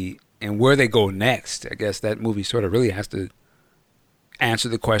movie and where they go next. I guess that movie sort of really has to answer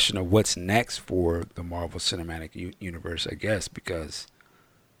the question of what's next for the Marvel Cinematic Universe, I guess, because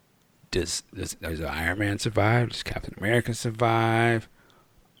does Iron Man survive? Does Captain America survive?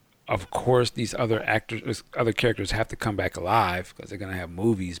 Of course, these other characters have to come back alive because they're going to have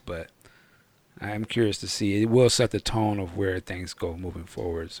movies, but I'm curious to see. It will set the tone of where things go moving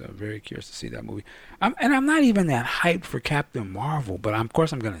forward, so I'm very curious to see that movie. I'm not even that hyped for Captain Marvel, but of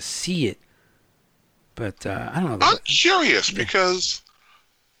course I'm going to see it. But I don't know. I'm curious because,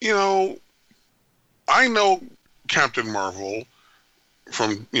 I know Captain Marvel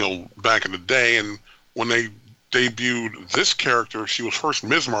from, back in the day, and when they debuted this character, she was first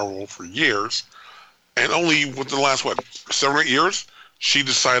Ms. Marvel for years, and only within the last, 7 or 8 years, she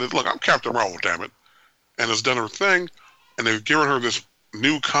decided, look, I'm Captain Marvel, damn it, and has done her thing, and they've given her this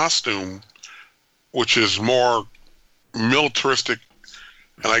new costume, which is more militaristic,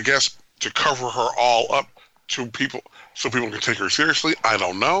 and I guess to cover her all up to people, so people can take her seriously. I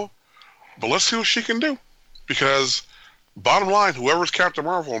don't know, but let's see what she can do, because bottom line, whoever's Captain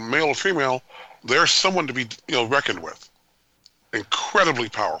Marvel, male or female, there's someone to be reckoned with. Incredibly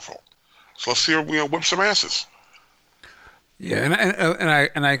powerful. So let's see her whip some asses. Yeah,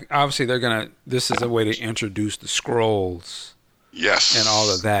 and I obviously they're gonna. This is a way to introduce the Skrulls. Yes. And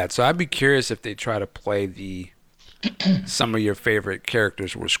all of that. So I'd be curious if they try to play the some of your favorite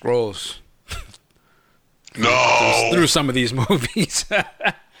characters were Skrulls. No. Through some of these movies.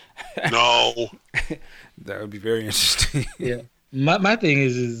 No. That would be very interesting. Yeah. My thing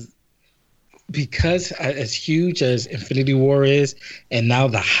is because as huge as Infinity War is, and now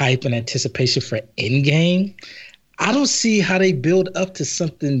the hype and anticipation for Endgame, I don't see how they build up to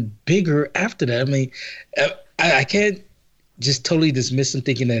something bigger after that. I mean, I can't just totally dismiss them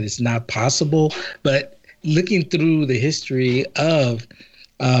thinking that it's not possible, but looking through the history of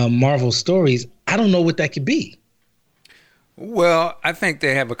Marvel stories, I don't know what that could be. Well, I think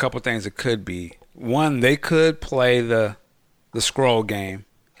they have a couple things it could be. One, they could play the Skrull game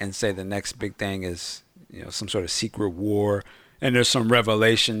and say the next big thing is, some sort of secret war, and there's some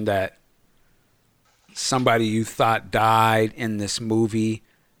revelation that somebody you thought died in this movie.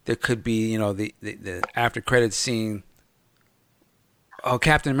 There could be, the after credits scene. Oh,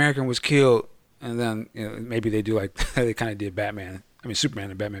 Captain America was killed, and then maybe they do like they kind of did Superman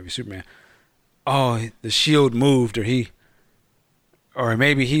and Batman v Superman. Oh, the shield moved, or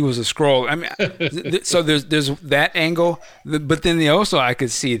maybe he was a Skrull. I mean, so there's that angle, but then I could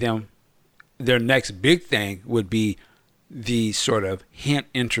see their next big thing would be the sort of hint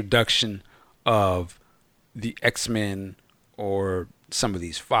introduction of the X-Men or some of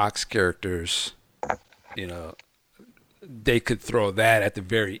these Fox characters. They could throw that at the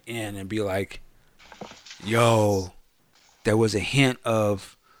very end and be like, yo, there was a hint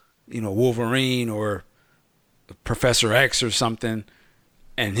of, Wolverine or Professor X or something,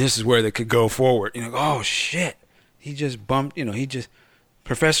 and this is where they could go forward. Oh shit, he just bumped.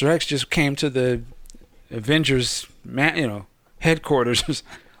 Professor X just came to the Avengers, headquarters.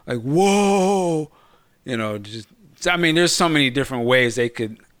 Like, whoa, there's so many different ways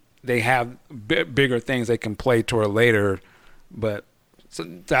they have bigger things they can play toward later, but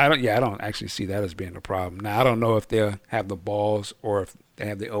I don't actually see that as being a problem. Now I don't know if they'll have the balls or if they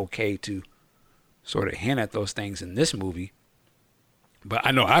have the okay to sort of hint at those things in this movie, but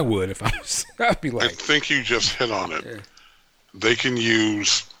I know I would if I was. I'd be like, I think you just hit on it. Yeah. They can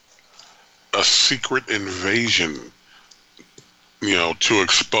use a secret invasion, to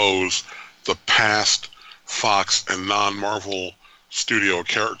expose the past Fox and non-Marvel studio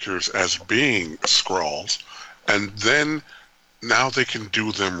characters as being Skrulls, and then now they can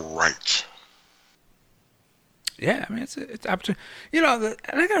do them right. Yeah, I mean, it's opportunity. And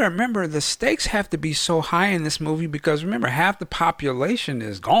I gotta remember the stakes have to be so high in this movie because remember half the population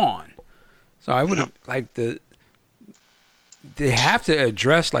is gone. So I would they have to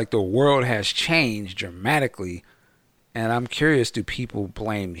address like the world has changed dramatically, and I'm curious: do people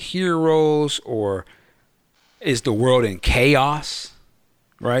blame heroes or is the world in chaos?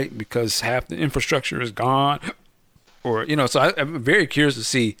 Right, because half the infrastructure is gone, or So I'm very curious to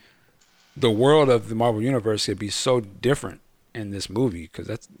see. The world of the Marvel Universe could be so different in this movie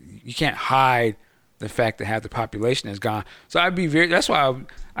because you can't hide the fact that half the population is gone. So that's why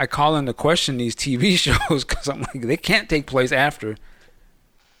I call into question these TV shows because I'm like, they can't take place after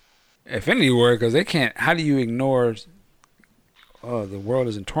Infinity War because they can't. How do you ignore? Oh, the world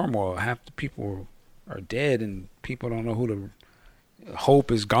is in turmoil. Half the people are dead and people don't know who to.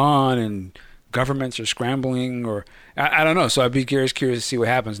 Hope is gone and governments are scrambling, or I don't know. So I'd be curious to see what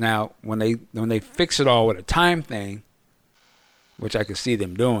happens now when they fix it all with a time thing, which I could see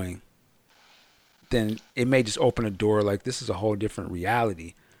them doing. Then it may just open a door like this is a whole different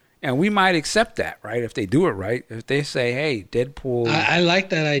reality, and we might accept that, right? If they do it right, if they say, "Hey, Deadpool," I like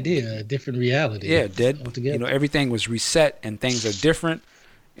that idea, a different reality. Yeah, everything was reset and things are different,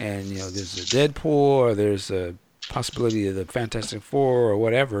 and there's a Deadpool or there's a possibility of the Fantastic Four or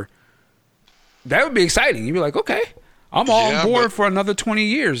whatever. That would be exciting. You'd be like, okay, I'm all on board for another 20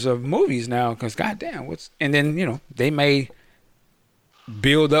 years of movies now because goddamn, and then, they may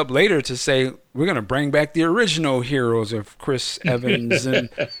build up later to say, we're going to bring back the original heroes of Chris Evans.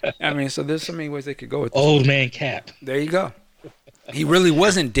 And so there's so many ways they could go with this. Old Man Cap. There you go. He really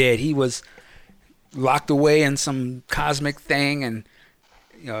wasn't dead. He was locked away in some cosmic thing. And,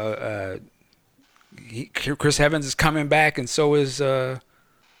 Chris Evans is coming back and so is,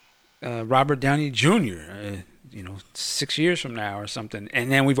 Robert Downey Jr., 6 years from now or something.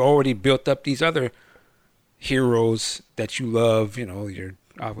 And then we've already built up these other heroes that you love, you're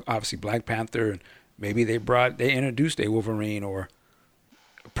obviously Black Panther, and maybe they introduced a Wolverine or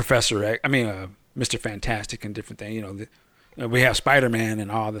Professor X, Mr. Fantastic and different things, we have Spider-Man and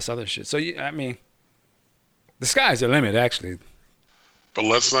all this other shit. So, the sky's the limit, actually. But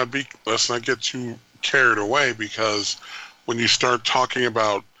let's not get too carried away because when you start talking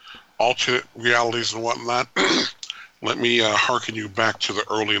about alternate realities and whatnot, let me hearken you back to the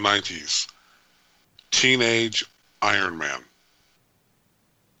early 90s. Teenage Iron Man.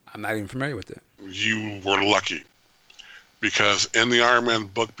 I'm not even familiar with it. You were lucky. Because in the Iron Man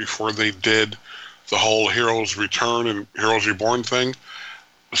book, before they did the whole Heroes Return and Heroes Reborn thing,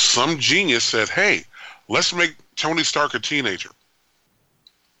 some genius said, hey, let's make Tony Stark a teenager.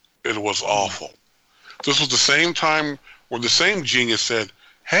 It was awful. This was the same time where the same genius said,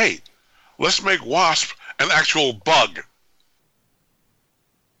 hey, let's make Wasp an actual bug.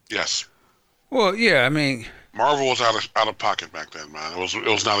 Yes. Well, yeah, I mean, Marvel was out of pocket back then, man. It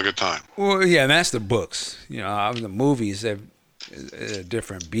was not a good time. well, yeah, and that's the books. You know, the movies are a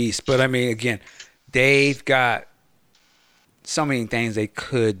different beast. But I mean, again, they've got so many things they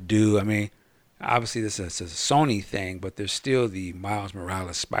could do. I mean, obviously this is a Sony thing, but there's still the Miles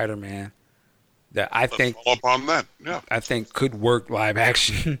Morales Spider-Man that Let's follow up on that. Yeah. I think could work live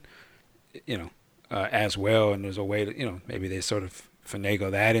action, you know, as well. And there's a way to, you know, maybe they sort of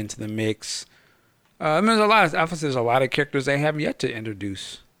finagle that into the mix. I mean, there's a lot of characters they haven't yet to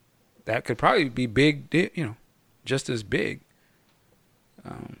introduce that could probably be big, you know, just as big.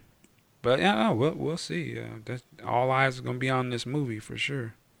 But yeah, we'll see. All eyes are gonna be on this movie for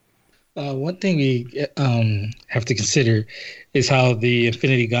sure. One thing we have to consider is how the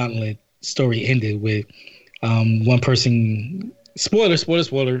Infinity Gauntlet story ended with one person. Spoiler.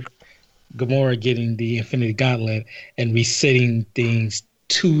 Gamora getting the Infinity Gauntlet and resetting things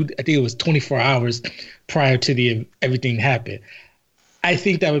I think it was 24 hours prior to everything happened. I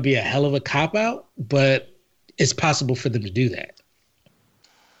think that would be a hell of a cop out, but it's possible for them to do that.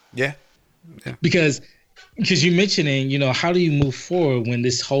 Yeah. Because you're mentioning, you know, how do you move forward when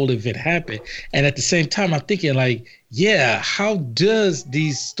this whole event happened? And at the same time, I'm thinking like, yeah, how does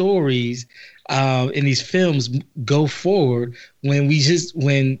these stories in these films go forward when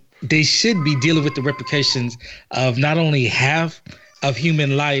they should be dealing with the repercussions of not only half of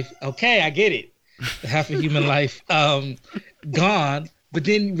human life. Okay, I get it. Half of human life gone, but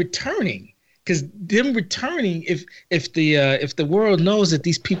then returning. Because them returning, if the world knows that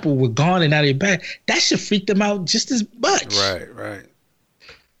these people were gone and out of your back, that should freak them out just as much. Right.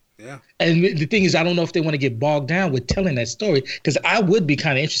 Yeah. And the thing is, I don't know if they want to get bogged down with telling that story, because I would be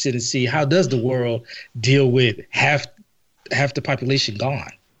kind of interested to see how does the world deal with half the population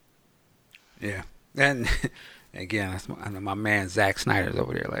gone. Yeah. And again, I know my man Zack Snyder's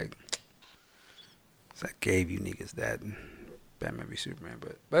over there like, I gave you niggas that Batman v Superman,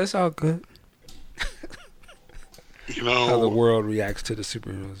 but it's all good. You know how the world reacts to the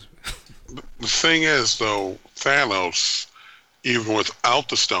superheroes. The thing is, though, Thanos, even without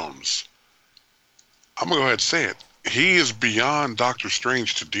the stones, I'm gonna go ahead and say it. He is beyond Doctor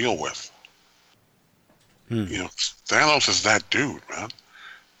Strange to deal with. You know, Thanos is that dude, man.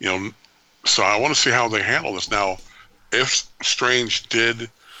 You know, so I want to see how they handle this. Now, if Strange did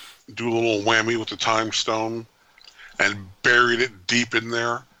do a little whammy with the Time Stone and buried it deep in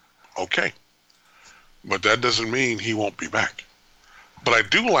there, okay. But that doesn't mean he won't be back. But I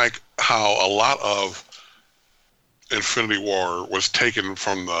do like how a lot of Infinity War was taken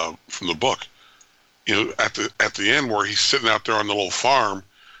from the book. You know, at the end where he's sitting out there on the little farm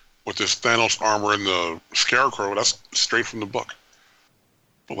with this Thanos armor and the Scarecrow, that's straight from the book.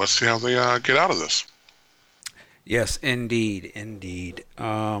 But let's see how they get out of this. Yes, indeed.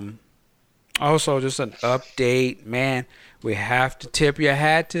 Also, just an update, man. We have to tip your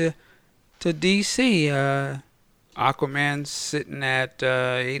hat to DC. Aquaman's sitting at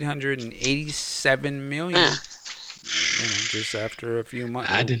 $887 million. Just after a few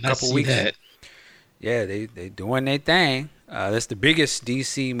months, I did not see that. Yeah, they doing their thing. That's the biggest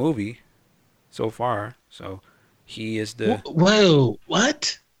DC movie so far. So he is the. Whoa!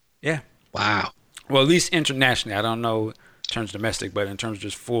 What? Yeah. Wow. Well, at least internationally, I don't know in terms of domestic, but in terms of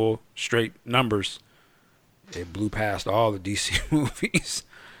just full straight numbers, it blew past all the DC movies.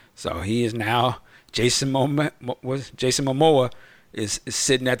 So he is now Jason Momoa is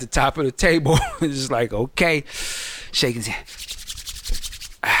sitting at the top of the table. It's just like, okay, shaking his head.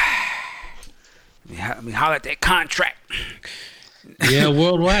 Let me holler at that contract. Yeah,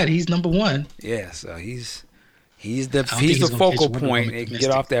 worldwide, he's number one. Yeah, so he's the focal point. They can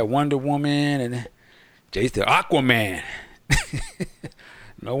get off that Wonder Woman and Jason Aquaman.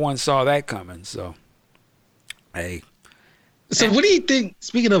 No one saw that coming. So, hey. So what do you think?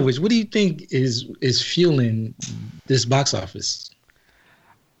 Speaking of which, what do you think is fueling this box office?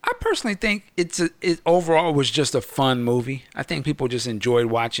 I personally think it overall was just a fun movie. I think people just enjoyed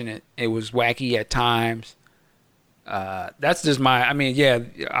watching it. It was wacky at times. That's just yeah,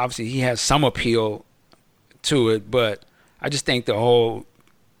 obviously he has some appeal to it, but I just think the whole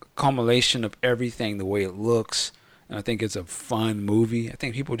culmination of everything, the way it looks, and I think it's a fun movie. I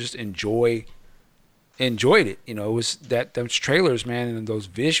think people just enjoy enjoyed it. You know, it was those trailers, man, and those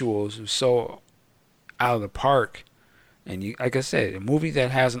visuals were so out of the park. And you, like I said, a movie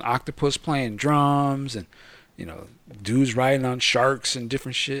that has an octopus playing drums and, you know, dudes riding on sharks and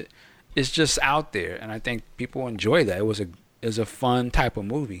different shit, it's just out there. And I think people enjoy that. It was a fun type of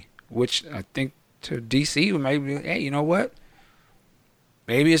movie, which I think to DC maybe, hey, you know what?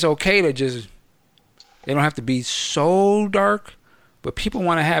 Maybe it's okay to just, they don't have to be so dark, but people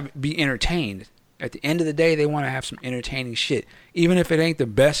want to be entertained. At the end of the day, they want to have some entertaining shit, even if it ain't the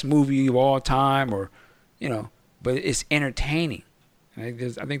best movie of all time, or, you know, but it's entertaining. I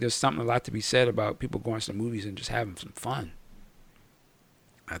think there's something a lot to be said about people going to the movies and just having some fun.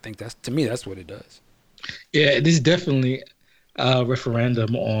 I think to me, that's what it does. Yeah, this is definitely a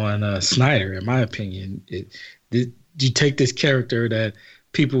referendum on Snyder, in my opinion. You take this character that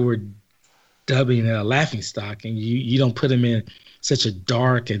people were dubbing a laughingstock, and you don't put him in such a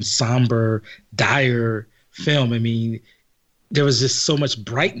dark and somber, dire film. I mean, there was just so much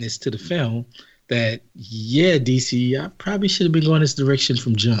brightness to the film that, yeah, DC, I probably should have been going this direction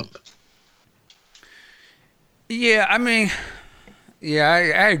from jump. Yeah, I mean, yeah,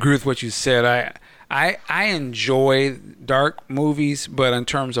 I agree with what you said. I enjoy dark movies, but in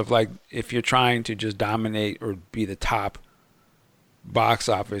terms of, like, if you're trying to just dominate or be the top box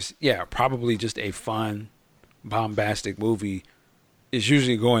office, yeah, probably just a fun, bombastic movie is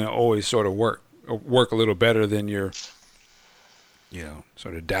usually going to always sort of work a little better than your, you know,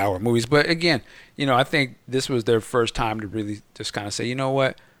 sort of dour movies. But again, you know, I think this was their first time to really just kind of say, you know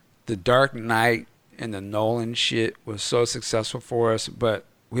what, The Dark Knight and the Nolan shit was so successful for us, but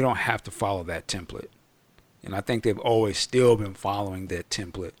we don't have to follow that template. And I think they've always still been following that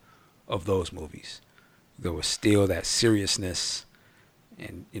template of those movies. There was still that seriousness,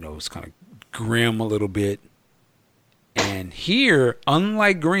 and, you know, it was kind of grim a little bit. And here,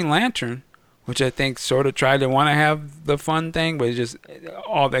 unlike Green Lantern, which I think sort of tried to want to have the fun thing, but it just,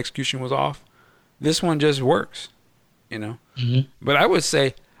 all the execution was off, this one just works, you know? Mm-hmm. But I would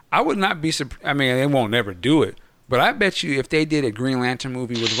say, I would not be surprised. I mean, they won't never do it, but I bet you if they did a Green Lantern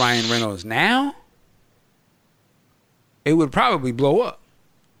movie with Ryan Reynolds now, it would probably blow up.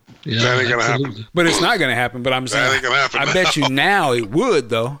 Yeah, that ain't gonna happen. But it's not gonna happen. But I'm saying, that ain't gonna happen. I bet you now it would,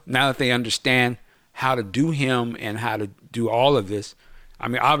 though. Now that they understand how to do him and how to do all of this. I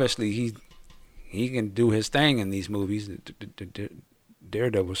mean, obviously he can do his thing in these movies, the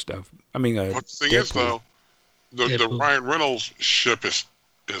Daredevil stuff. I mean, but the thing is, though, the Ryan Reynolds ship is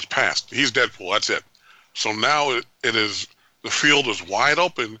passed. He's Deadpool. That's it. So now it is, the field is wide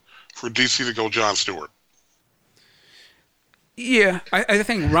open for DC to go Jon Stewart. Yeah, I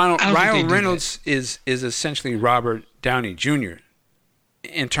think Ryan Reynolds is essentially Robert Downey Jr.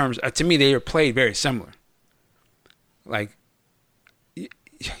 in terms, to me, they are played very similar. Like, you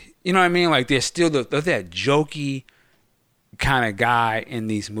know what I mean? Like, they're still they're that jokey kind of guy in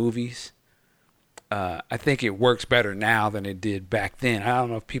these movies. I think it works better now than it did back then. I don't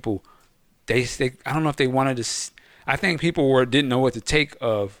know if people, I don't know if they wanted to. I think people didn't know what to take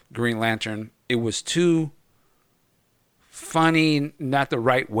of Green Lantern. It was too funny, not the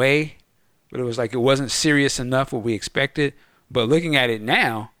right way, but it was like it wasn't serious enough what we expected. But looking at it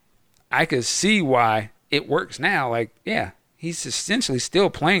now, I could see why it works now. Like, yeah, he's essentially still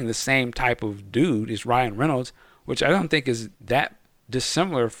playing the same type of dude as Ryan Reynolds, which I don't think is that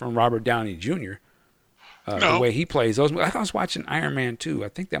dissimilar from Robert Downey Jr. No. The way he plays those. I was watching Iron Man 2. I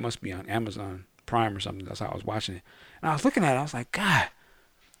think that must be on Amazon Prime or something. That's how I was watching it. And I was looking at it. I was like, God,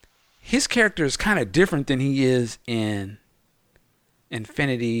 his character is kind of different than he is in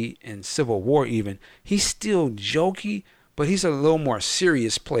Infinity and Civil War even. He's still jokey, but he's a little more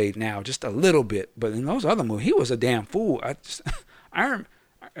serious played now, just a little bit. But in those other movies, he was a damn fool.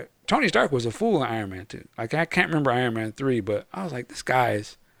 Tony Stark was a fool in Iron Man 2. Like, I can't remember Iron Man 3, but I was like, this guy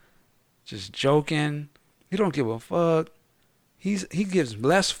is just joking. He don't give a fuck. He gives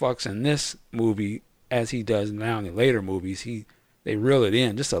less fucks in this movie as he does now in the later movies. They reel it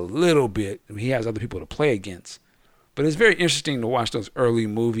in just a little bit. I mean, he has other people to play against. But it's very interesting to watch those early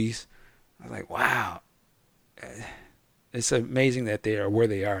movies. I was like, wow. It's amazing that they are where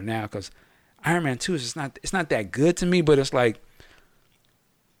they are now, because Iron Man 2 is it's not that good to me, but it's like,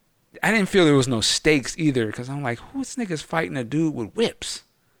 I didn't feel there was no stakes either, because I'm like, who's niggas fighting a dude with whips?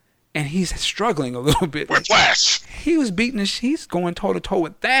 And he's struggling a little bit. Whiplash! He was he's going toe-to-toe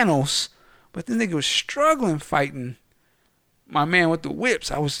with Thanos, but the nigga was struggling fighting my man with the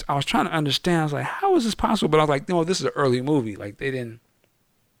whips. I was trying to understand. I was like, how is this possible? But I was like, no, this is an early movie. Like,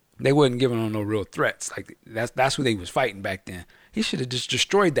 they wasn't giving him no real threats. Like, that's who they was fighting back then. He should have just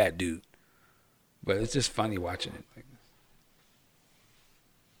destroyed that dude. But it's just funny watching it.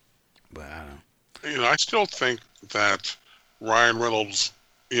 But I don't know. I still think that Ryan Reynolds,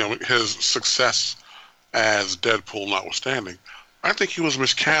 his success as Deadpool notwithstanding, I think he was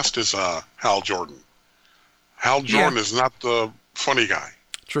miscast as Hal Jordan. Hal Jordan is not the funny guy.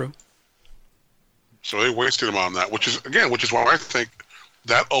 True. So they wasted him on that, which is why I think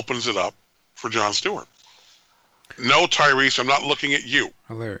that opens it up for Jon Stewart. No, Tyrese, I'm not looking at you.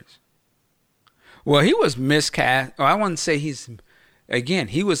 Hilarious. Well, he was miscast. I wouldn't say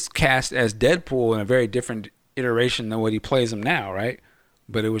he was cast as Deadpool in a very different iteration than what he plays him now, right?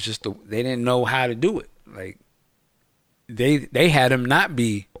 But it was just they didn't know how to do it. Like they had him not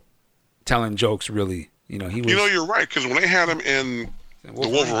be telling jokes really. He was. You're right, because when they had him in the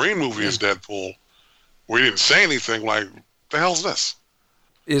Wolverine movie as Deadpool, we didn't say anything like, "The hell's this?"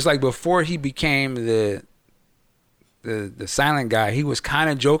 It's like before he became the silent guy, he was kind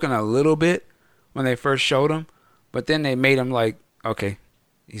of joking a little bit when they first showed him, but then they made him like, okay,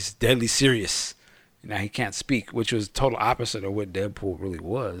 he's deadly serious. Now he can't speak, which was total opposite of what Deadpool really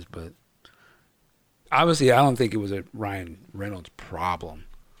was. But obviously, I don't think it was a Ryan Reynolds problem.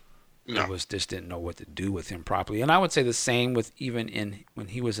 No. It was just didn't know what to do with him properly. And I would say the same with even when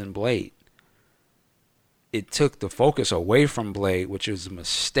he was in Blade. It took the focus away from Blade, which was a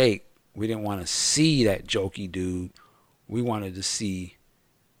mistake. We didn't want to see that jokey dude. We wanted to see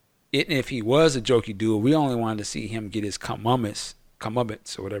it. If he was a jokey dude, we only wanted to see him get his comeuppance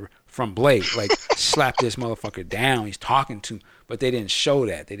or whatever from Blade. Like slap this motherfucker down. He's talking to, but they didn't show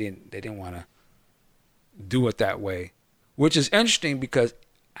that. They didn't want to do it that way, which is interesting because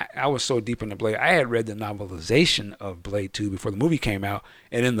I was so deep into Blade. I had read the novelization of Blade 2 before the movie came out,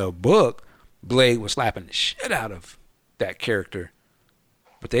 and in the book, Blade was slapping the shit out of that character,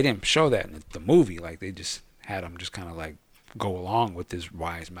 but they didn't show that in the movie. Like they just had him just kind of like go along with his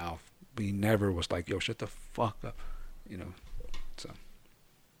wise mouth. But he never was like, "Yo, shut the fuck up," So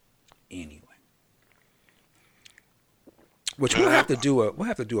anyway, which we'll have to do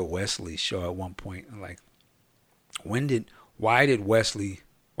a Wesley show at one point. Like, why did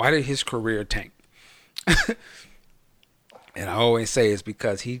his career tank? And I always say it's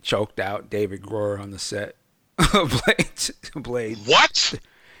because he choked out David Groyer on the set of Blade. What?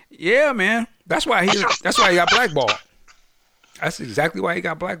 Yeah, man. That's why he got blackballed. That's exactly why he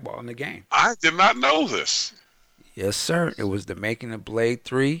got blackballed in the game. I did not know this. Yes, sir. It was the making of Blade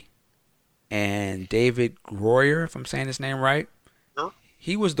 3, and David Groyer, if I'm saying his name right, Sure.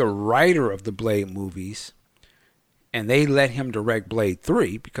 He was the writer of the Blade movies, and they let him direct Blade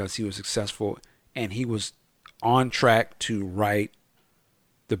 3 because he was successful, and he was on track to write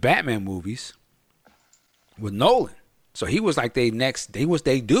the Batman movies with Nolan. So he was like they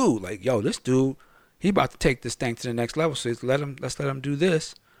dude. Like, yo, this dude, he about to take this thing to the next level. So let's let him do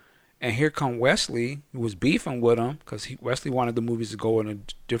this. And here come Wesley, who was beefing with him because Wesley wanted the movies to go in a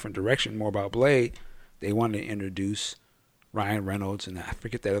different direction, more about Blade. They wanted to introduce Ryan Reynolds and I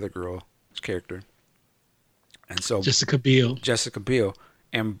forget that other girl's character. And so Jessica Biel.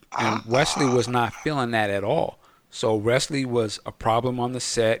 And Wesley was not feeling that at all. So Wesley was a problem on the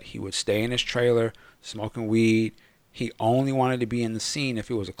set. He would stay in his trailer smoking weed. He only wanted to be in the scene if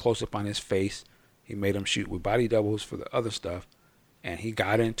it was a close-up on his face. He made him shoot with body doubles for the other stuff. And he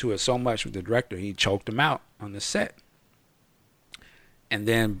got into it so much with the director, he choked him out on the set. And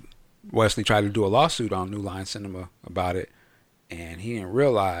then Wesley tried to do a lawsuit on New Line Cinema about it. And he didn't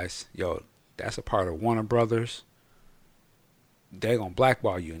realize, yo, that's a part of Warner Brothers. They're going to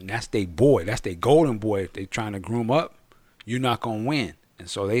blackball you. And that's their boy. That's their golden boy. If they're trying to groom up, you're not going to win. And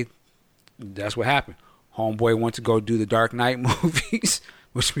so that's what happened. Homeboy went to go do the Dark Knight movies,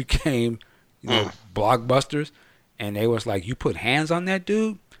 which became, blockbusters. And they was like, you put hands on that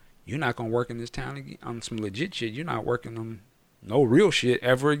dude, you're not going to work in this town on some legit shit. You're not working on no real shit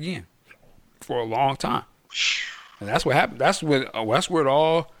ever again for a long time. And that's what happened. That's where it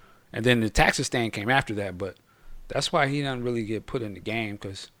all, and then the Texas thing came after that. But that's why he doesn't really get put in the game.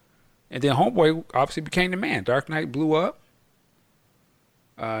 And then Homeboy obviously became the man. Dark Knight blew up.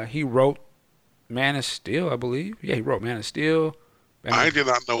 He wrote Man of Steel, I believe. Yeah, he wrote Man of Steel. I did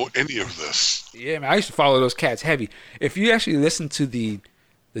not know any of this. Yeah, man, I used to follow those cats heavy. If you actually listen to the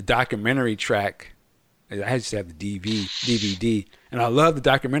documentary track, I used to have the DVD, and I love the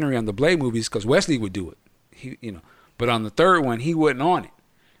documentary on the Blade movies because Wesley would do it. But on the third one, he wasn't on it,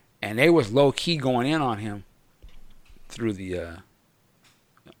 and they was low key going in on him through the,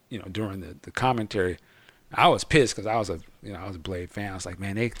 during the commentary. I was pissed because I was a Blade fan. I was like,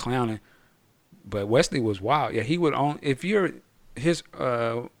 man, they clowning. But Wesley was wild. Yeah, he would own if you're. His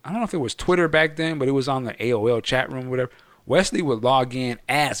I don't know if it was Twitter back then, but it was on the AOL chat room, whatever. Wesley would log in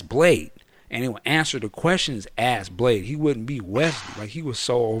as Blade, and he would answer the questions as Blade. He wouldn't be Wesley. Like, he was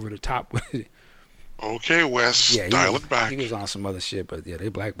so over the top with it. Okay, Wes, Yeah, dial it back. he was on some other shit, but yeah, they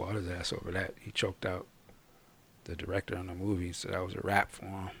blackballed his ass over that. He choked out the director on the movie, so that was a wrap for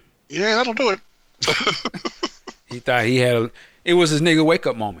him. Yeah, that'll do it. He thought it was his nigga wake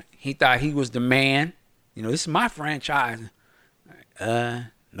up moment. He thought he was the man. You know, this is my franchise.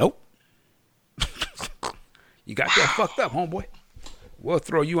 Nope. You got that fucked up, homeboy. We'll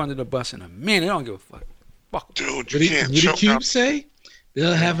throw you under the bus in a minute. I don't give a fuck. Fuck. Dude, you can't choke out. What did Cube out. say?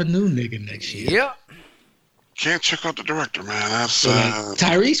 They'll have a new nigga next year. Yep. Can't check out the director, man. That's So,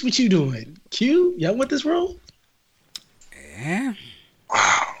 Tyrese, what you doing? Q, y'all want this role? Yeah.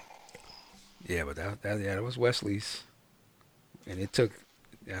 wow. Yeah, but that was Wesley's, and it took.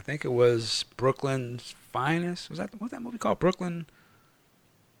 I think it was Brooklyn's Finest. What's that movie called? Brooklyn.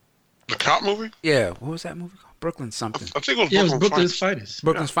 The cop movie? Yeah. What was that movie called? Brooklyn something. I think it was Yeah, it was Brooklyn's Brooklyn's Finest.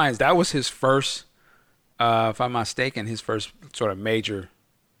 Brooklyn's Finest. That was his first, if I'm not mistaken, his first sort of major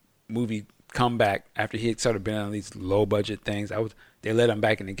movie comeback after he had sort of been on these low budget things. They let him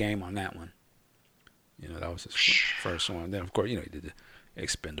back in the game on that one. You know, that was his first one. Then of course, you know, he did the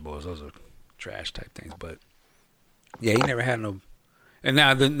Expendables. Those are trash type things. But yeah, he never had no. And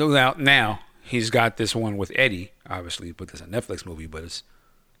now he's got this one with Eddie, obviously, but it's a Netflix movie, but it's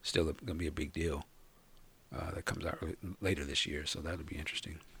still gonna be a big deal. That comes out later this year, so that'll be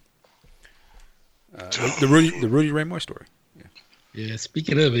interesting. The Rudy Ray Moore story. Yeah,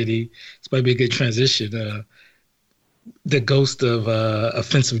 speaking of it, this might be a good transition. The ghost of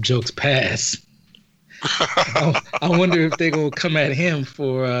offensive jokes past. I wonder if they're gonna come at him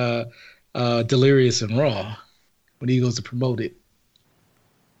for Delirious and Raw when he goes to promote it.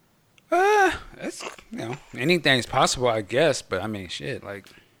 It's anything's possible, I guess. But I mean, shit, like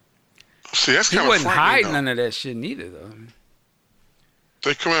See, that's he kind of wasn't hiding though. none of that shit neither, though.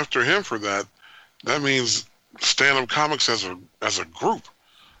 They come after him for that. That means stand-up comics as a group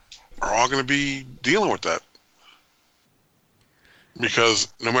are all going to be dealing with that.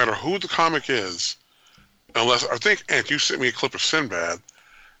 Because no matter who the comic is, unless I think, Ant, you sent me a clip of Sinbad,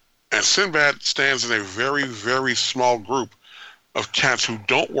 and Sinbad stands in a very, very small group of cats who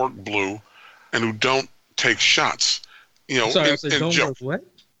don't work blue and who don't take shots. You know, Sorry, in don't joke. work what?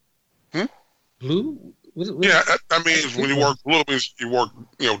 Hmm? Blue? What Yeah, I mean, when you work blue, it means you work,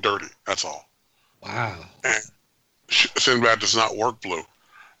 dirty. That's all. Wow. And Sinbad does not work blue.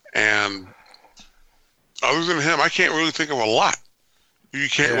 And other than him, I can't really think of a lot. You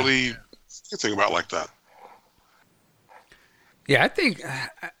can't really think about like that. Yeah, I think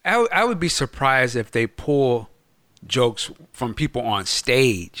I would be surprised if they pull jokes from people on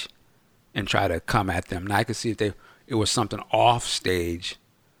stage and try to come at them. Now I could see if it was something off stage,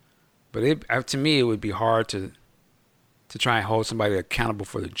 but to me it would be hard to try and hold somebody accountable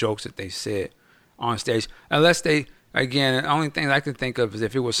for the jokes that they said on stage, unless they. Again, the only thing I can think of is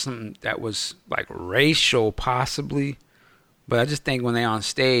if it was something that was like racial, possibly. But I just think when they're on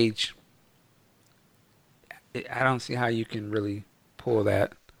stage, I don't see how you can really pull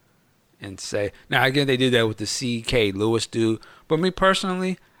that and say. Now, again, they did that with the C.K. Lewis dude. But me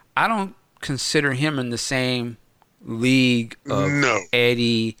personally, I don't consider him in the same league of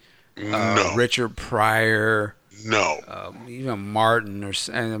Eddie, Richard Pryor. No. Even Martin,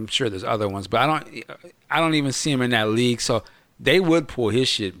 and I'm sure there's other ones, but I don't even see him in that league. So they would pull his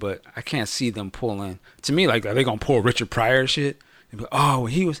shit, but I can't see them pulling. To me, like, are they gonna pull Richard Pryor shit? Be, oh,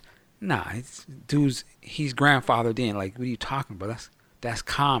 he was dude's he's grandfathered in. Like, what are you talking about? That's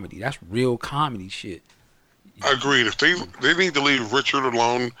comedy. That's real comedy shit. Agreed. If they need to leave Richard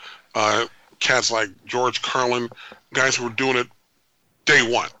alone, cats like George Carlin, guys who were doing it day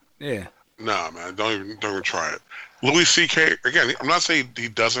one. Yeah. Nah, man, don't even try it. Louis C.K. again, I'm not saying he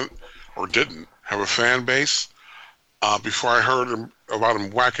doesn't or didn't have a fan base. Before I heard about him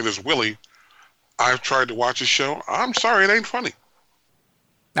whacking his willy, I've tried to watch his show. I'm sorry, it ain't funny.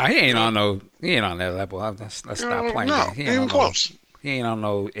 No, he ain't on that level. Let's stop playing that. He ain't even close. He ain't on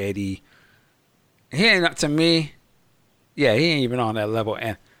no Eddie. He ain't, to me. Yeah, he ain't even on that level.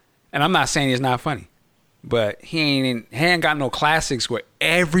 And I'm not saying he's not funny. But he ain't got no classics where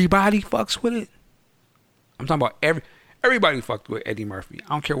everybody fucks with it. I'm talking about everybody fucked with Eddie Murphy. I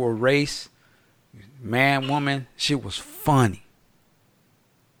don't care what race, man, woman. Shit was funny.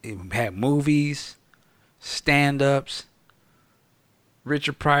 It had movies, stand-ups,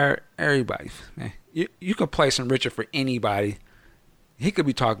 Richard Pryor, everybody. Man, you could play some Richard for anybody. He could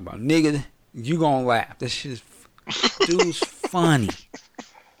be talking about nigga. You gonna laugh. This shit is dude's funny.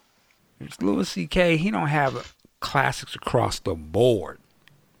 Louis C.K., he don't have classics across the board.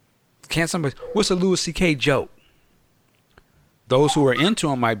 Can't somebody? What's a Louis C.K. joke? Those who are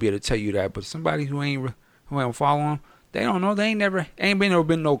into him might be able to tell you that, but somebody who ain't following him, They don't know. They ain't never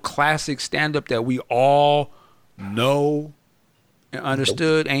been no classic stand up that we all know and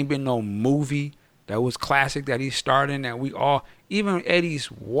understood. Ain't been no movie that was classic that he starred in that we all, even Eddie's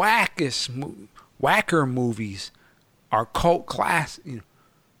whacker movies are cult classic. You know,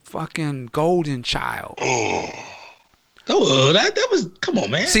 fucking Golden Child. Oh, that was, come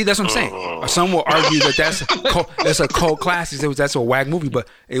on, man. See, that's what I'm saying. Some will argue that that's a cult classic. That's a whack movie, but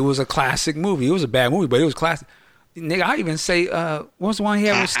it was a classic movie. It was a bad movie, but it was classic. Nigga, I even say, what was the one he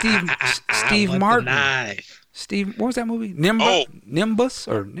had with Steve Martin? Steve, what was that movie? Nimbus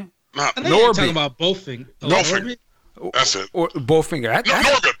or I know you're talking about Bowfinger. Bowfinger. That's it. Or Bowfinger.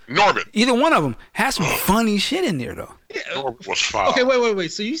 Norbit. Either one of them has some funny shit in there, though. Yeah. Norbit was fine. Okay,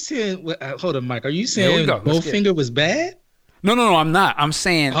 wait. So you saying? Hold on, Mike. Are you saying Bowfinger was bad? No. I'm not. I'm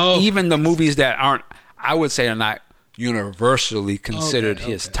saying even the movies that aren't, I would say, are not universally considered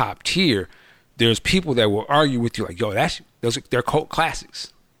his top tier. There's people that will argue with you like, yo, they're cult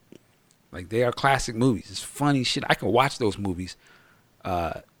classics. Like, they are classic movies. It's funny shit. I can watch those movies.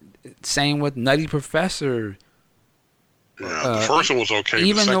 Same with Nutty Professor. Yeah, the first one was okay.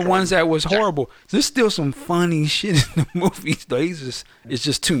 Even the ones that was horrible. There's still some funny shit in the movies, though. It's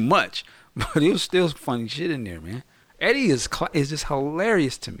just too much. But it was still funny shit in there, man. Eddie is just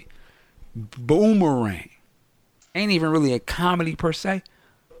hilarious to me. Boomerang. Ain't even really a comedy per se.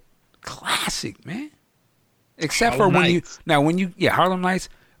 Classic, man. Except Harlem for Nights. Harlem Nights,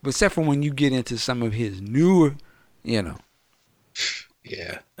 but except for when you get into some of his newer, you know.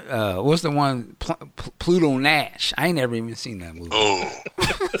 Yeah. What's the one? Pluto Nash. I ain't never even seen that movie. Oh. I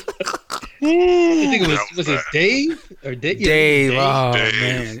think it was it Dave or Dave? Dave. Oh Dave.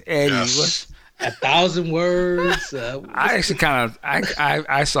 man, Eddie. Yes. 1,000 words. I actually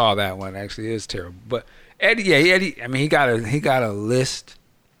I saw that one. Actually, it was terrible. But Eddie. I mean, he got a list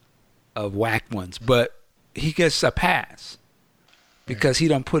of whack ones, but he gets a pass because he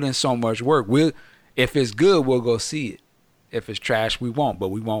done put in so much work. If it's good, we'll go see it. If it's trash, we won't. But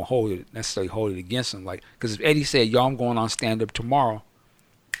we won't necessarily hold it against him. Like, because if Eddie said, "Yo, I'm going on stand up tomorrow,"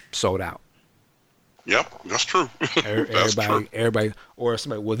 sold out. Yep, that's true. Everybody, or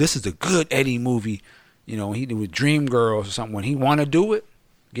somebody. Well, this is a good Eddie movie. You know, he did with Dream Girls or something. When he want to do it,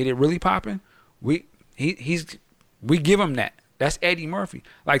 get it really popping. We give him that. That's Eddie Murphy.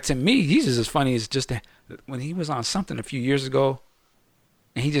 Like, to me, he's just as funny as just when he was on something a few years ago,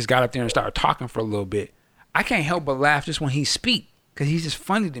 and he just got up there and started talking for a little bit. I can't help but laugh just when he speak, because he's just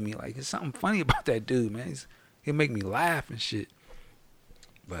funny to me. Like, there's something funny about that dude, man. He'll make me laugh and shit.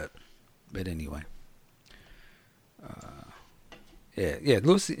 But anyway.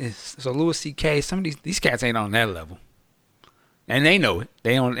 Louis C.K. Some of these cats ain't on that level, and they know it.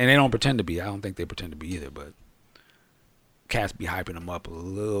 They don't pretend to be. I don't think they pretend to be either. But cats be hyping them up a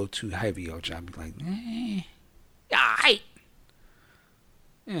little too heavy, which I'd be like, alright.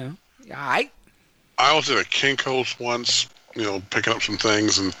 Yeah, alright. I was at a Kinko's once, picking up some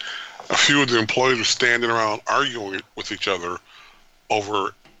things, and a few of the employees were standing around arguing with each other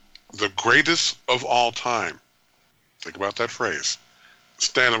over the greatest of all time. Think about that phrase.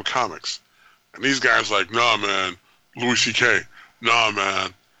 Stand-up comics. And these guys like, nah, man, Louis C.K., nah, man.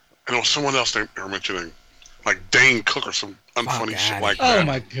 And there was someone else they were mentioning, like Dane Cook or some unfunny shit like that. Oh,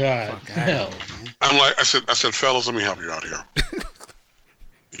 my God. Hell. I'm like, I said, fellas, let me help you out here.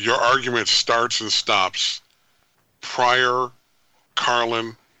 Your argument starts and stops prior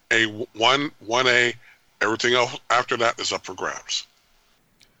Carlin, A1A, everything else after that is up for grabs.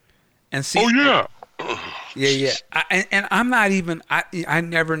 And see, oh, yeah. Yeah. I'm not even, I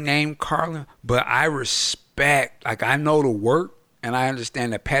never named Carlin, but I respect, like, I know the work and I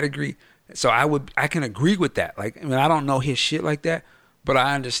understand the pedigree. So I can agree with that. Like, I mean, I don't know his shit like that, but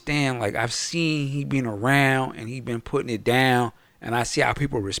I understand, like, I've seen he been around and he been putting it down, and I see how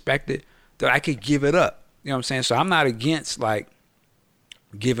people respect it, that I could give it up. You know what I'm saying? So I'm not against, like,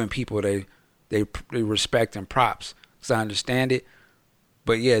 giving people they respect and props, because I understand it.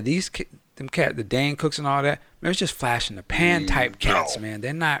 But yeah, them cat, the Dane Cooks and all that, man, it's just flash in the pan type cats, man.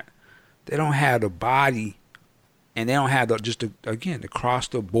 They don't have the body, and they don't have the across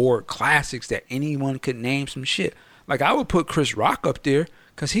the board classics that anyone could name some shit. Like, I would put Chris Rock up there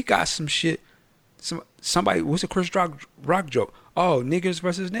because he got some shit. Somebody, what's a Chris Rock joke? Oh, niggers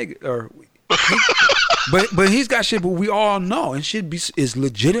versus niggas, or but he's got shit, but we all know and shit is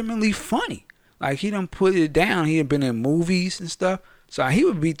legitimately funny. Like, he done put it down. He had been in movies and stuff. So he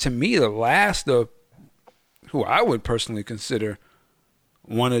would be, to me, the last of who I would personally consider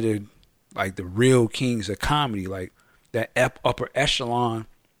one of the, like, the real kings of comedy, like that upper echelon.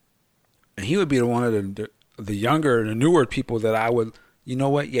 And he would be one of the younger, the newer people that I would, you know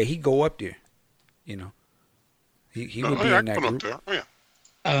what? Yeah, he'd go up there, He would be in that group. Oh yeah.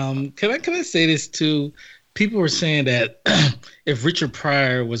 Can I say this too? People were saying that if Richard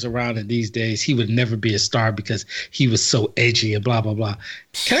Pryor was around in these days, he would never be a star because he was so edgy and blah blah blah.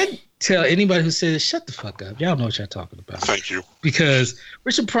 Can I tell anybody who says shut the fuck up? Y'all know what y'all talking about. Thank you. Because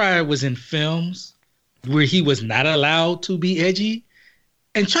Richard Pryor was in films where he was not allowed to be edgy,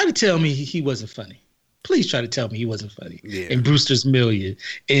 and try to tell me he wasn't funny. Please try to tell me he wasn't funny. Yeah. In Brewster's Million,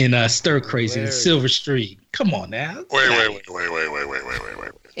 in Stir Crazy, in Silver Street. Come on now. Wait.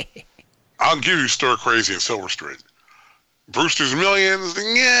 I'll give you Stir Crazy and Silver Street. Brewster's Millions,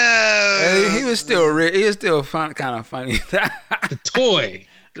 yeah. He was still he was still fun, kind of funny. The Toy.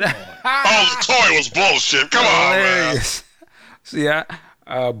 The Toy was bullshit. Come on, man. See,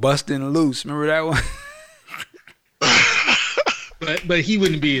 Bustin' Loose. Remember that one? But he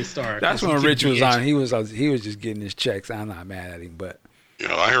wouldn't be a star. That's when Rich was on. He was just getting his checks. I'm not mad at him, but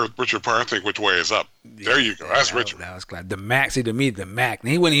I heard Richard Pryor think which way is up. There you go. That's Richard. That was glad. The Mac. See, to me, the Mac.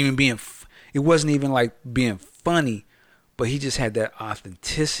 He wasn't even being. It wasn't even like being funny, but he just had that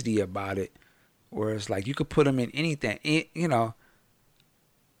authenticity about it, where it's like you could put him in anything.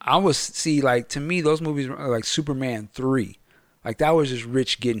 I was like, to me, those movies were like Superman 3. Like that was just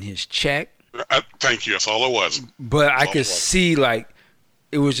Rich getting his check. Thank you. That's all it was. But I could see like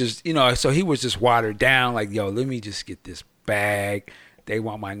it was just so he was just watered down. Like, yo, let me just get this bag. They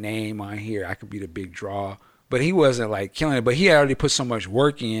want my name on here. I could be the big draw. But he wasn't like killing it. But he had already put so much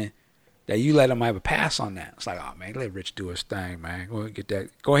work in that you let him have a pass on that. It's like, oh man, let Rich do his thing, man.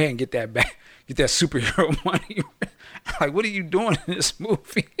 Go ahead and get that back. Get that superhero money. Like, what are you doing in this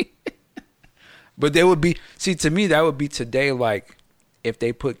movie? But they would be, to me, that would be today, like, if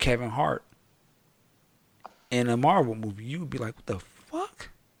they put Kevin Hart in a Marvel movie, you would be like, what the fuck?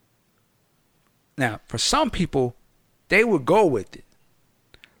 Now, for some people, they would go with it.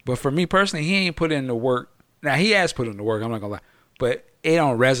 But for me personally, he ain't put in the work. Now, he has put in the work, I'm not going to lie. But it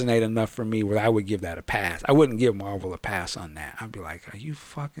don't resonate enough for me where I would give that a pass. I wouldn't give Marvel a pass on that. I'd be like, are you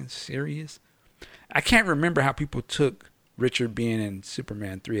fucking serious? I can't remember how people took Richard being in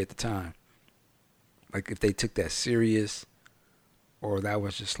Superman 3 at the time. Like, if they took that serious, or that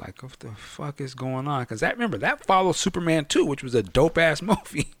was just like, what the fuck is going on? Because remember, that followed Superman 2, which was a dope-ass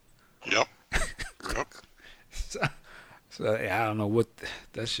movie. Yep. So yeah, I don't know what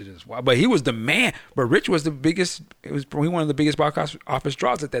that shit is. Wild. But he was the man. But Rich was the biggest. It was probably one of the biggest box office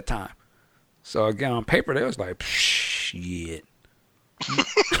draws at that time. So again, on paper, they was like, shit.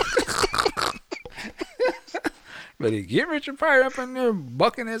 But he get Richard Pryor up in there,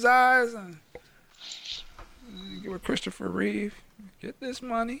 bucking his eyes, and get with Christopher Reeve, get this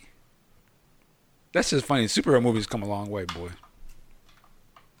money. That's just funny. Superhero movies come a long way, boy.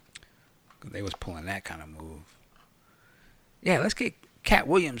 They was pulling that kind of move. Yeah, let's get Cat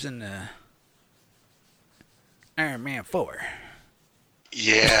Williams in the Iron Man 4.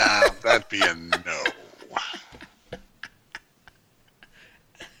 Yeah, that'd be a no.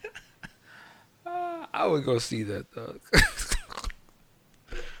 I would go see that, though.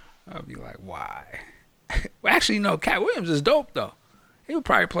 I'd be like, why? Well, actually, no, Cat Williams is dope, though. He would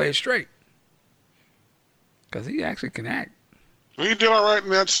probably play it straight. Because he actually can act. Well, he did all right in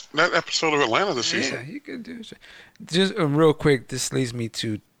that episode of Atlanta this season. Yeah, he could do it. Just real quick, this leads me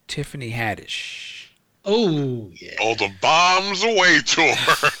to Tiffany Haddish. Oh, yeah. Oh, the Bombs Away tour.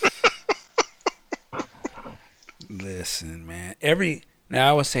 Listen, man. Now,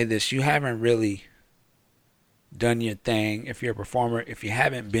 I would say this. You haven't really done your thing. If you're a performer, if you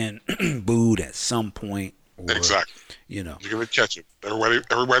haven't been booed at some point. Or, exactly. You know. You're going to catch it.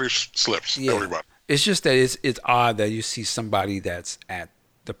 Everybody slips. Yeah. Everybody. It's just that it's odd that you see somebody that's at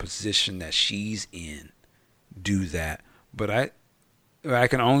the position that she's in do that. But I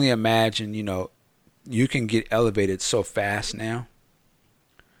can only imagine, you can get elevated so fast now.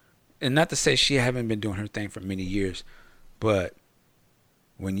 And not to say she haven't been doing her thing for many years, but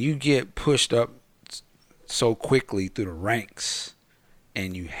when you get pushed up so quickly through the ranks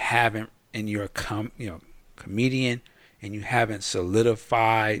and you're a comedian and you haven't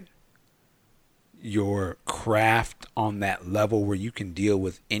solidified your craft on that level where you can deal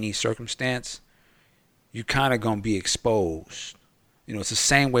with any circumstance, you kind of gonna be exposed. It's the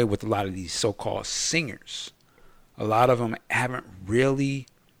same way with a lot of these so-called singers. A lot of them haven't really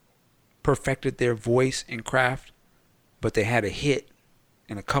perfected their voice and craft, but they had a hit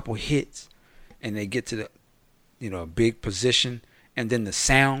and a couple hits, and they get to the a big position, and then the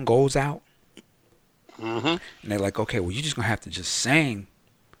sound goes out. Mm-hmm. And they're like, okay, well, you're just gonna have to just sing.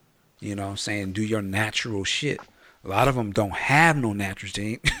 Do your natural shit. A lot of them don't have no natural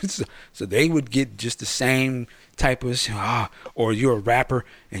thing. So they would get just the same type of, or you're a rapper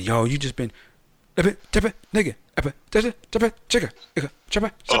and you just been, nigga, And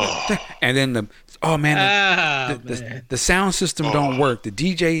then the sound system don't work. The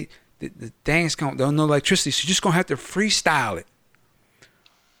DJ, the things don't no electricity. So you're just gonna have to freestyle it.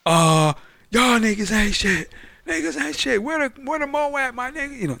 Y'all niggas ain't shit. Niggas ain't shit. Where the mo at, my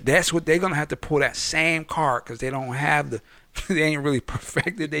nigga? You know, that's what they're gonna have to pull that same card because they don't have they ain't really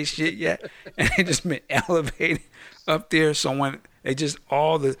perfected their shit yet, and they just been elevated up there. So when they just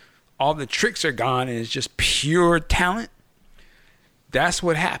all the tricks are gone and it's just pure talent, that's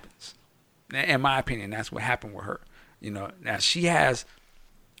what happens. In my opinion, that's what happened with her. You know, now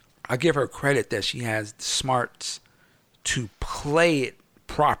I give her credit that she has the smarts to play it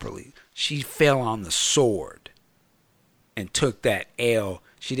properly. She fell on the sword and took that L.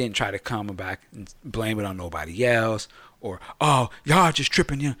 She didn't try to come back and blame it on nobody else or, oh, y'all just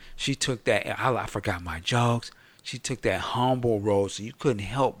tripping. You know, she took that L. I forgot my jokes. She took that humble road, so you couldn't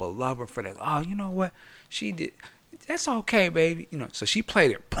help but love her for that. Oh, you know what? She did. That's okay, baby. You know, so she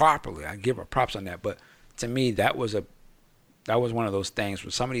played it properly. I give her props on that. But to me, that was one of those things where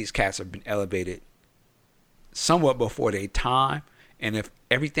some of these cats have been elevated somewhat before their time. And if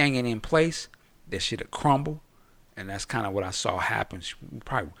everything ain't in place, that shit'll crumble. And that's kind of what I saw happen.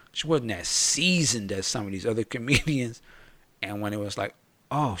 She wasn't as seasoned as some of these other comedians. And when it was like,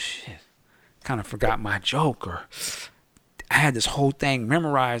 oh shit, kind of forgot my joke, or I had this whole thing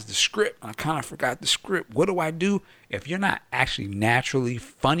memorized, the script, I kind of forgot the script. What do I do? If you're not actually naturally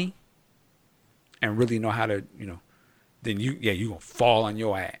funny and really know how to, you know, then you're gonna fall on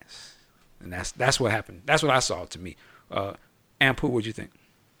your ass. And that's what happened. That's what I saw to me. Ampu, what'd you think?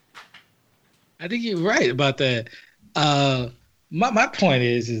 I think you're right about that. My point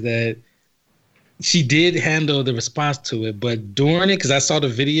is that she did handle the response to it, but during it, because I saw the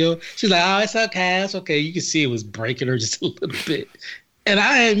video, she's like, oh, it's okay. You can see it was breaking her just a little bit. And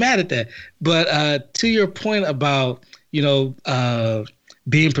I ain't mad at that. But to your point about, you know,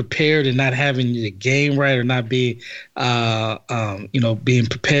 being prepared and not having the game right, or not being, you know, being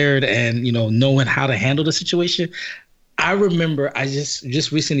prepared and, you know, knowing how to handle the situation. I remember I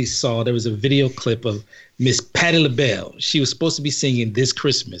just recently saw there was a video clip of Miss Patti LaBelle. She was supposed to be singing This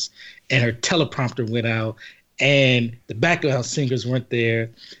Christmas, and her teleprompter went out, and the background singers weren't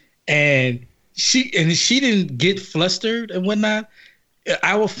there, and she didn't get flustered and whatnot.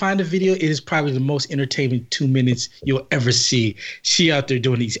 I will find a video. It is probably the most entertaining 2 minutes you'll ever see. She out there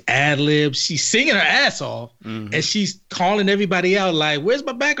doing these ad libs. She's singing her ass off, and she's calling everybody out like, "Where's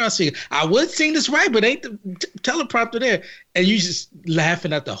my background singer? I would sing this right, but ain't the teleprompter there?" And you just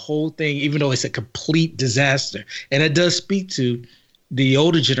laughing at the whole thing, even though it's a complete disaster. And it does speak to the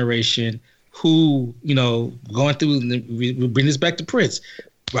older generation who, you know, going through. We bring this back to Prince.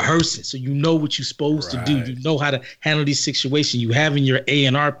 Rehearsing, so you know what you're supposed to do. You know how to handle these situations. You having your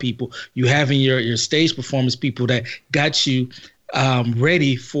A&R people, you having your stage performance people that got you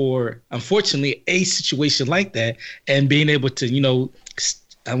ready for, unfortunately, a situation like that, and being able to, you know,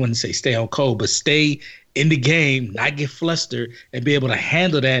 I wouldn't say stay on code, but stay in the game, not get flustered, and be able to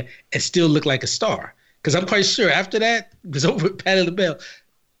handle that and still look like a star. Because I'm quite sure after that, it was over with Patti LaBelle,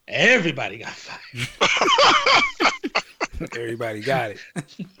 everybody got fired. Everybody got it.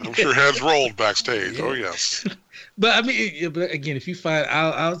 I'm sure heads rolled backstage. Yeah. Oh, yes. But I mean, but again, if you find,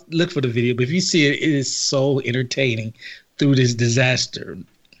 I'll look for the video. But if you see it, it is so entertaining through this disaster.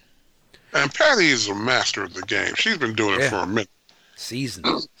 And Patty is a master of the game. She's been doing it for a minute. Season.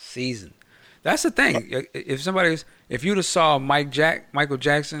 That's the thing. If you'd have saw Michael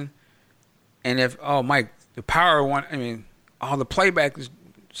Jackson, and Mike, the power one, I mean, all the playback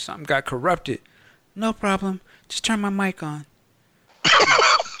something got corrupted. No problem. Just turn my mic on.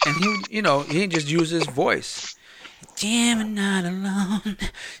 And he just use his voice. Damn, I'm not alone.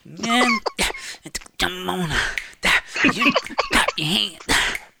 Man, come on. You got your hand.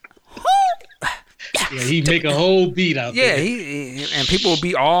 Yeah, he'd make a whole beat out there. Yeah, and people would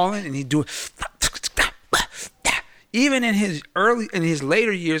be all in, and he'd do it. Even in his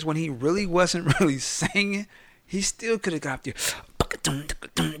later years when he really wasn't really singing, he still could have got there.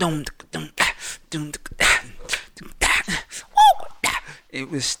 It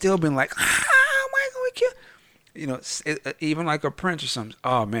was still been like, Michael, we kill. You know, even like a Prince or something.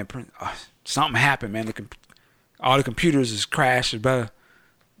 Oh man, Prince, something happened, man. All the computers is crashed. You'd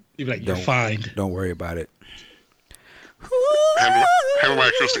be like, you're fine. Don't worry about it. Hand my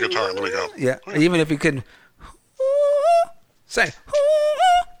acoustic guitar. Let me go. Yeah, even if he couldn't say.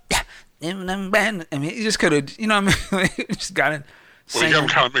 I mean, he just could have. You know what I mean? He just got it. Well, you got him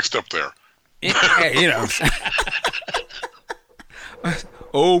kind of mixed up there. Yeah, you know.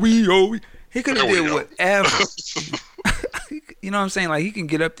 Oh, he could have did whatever. You know what I'm saying? Like, he can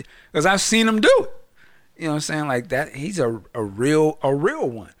get up there. Because I've seen him do it. You know what I'm saying? Like that, he's a real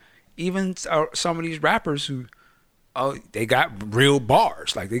one. Even some of these rappers who, they got real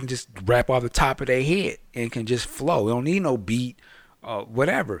bars. Like they can just rap off the top of their head and can just flow. They don't need no beat,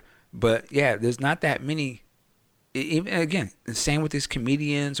 whatever. But yeah, there's not that many. Even again, the same with these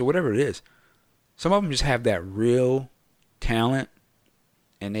comedians or whatever it is. Some of them just have that real talent,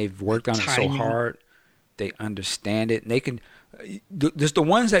 and they've worked on it so hard. They understand it, and they can. There's the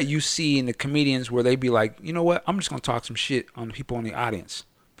ones that you see in the comedians where they be like, you know what? I'm just gonna talk some shit on the people in the audience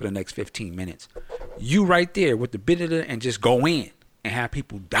for the next 15 minutes. You right there with the bit of it and just go in and have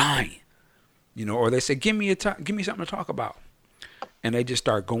people dying, you know. Or they say, give me something to talk about, and they just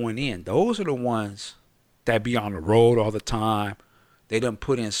start going in. Those are the ones that be on the road all the time. They done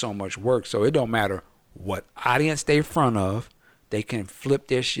put in so much work, so it don't matter what audience they in front of. They can flip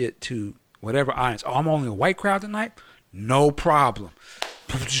their shit to whatever audience. Oh, I'm only a white crowd tonight? No problem.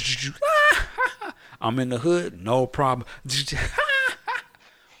 I'm in the hood? No problem.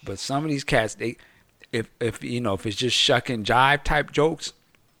 But some of these cats, they, if you know, if it's just shuck and jive type jokes,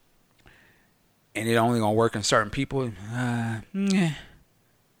 and it only gonna work in certain people, it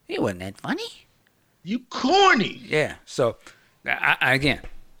wasn't that funny. You corny. Yeah. So, I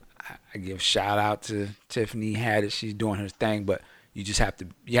give shout out to Tiffany Haddish. She's doing her thing, but you have to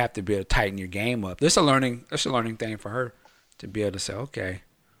be able to tighten your game up. That's a learning thing for her to be able to say, okay,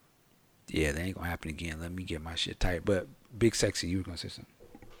 yeah, that ain't gonna happen again. Let me get my shit tight. But Big Sexy, you were gonna say something.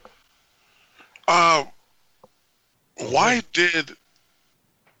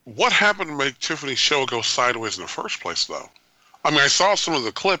 What happened to make Tiffany's show go sideways in the first place, though? I mean, I saw some of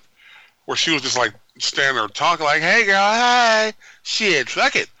the clip where she was just like standing there talking like, hey, girl, hey, shit,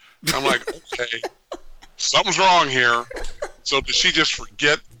 fuck it. I'm like, okay, something's wrong here. So did she just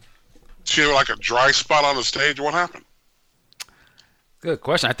forget? She had like a dry spot on the stage? What happened? Good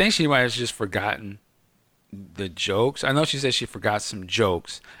question. I think she might have just forgotten the jokes. I know she said she forgot some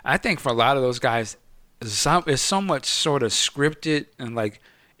jokes. I think for a lot of those guys, it's so much sort of scripted, and like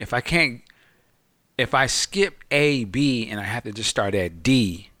if I skip A, B, and I have to just start at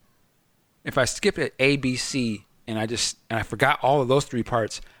D. If I skip at A, B, C, and I forgot all of those three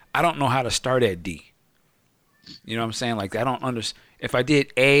parts, I don't know how to start at D. You know what I'm saying? Like I don't understand. If I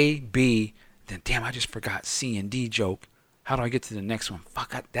did A, B, then damn, I just forgot C and D joke. How do I get to the next one?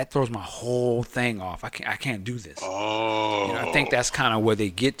 Fuck, that throws my whole thing off. I can't do this. Oh. You know, I think that's kind of where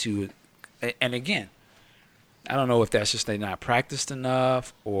they get to. And again, I don't know if that's just they not practiced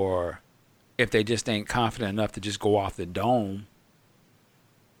enough, or if they just ain't confident enough to just go off the dome.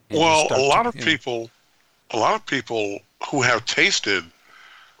 Well, a lot of people who have tasted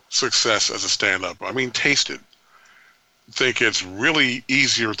success as a stand-up, I mean tasted, think it's really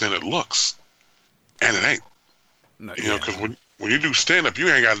easier than it looks, and it ain't. No, you know, because when you do stand-up, you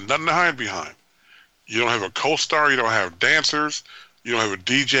ain't got nothing to hide behind. You don't have a co-star, you don't have dancers, you don't have a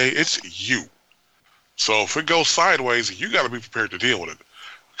DJ. It's you. So if it goes sideways, you got to be prepared to deal with it.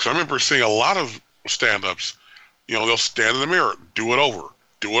 Because I remember seeing a lot of stand-ups. You know, they'll stand in the mirror, do it over,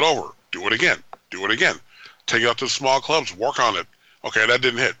 do it again, take it out to the small clubs, work on it. Okay, that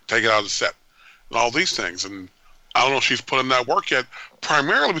didn't hit. Take it out of the set. And all these things. And I don't know if she's put in that work yet,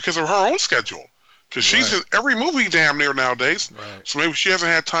 primarily because of her own schedule. Because she's in every movie damn near nowadays. Right. So maybe she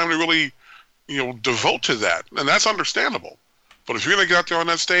hasn't had time to really, you know, devote to that. And that's understandable. But if you're going to get out there on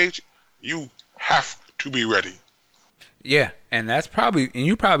that stage, you have to be ready. Yeah, and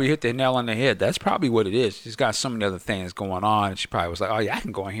you probably hit the nail on the head. That's probably what it is. She's got so many other things going on. And she probably was like, oh, yeah, I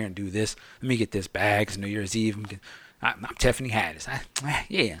can go in here and do this. Let me get this bag. It's New Year's Eve. I'm Tiffany Haddish.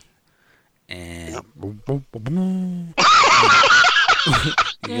 Yeah. And you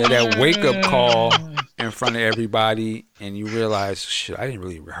get that wake-up call in front of everybody, and you realize, shit, I didn't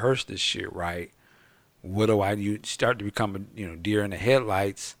really rehearse this shit right. What do I do? You start to become a deer in the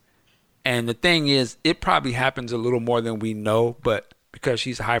headlights. And the thing is, it probably happens a little more than we know, but because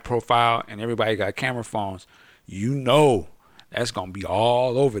she's high profile and everybody got camera phones, that's going to be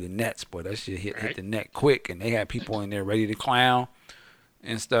all over the nets. Boy, that shit hit the net quick, and they had people in there ready to clown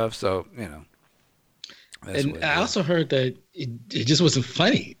and stuff. So, you know. And I also heard that it just wasn't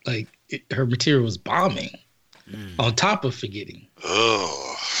funny. Like, her material was bombing on top of forgetting.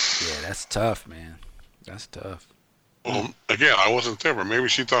 Ugh. Yeah, that's tough, man. That's tough. Well, again, I wasn't there, but maybe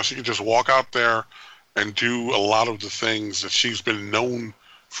she thought she could just walk out there and do a lot of the things that she's been known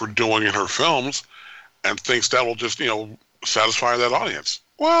for doing in her films, and thinks that will just, satisfy that audience.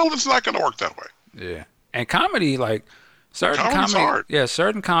 Well, it's not going to work that way. Yeah. And comedy, like, certain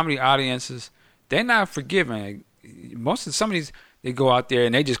comedy audiences, they're not forgiving. Some of these, they go out there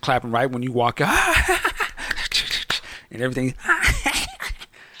and they just clapping right when you walk out. And everything.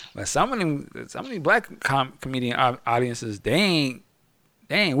 But some of them black comedian audiences, they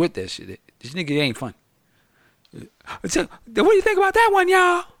ain't with that shit. This nigga ain't funny. So, what do you think about that one,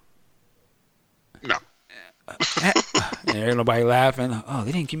 y'all? No. Ain't nobody laughing. Oh,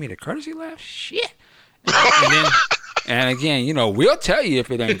 they didn't give me the courtesy laugh? Shit. And again, you know, we'll tell you if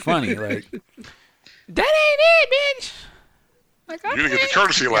it ain't funny. Like, that ain't it, bitch. Like, you didn't get the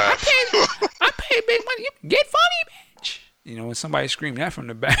courtesy laugh. I paid big money. Get funny, bitch. You know, when somebody screamed that from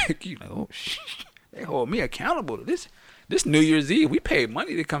the back, you know, oh, shit. They hold me accountable to this. This New Year's Eve, we paid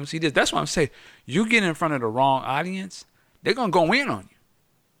money to come see this. That's what I'm saying. You get in front of the wrong audience, they're going to go in on you.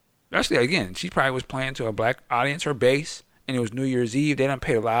 Especially, again, she probably was playing to a black audience, her base, and it was New Year's Eve. They done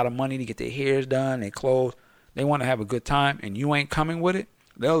paid a lot of money to get their hairs done, their clothes. They want to have a good time, and you ain't coming with it.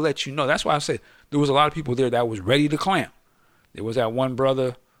 They'll let you know. That's why I said there was a lot of people there that was ready to clown. There was that one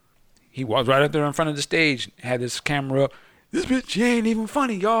brother. He was right up there in front of the stage, had his camera up. This bitch, she ain't even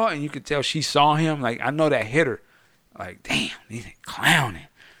funny, y'all. And you could tell she saw him. Like, I know that hit her. Like, damn, he's clowning.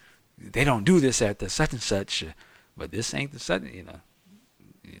 They don't do this at the such and such. But this ain't the such, you know.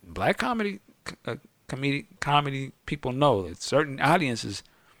 Black comedy people know that certain audiences,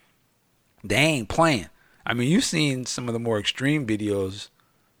 they ain't playing. I mean, you've seen some of the more extreme videos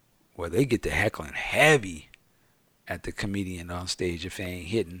where they get to heckling heavy at the comedian on stage if they ain't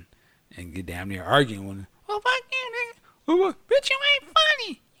hitting and get damn near arguing with him. Oh, fuck you, nigga. Oh, bitch, you ain't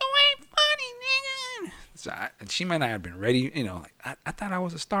funny. You ain't funny, nigga. So she might not have been ready. You know, like, I thought I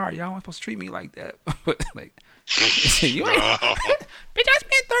was a star. Y'all weren't supposed to treat me like that. But, like, you ain't, bitch,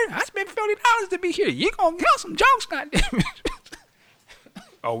 I spent $50 to be here. You gonna tell some jokes, goddamn it.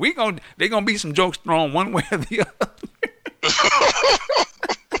 Oh, they gonna be some jokes thrown one way or the other.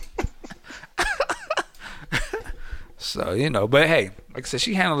 So, you know, but hey, like I said,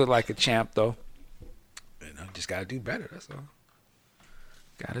 she handled it like a champ, though. You know, just gotta do better. That's all.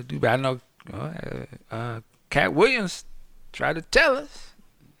 Gotta do better. I know Cat Williams tried to tell us.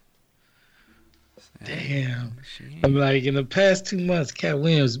 Damn. I'm like, in the past 2 months, Cat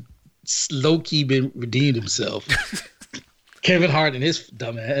Williams low-key been redeemed himself. Kevin Hart and his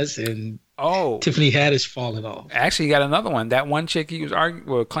dumbass, and Tiffany Haddish falling off. Actually, he got another one. That one chick he was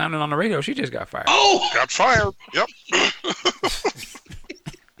clowning on the radio, she just got fired. Oh! Got fired. Yep.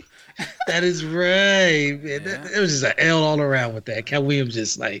 That is right, man. Yeah. It was just an L all around with that. Cat Williams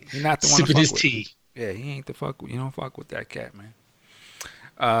just like not the one sipping his with. tea. Yeah, he ain't the fuck with. You don't fuck with that cat, man.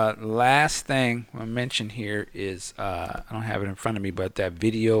 Last thing I mention here is I don't have it in front of me, but that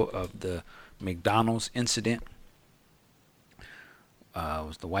video of the McDonald's incident.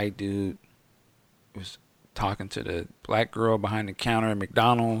 Was the white dude was talking to the black girl behind the counter at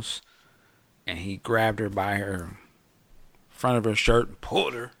McDonald's, and he grabbed her by her front of her shirt and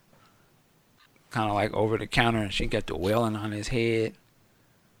pulled her kind of like over the counter, and she got the wailing on his head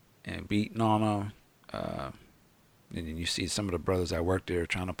and beating on him. And then you see some of the brothers that work there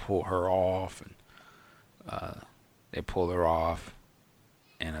trying to pull her off, and they pull her off.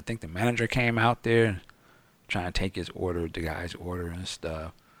 And I think the manager came out there trying to take the guy's order and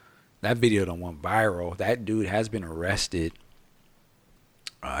stuff. That video done went viral. That dude has been arrested.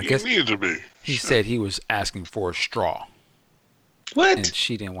 I guess needed to be. He said he was asking for a straw. What? And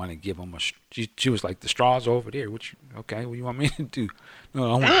she didn't want to give him she was like, the straw's over there. What do you want me to do?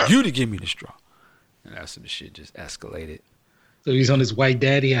 No, I want you to give me the straw. And that's when the shit just escalated. So he's on his white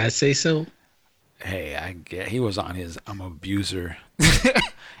daddy, I say so? Hey, I get he was on his I'm an abuser.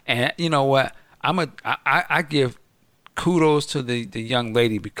 And you know what? I give kudos to the young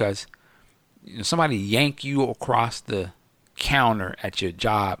lady, because somebody yank you across the counter at your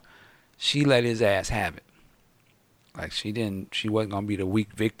job. She let his ass have it. Like she wasn't gonna be the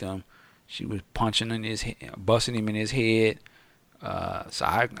weak victim. She was punching in his head, busting him in his head. So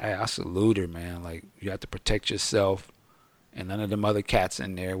I salute her, man. Like, you have to protect yourself, and none of them other cats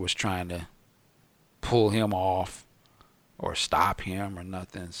in there was trying to pull him off or stop him or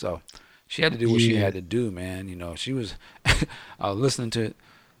nothing. So she had to do what she had to do, man. You know, she was listening to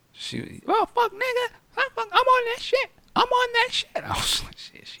fuck nigga, I'm on that shit. I'm on that shit. I was like,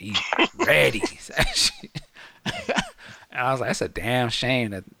 shit, she's ready. And I was like, that's a damn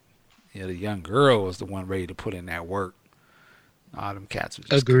shame that the young girl was the one ready to put in that work. All them cats were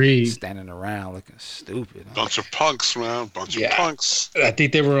just standing around looking stupid. Bunch of punks, man. Bunch of punks. I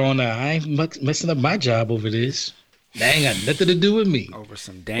think they were on I ain't messing up my job over this. They ain't got nothing to do with me. Over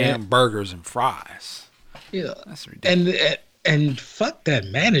some damn burgers and fries. Yeah. That's ridiculous. And fuck that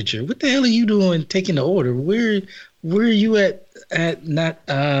manager. What the hell are you doing taking the order? Where are you at not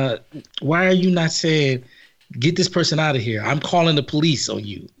why are you not saying, get this person out of here? I'm calling the police on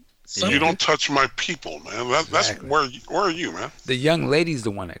you. You don't touch my people, man. That's where are you, man? The young lady's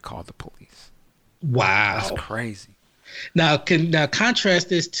the one that called the police. Wow, that's crazy. Now contrast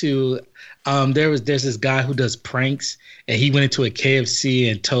this to there's this guy who does pranks, and he went into a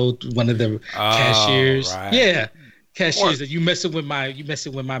KFC and told one of the cashiers, right. yeah, cashiers, that you messing with my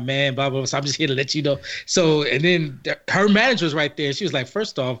man, blah, blah, blah. So I'm just here to let you know. So, and then her manager was right there. She was like,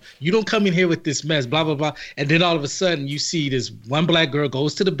 first off, you don't come in here with this mess, blah, blah, blah. And then all of a sudden you see this one black girl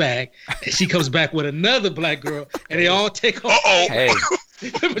goes to the back and she comes back with another black girl and they all take off. Hey.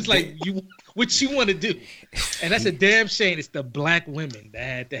 It was like, what you want to do? And that's a damn shame. It's the black women that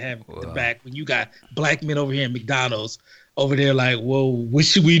had to have the back when you got black men over here in McDonald's over there like, whoa, what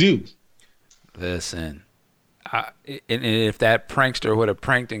should we do? Listen. And if that prankster would have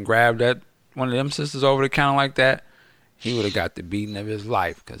pranked and grabbed that one of them sisters over the counter like that, he would have got the beating of his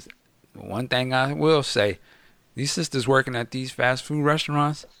life. Because one thing I will say, these sisters working at these fast food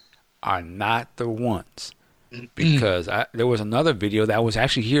restaurants are not the ones. Because there was another video that was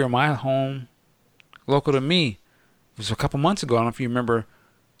actually here in my home, local to me. It was a couple months ago. I don't know if you remember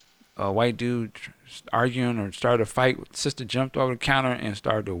a white dude arguing or started a fight. Sister jumped over the counter and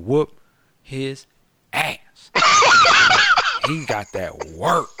started to whoop his ass. He got that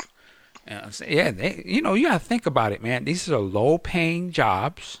work. And I'm saying, yeah, you got to think about it, man. These are low-paying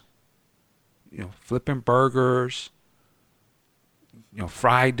jobs. Flipping burgers,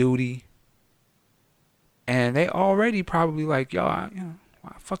 fry duty. And they already probably like, why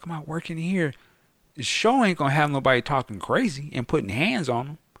the fuck am I working here? The show ain't gonna have nobody talking crazy and putting hands on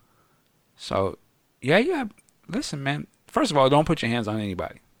them. So, yeah. Listen, man. First of all, don't put your hands on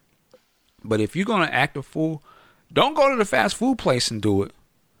anybody. But if you're gonna act a fool, don't go to the fast food place and do it.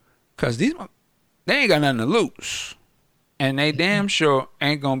 Cause they ain't got nothing to lose. And they damn sure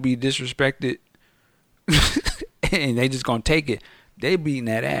ain't gonna be disrespected. And they just gonna take it. They beating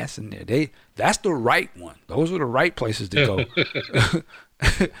that ass in there. That's the right one. Those are the right places to go.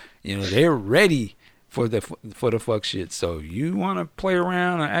 They're ready for the fuck shit. So you want to play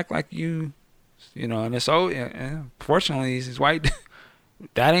around and act like and it's fortunately these white,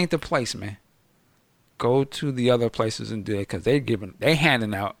 that ain't the place, man. Go to the other places and do it because they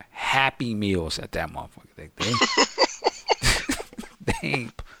handing out Happy Meals at that motherfucker.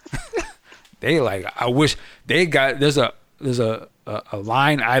 They like, I wish they got. There's a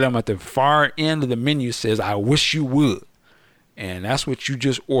line item at the far end of the menu says, I wish you would. And that's what you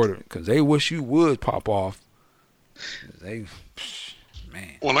just ordered because they wish you would pop off. Man.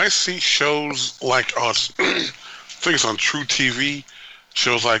 When I see shows like us, things on True TV,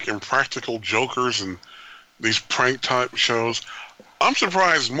 shows like Impractical Jokers and these prank type shows, I'm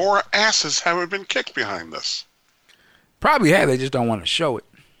surprised more asses haven't been kicked behind this. Probably have. They just don't want to show it.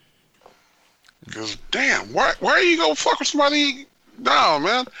 Because, damn, why are you going to fuck with somebody? No,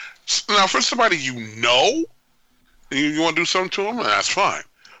 man. Now, for somebody and you want to do something to them, that's fine.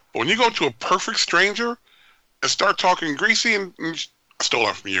 But when you go to a perfect stranger and start talking greasy and I stole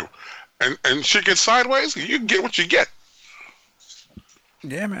that from you, and shit gets sideways, you get what you get.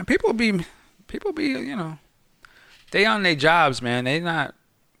 Yeah, man. People be, they on their jobs, man. They not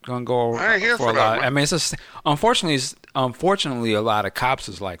going to go for a lot. I mean, unfortunately, a lot of cops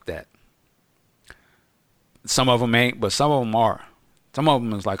is like that. Some of them ain't, but some of them are. Some of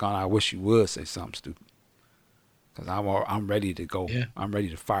them is like, I wish you would say something stupid. Because I'm ready to go. Yeah. I'm ready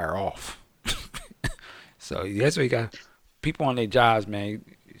to fire off. So that's what you got. People on their jobs, man.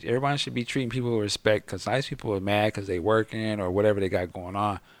 Everyone should be treating people with respect because nice people are mad because they working or whatever they got going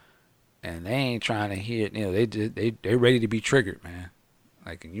on. And they ain't trying to hear it. They're ready to be triggered, man.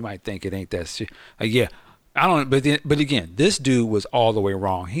 Like, and you might think it ain't that serious. Like, yeah. I don't, but again, this dude was all the way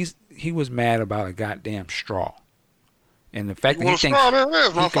wrong. He was mad about a goddamn straw. And the fact that he thinks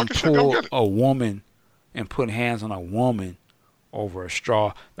he can pull a woman and put hands on a woman over a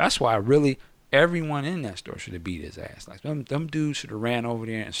straw, that's why really everyone in that store should have beat his ass. Like, them dudes should have ran over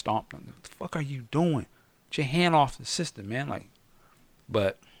there and stomped him. What the fuck are you doing? Get your hand off the system, man. Like,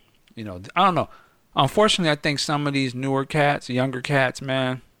 but, I don't know. Unfortunately, I think some of these newer cats, younger cats,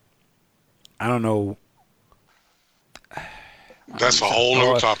 man, I don't know. That's a whole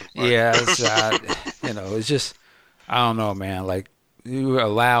other topic. Right? Yeah, it's just, I don't know, man. Like, you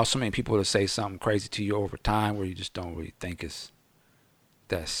allow so many people to say something crazy to you over time where you just don't really think it's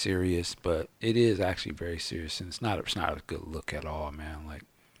that serious, but it is actually very serious, and it's not a good look at all, man. Like,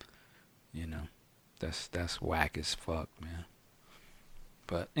 that's whack as fuck, man.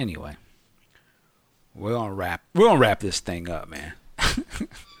 But anyway, we're gonna wrap this thing up, man.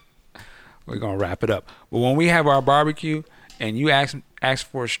 We're gonna wrap it up. But when we have our barbecue and you ask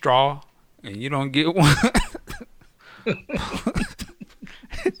for a straw and you don't get one,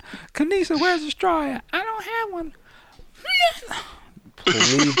 Kanisa, where's the straw at? I don't have one.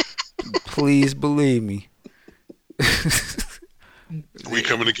 Please believe me. We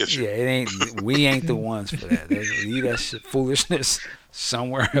coming to get you. Yeah, we ain't the ones for that. Leave that shit, foolishness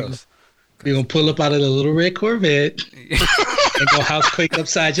somewhere else. You're going to pull up out of the little red Corvette and go housequake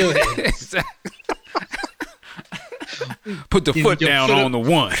upside your head. Exactly. Put the foot down on the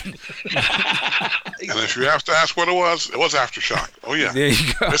one. And if you have to ask what it was Aftershock. Oh, yeah. There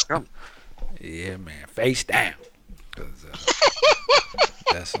you go. It's coming. Yeah, man. Face down.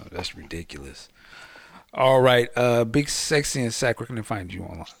 That's ridiculous. All right. Big Sexy and Sack, where can they find you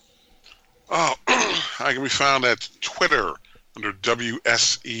online? Oh, I can be found at Twitter under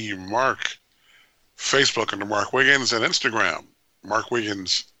WSE Mark, Facebook under Mark Wiggins, and Instagram, Mark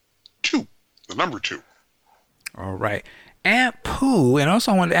Wiggins 2, the number 2. All right. And Pooh, and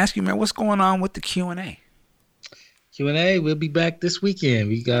also I wanted to ask you, man, what's going on with the Q&A? Q&A, we'll be back this weekend.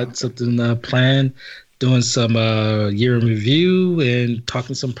 We got something planned, doing some year in review and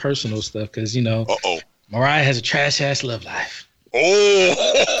talking some personal stuff because, Mariah has a trash-ass love life.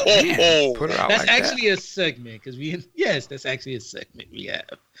 Oh! Man, put it out that's like actually a segment because that's actually a segment we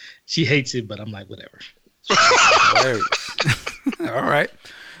have. She hates it, but I'm like, whatever. All right.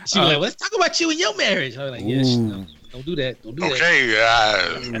 She was like, let's talk about you and your marriage. I was like, yes, no, don't do that. Don't do that.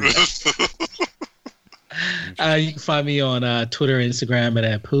 Okay, you can find me on Twitter, Instagram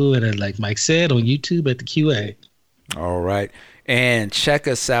at Pooh, and like Mike said, on YouTube at the QA. All right. And check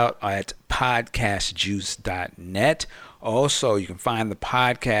us out at podcastjuice.net. Also, you can find the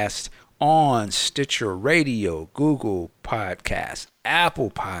podcast on Stitcher Radio, Google Podcasts, Apple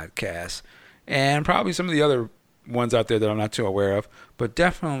Podcasts, and probably some of the other ones out there that I'm not too aware of. But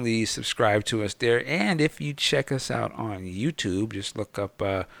definitely subscribe to us there. And if you check us out on YouTube, just look up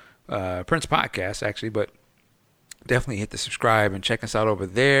Prince Podcast, actually. But definitely hit the subscribe and check us out over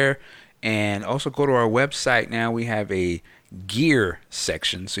there. And also go to our website now. We have a gear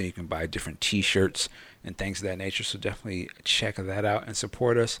section, so you can buy different T-shirts and things of that nature. So definitely check that out and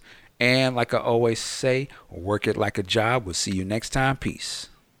support us. And like I always say, work it like a job. We'll see you next time. Peace.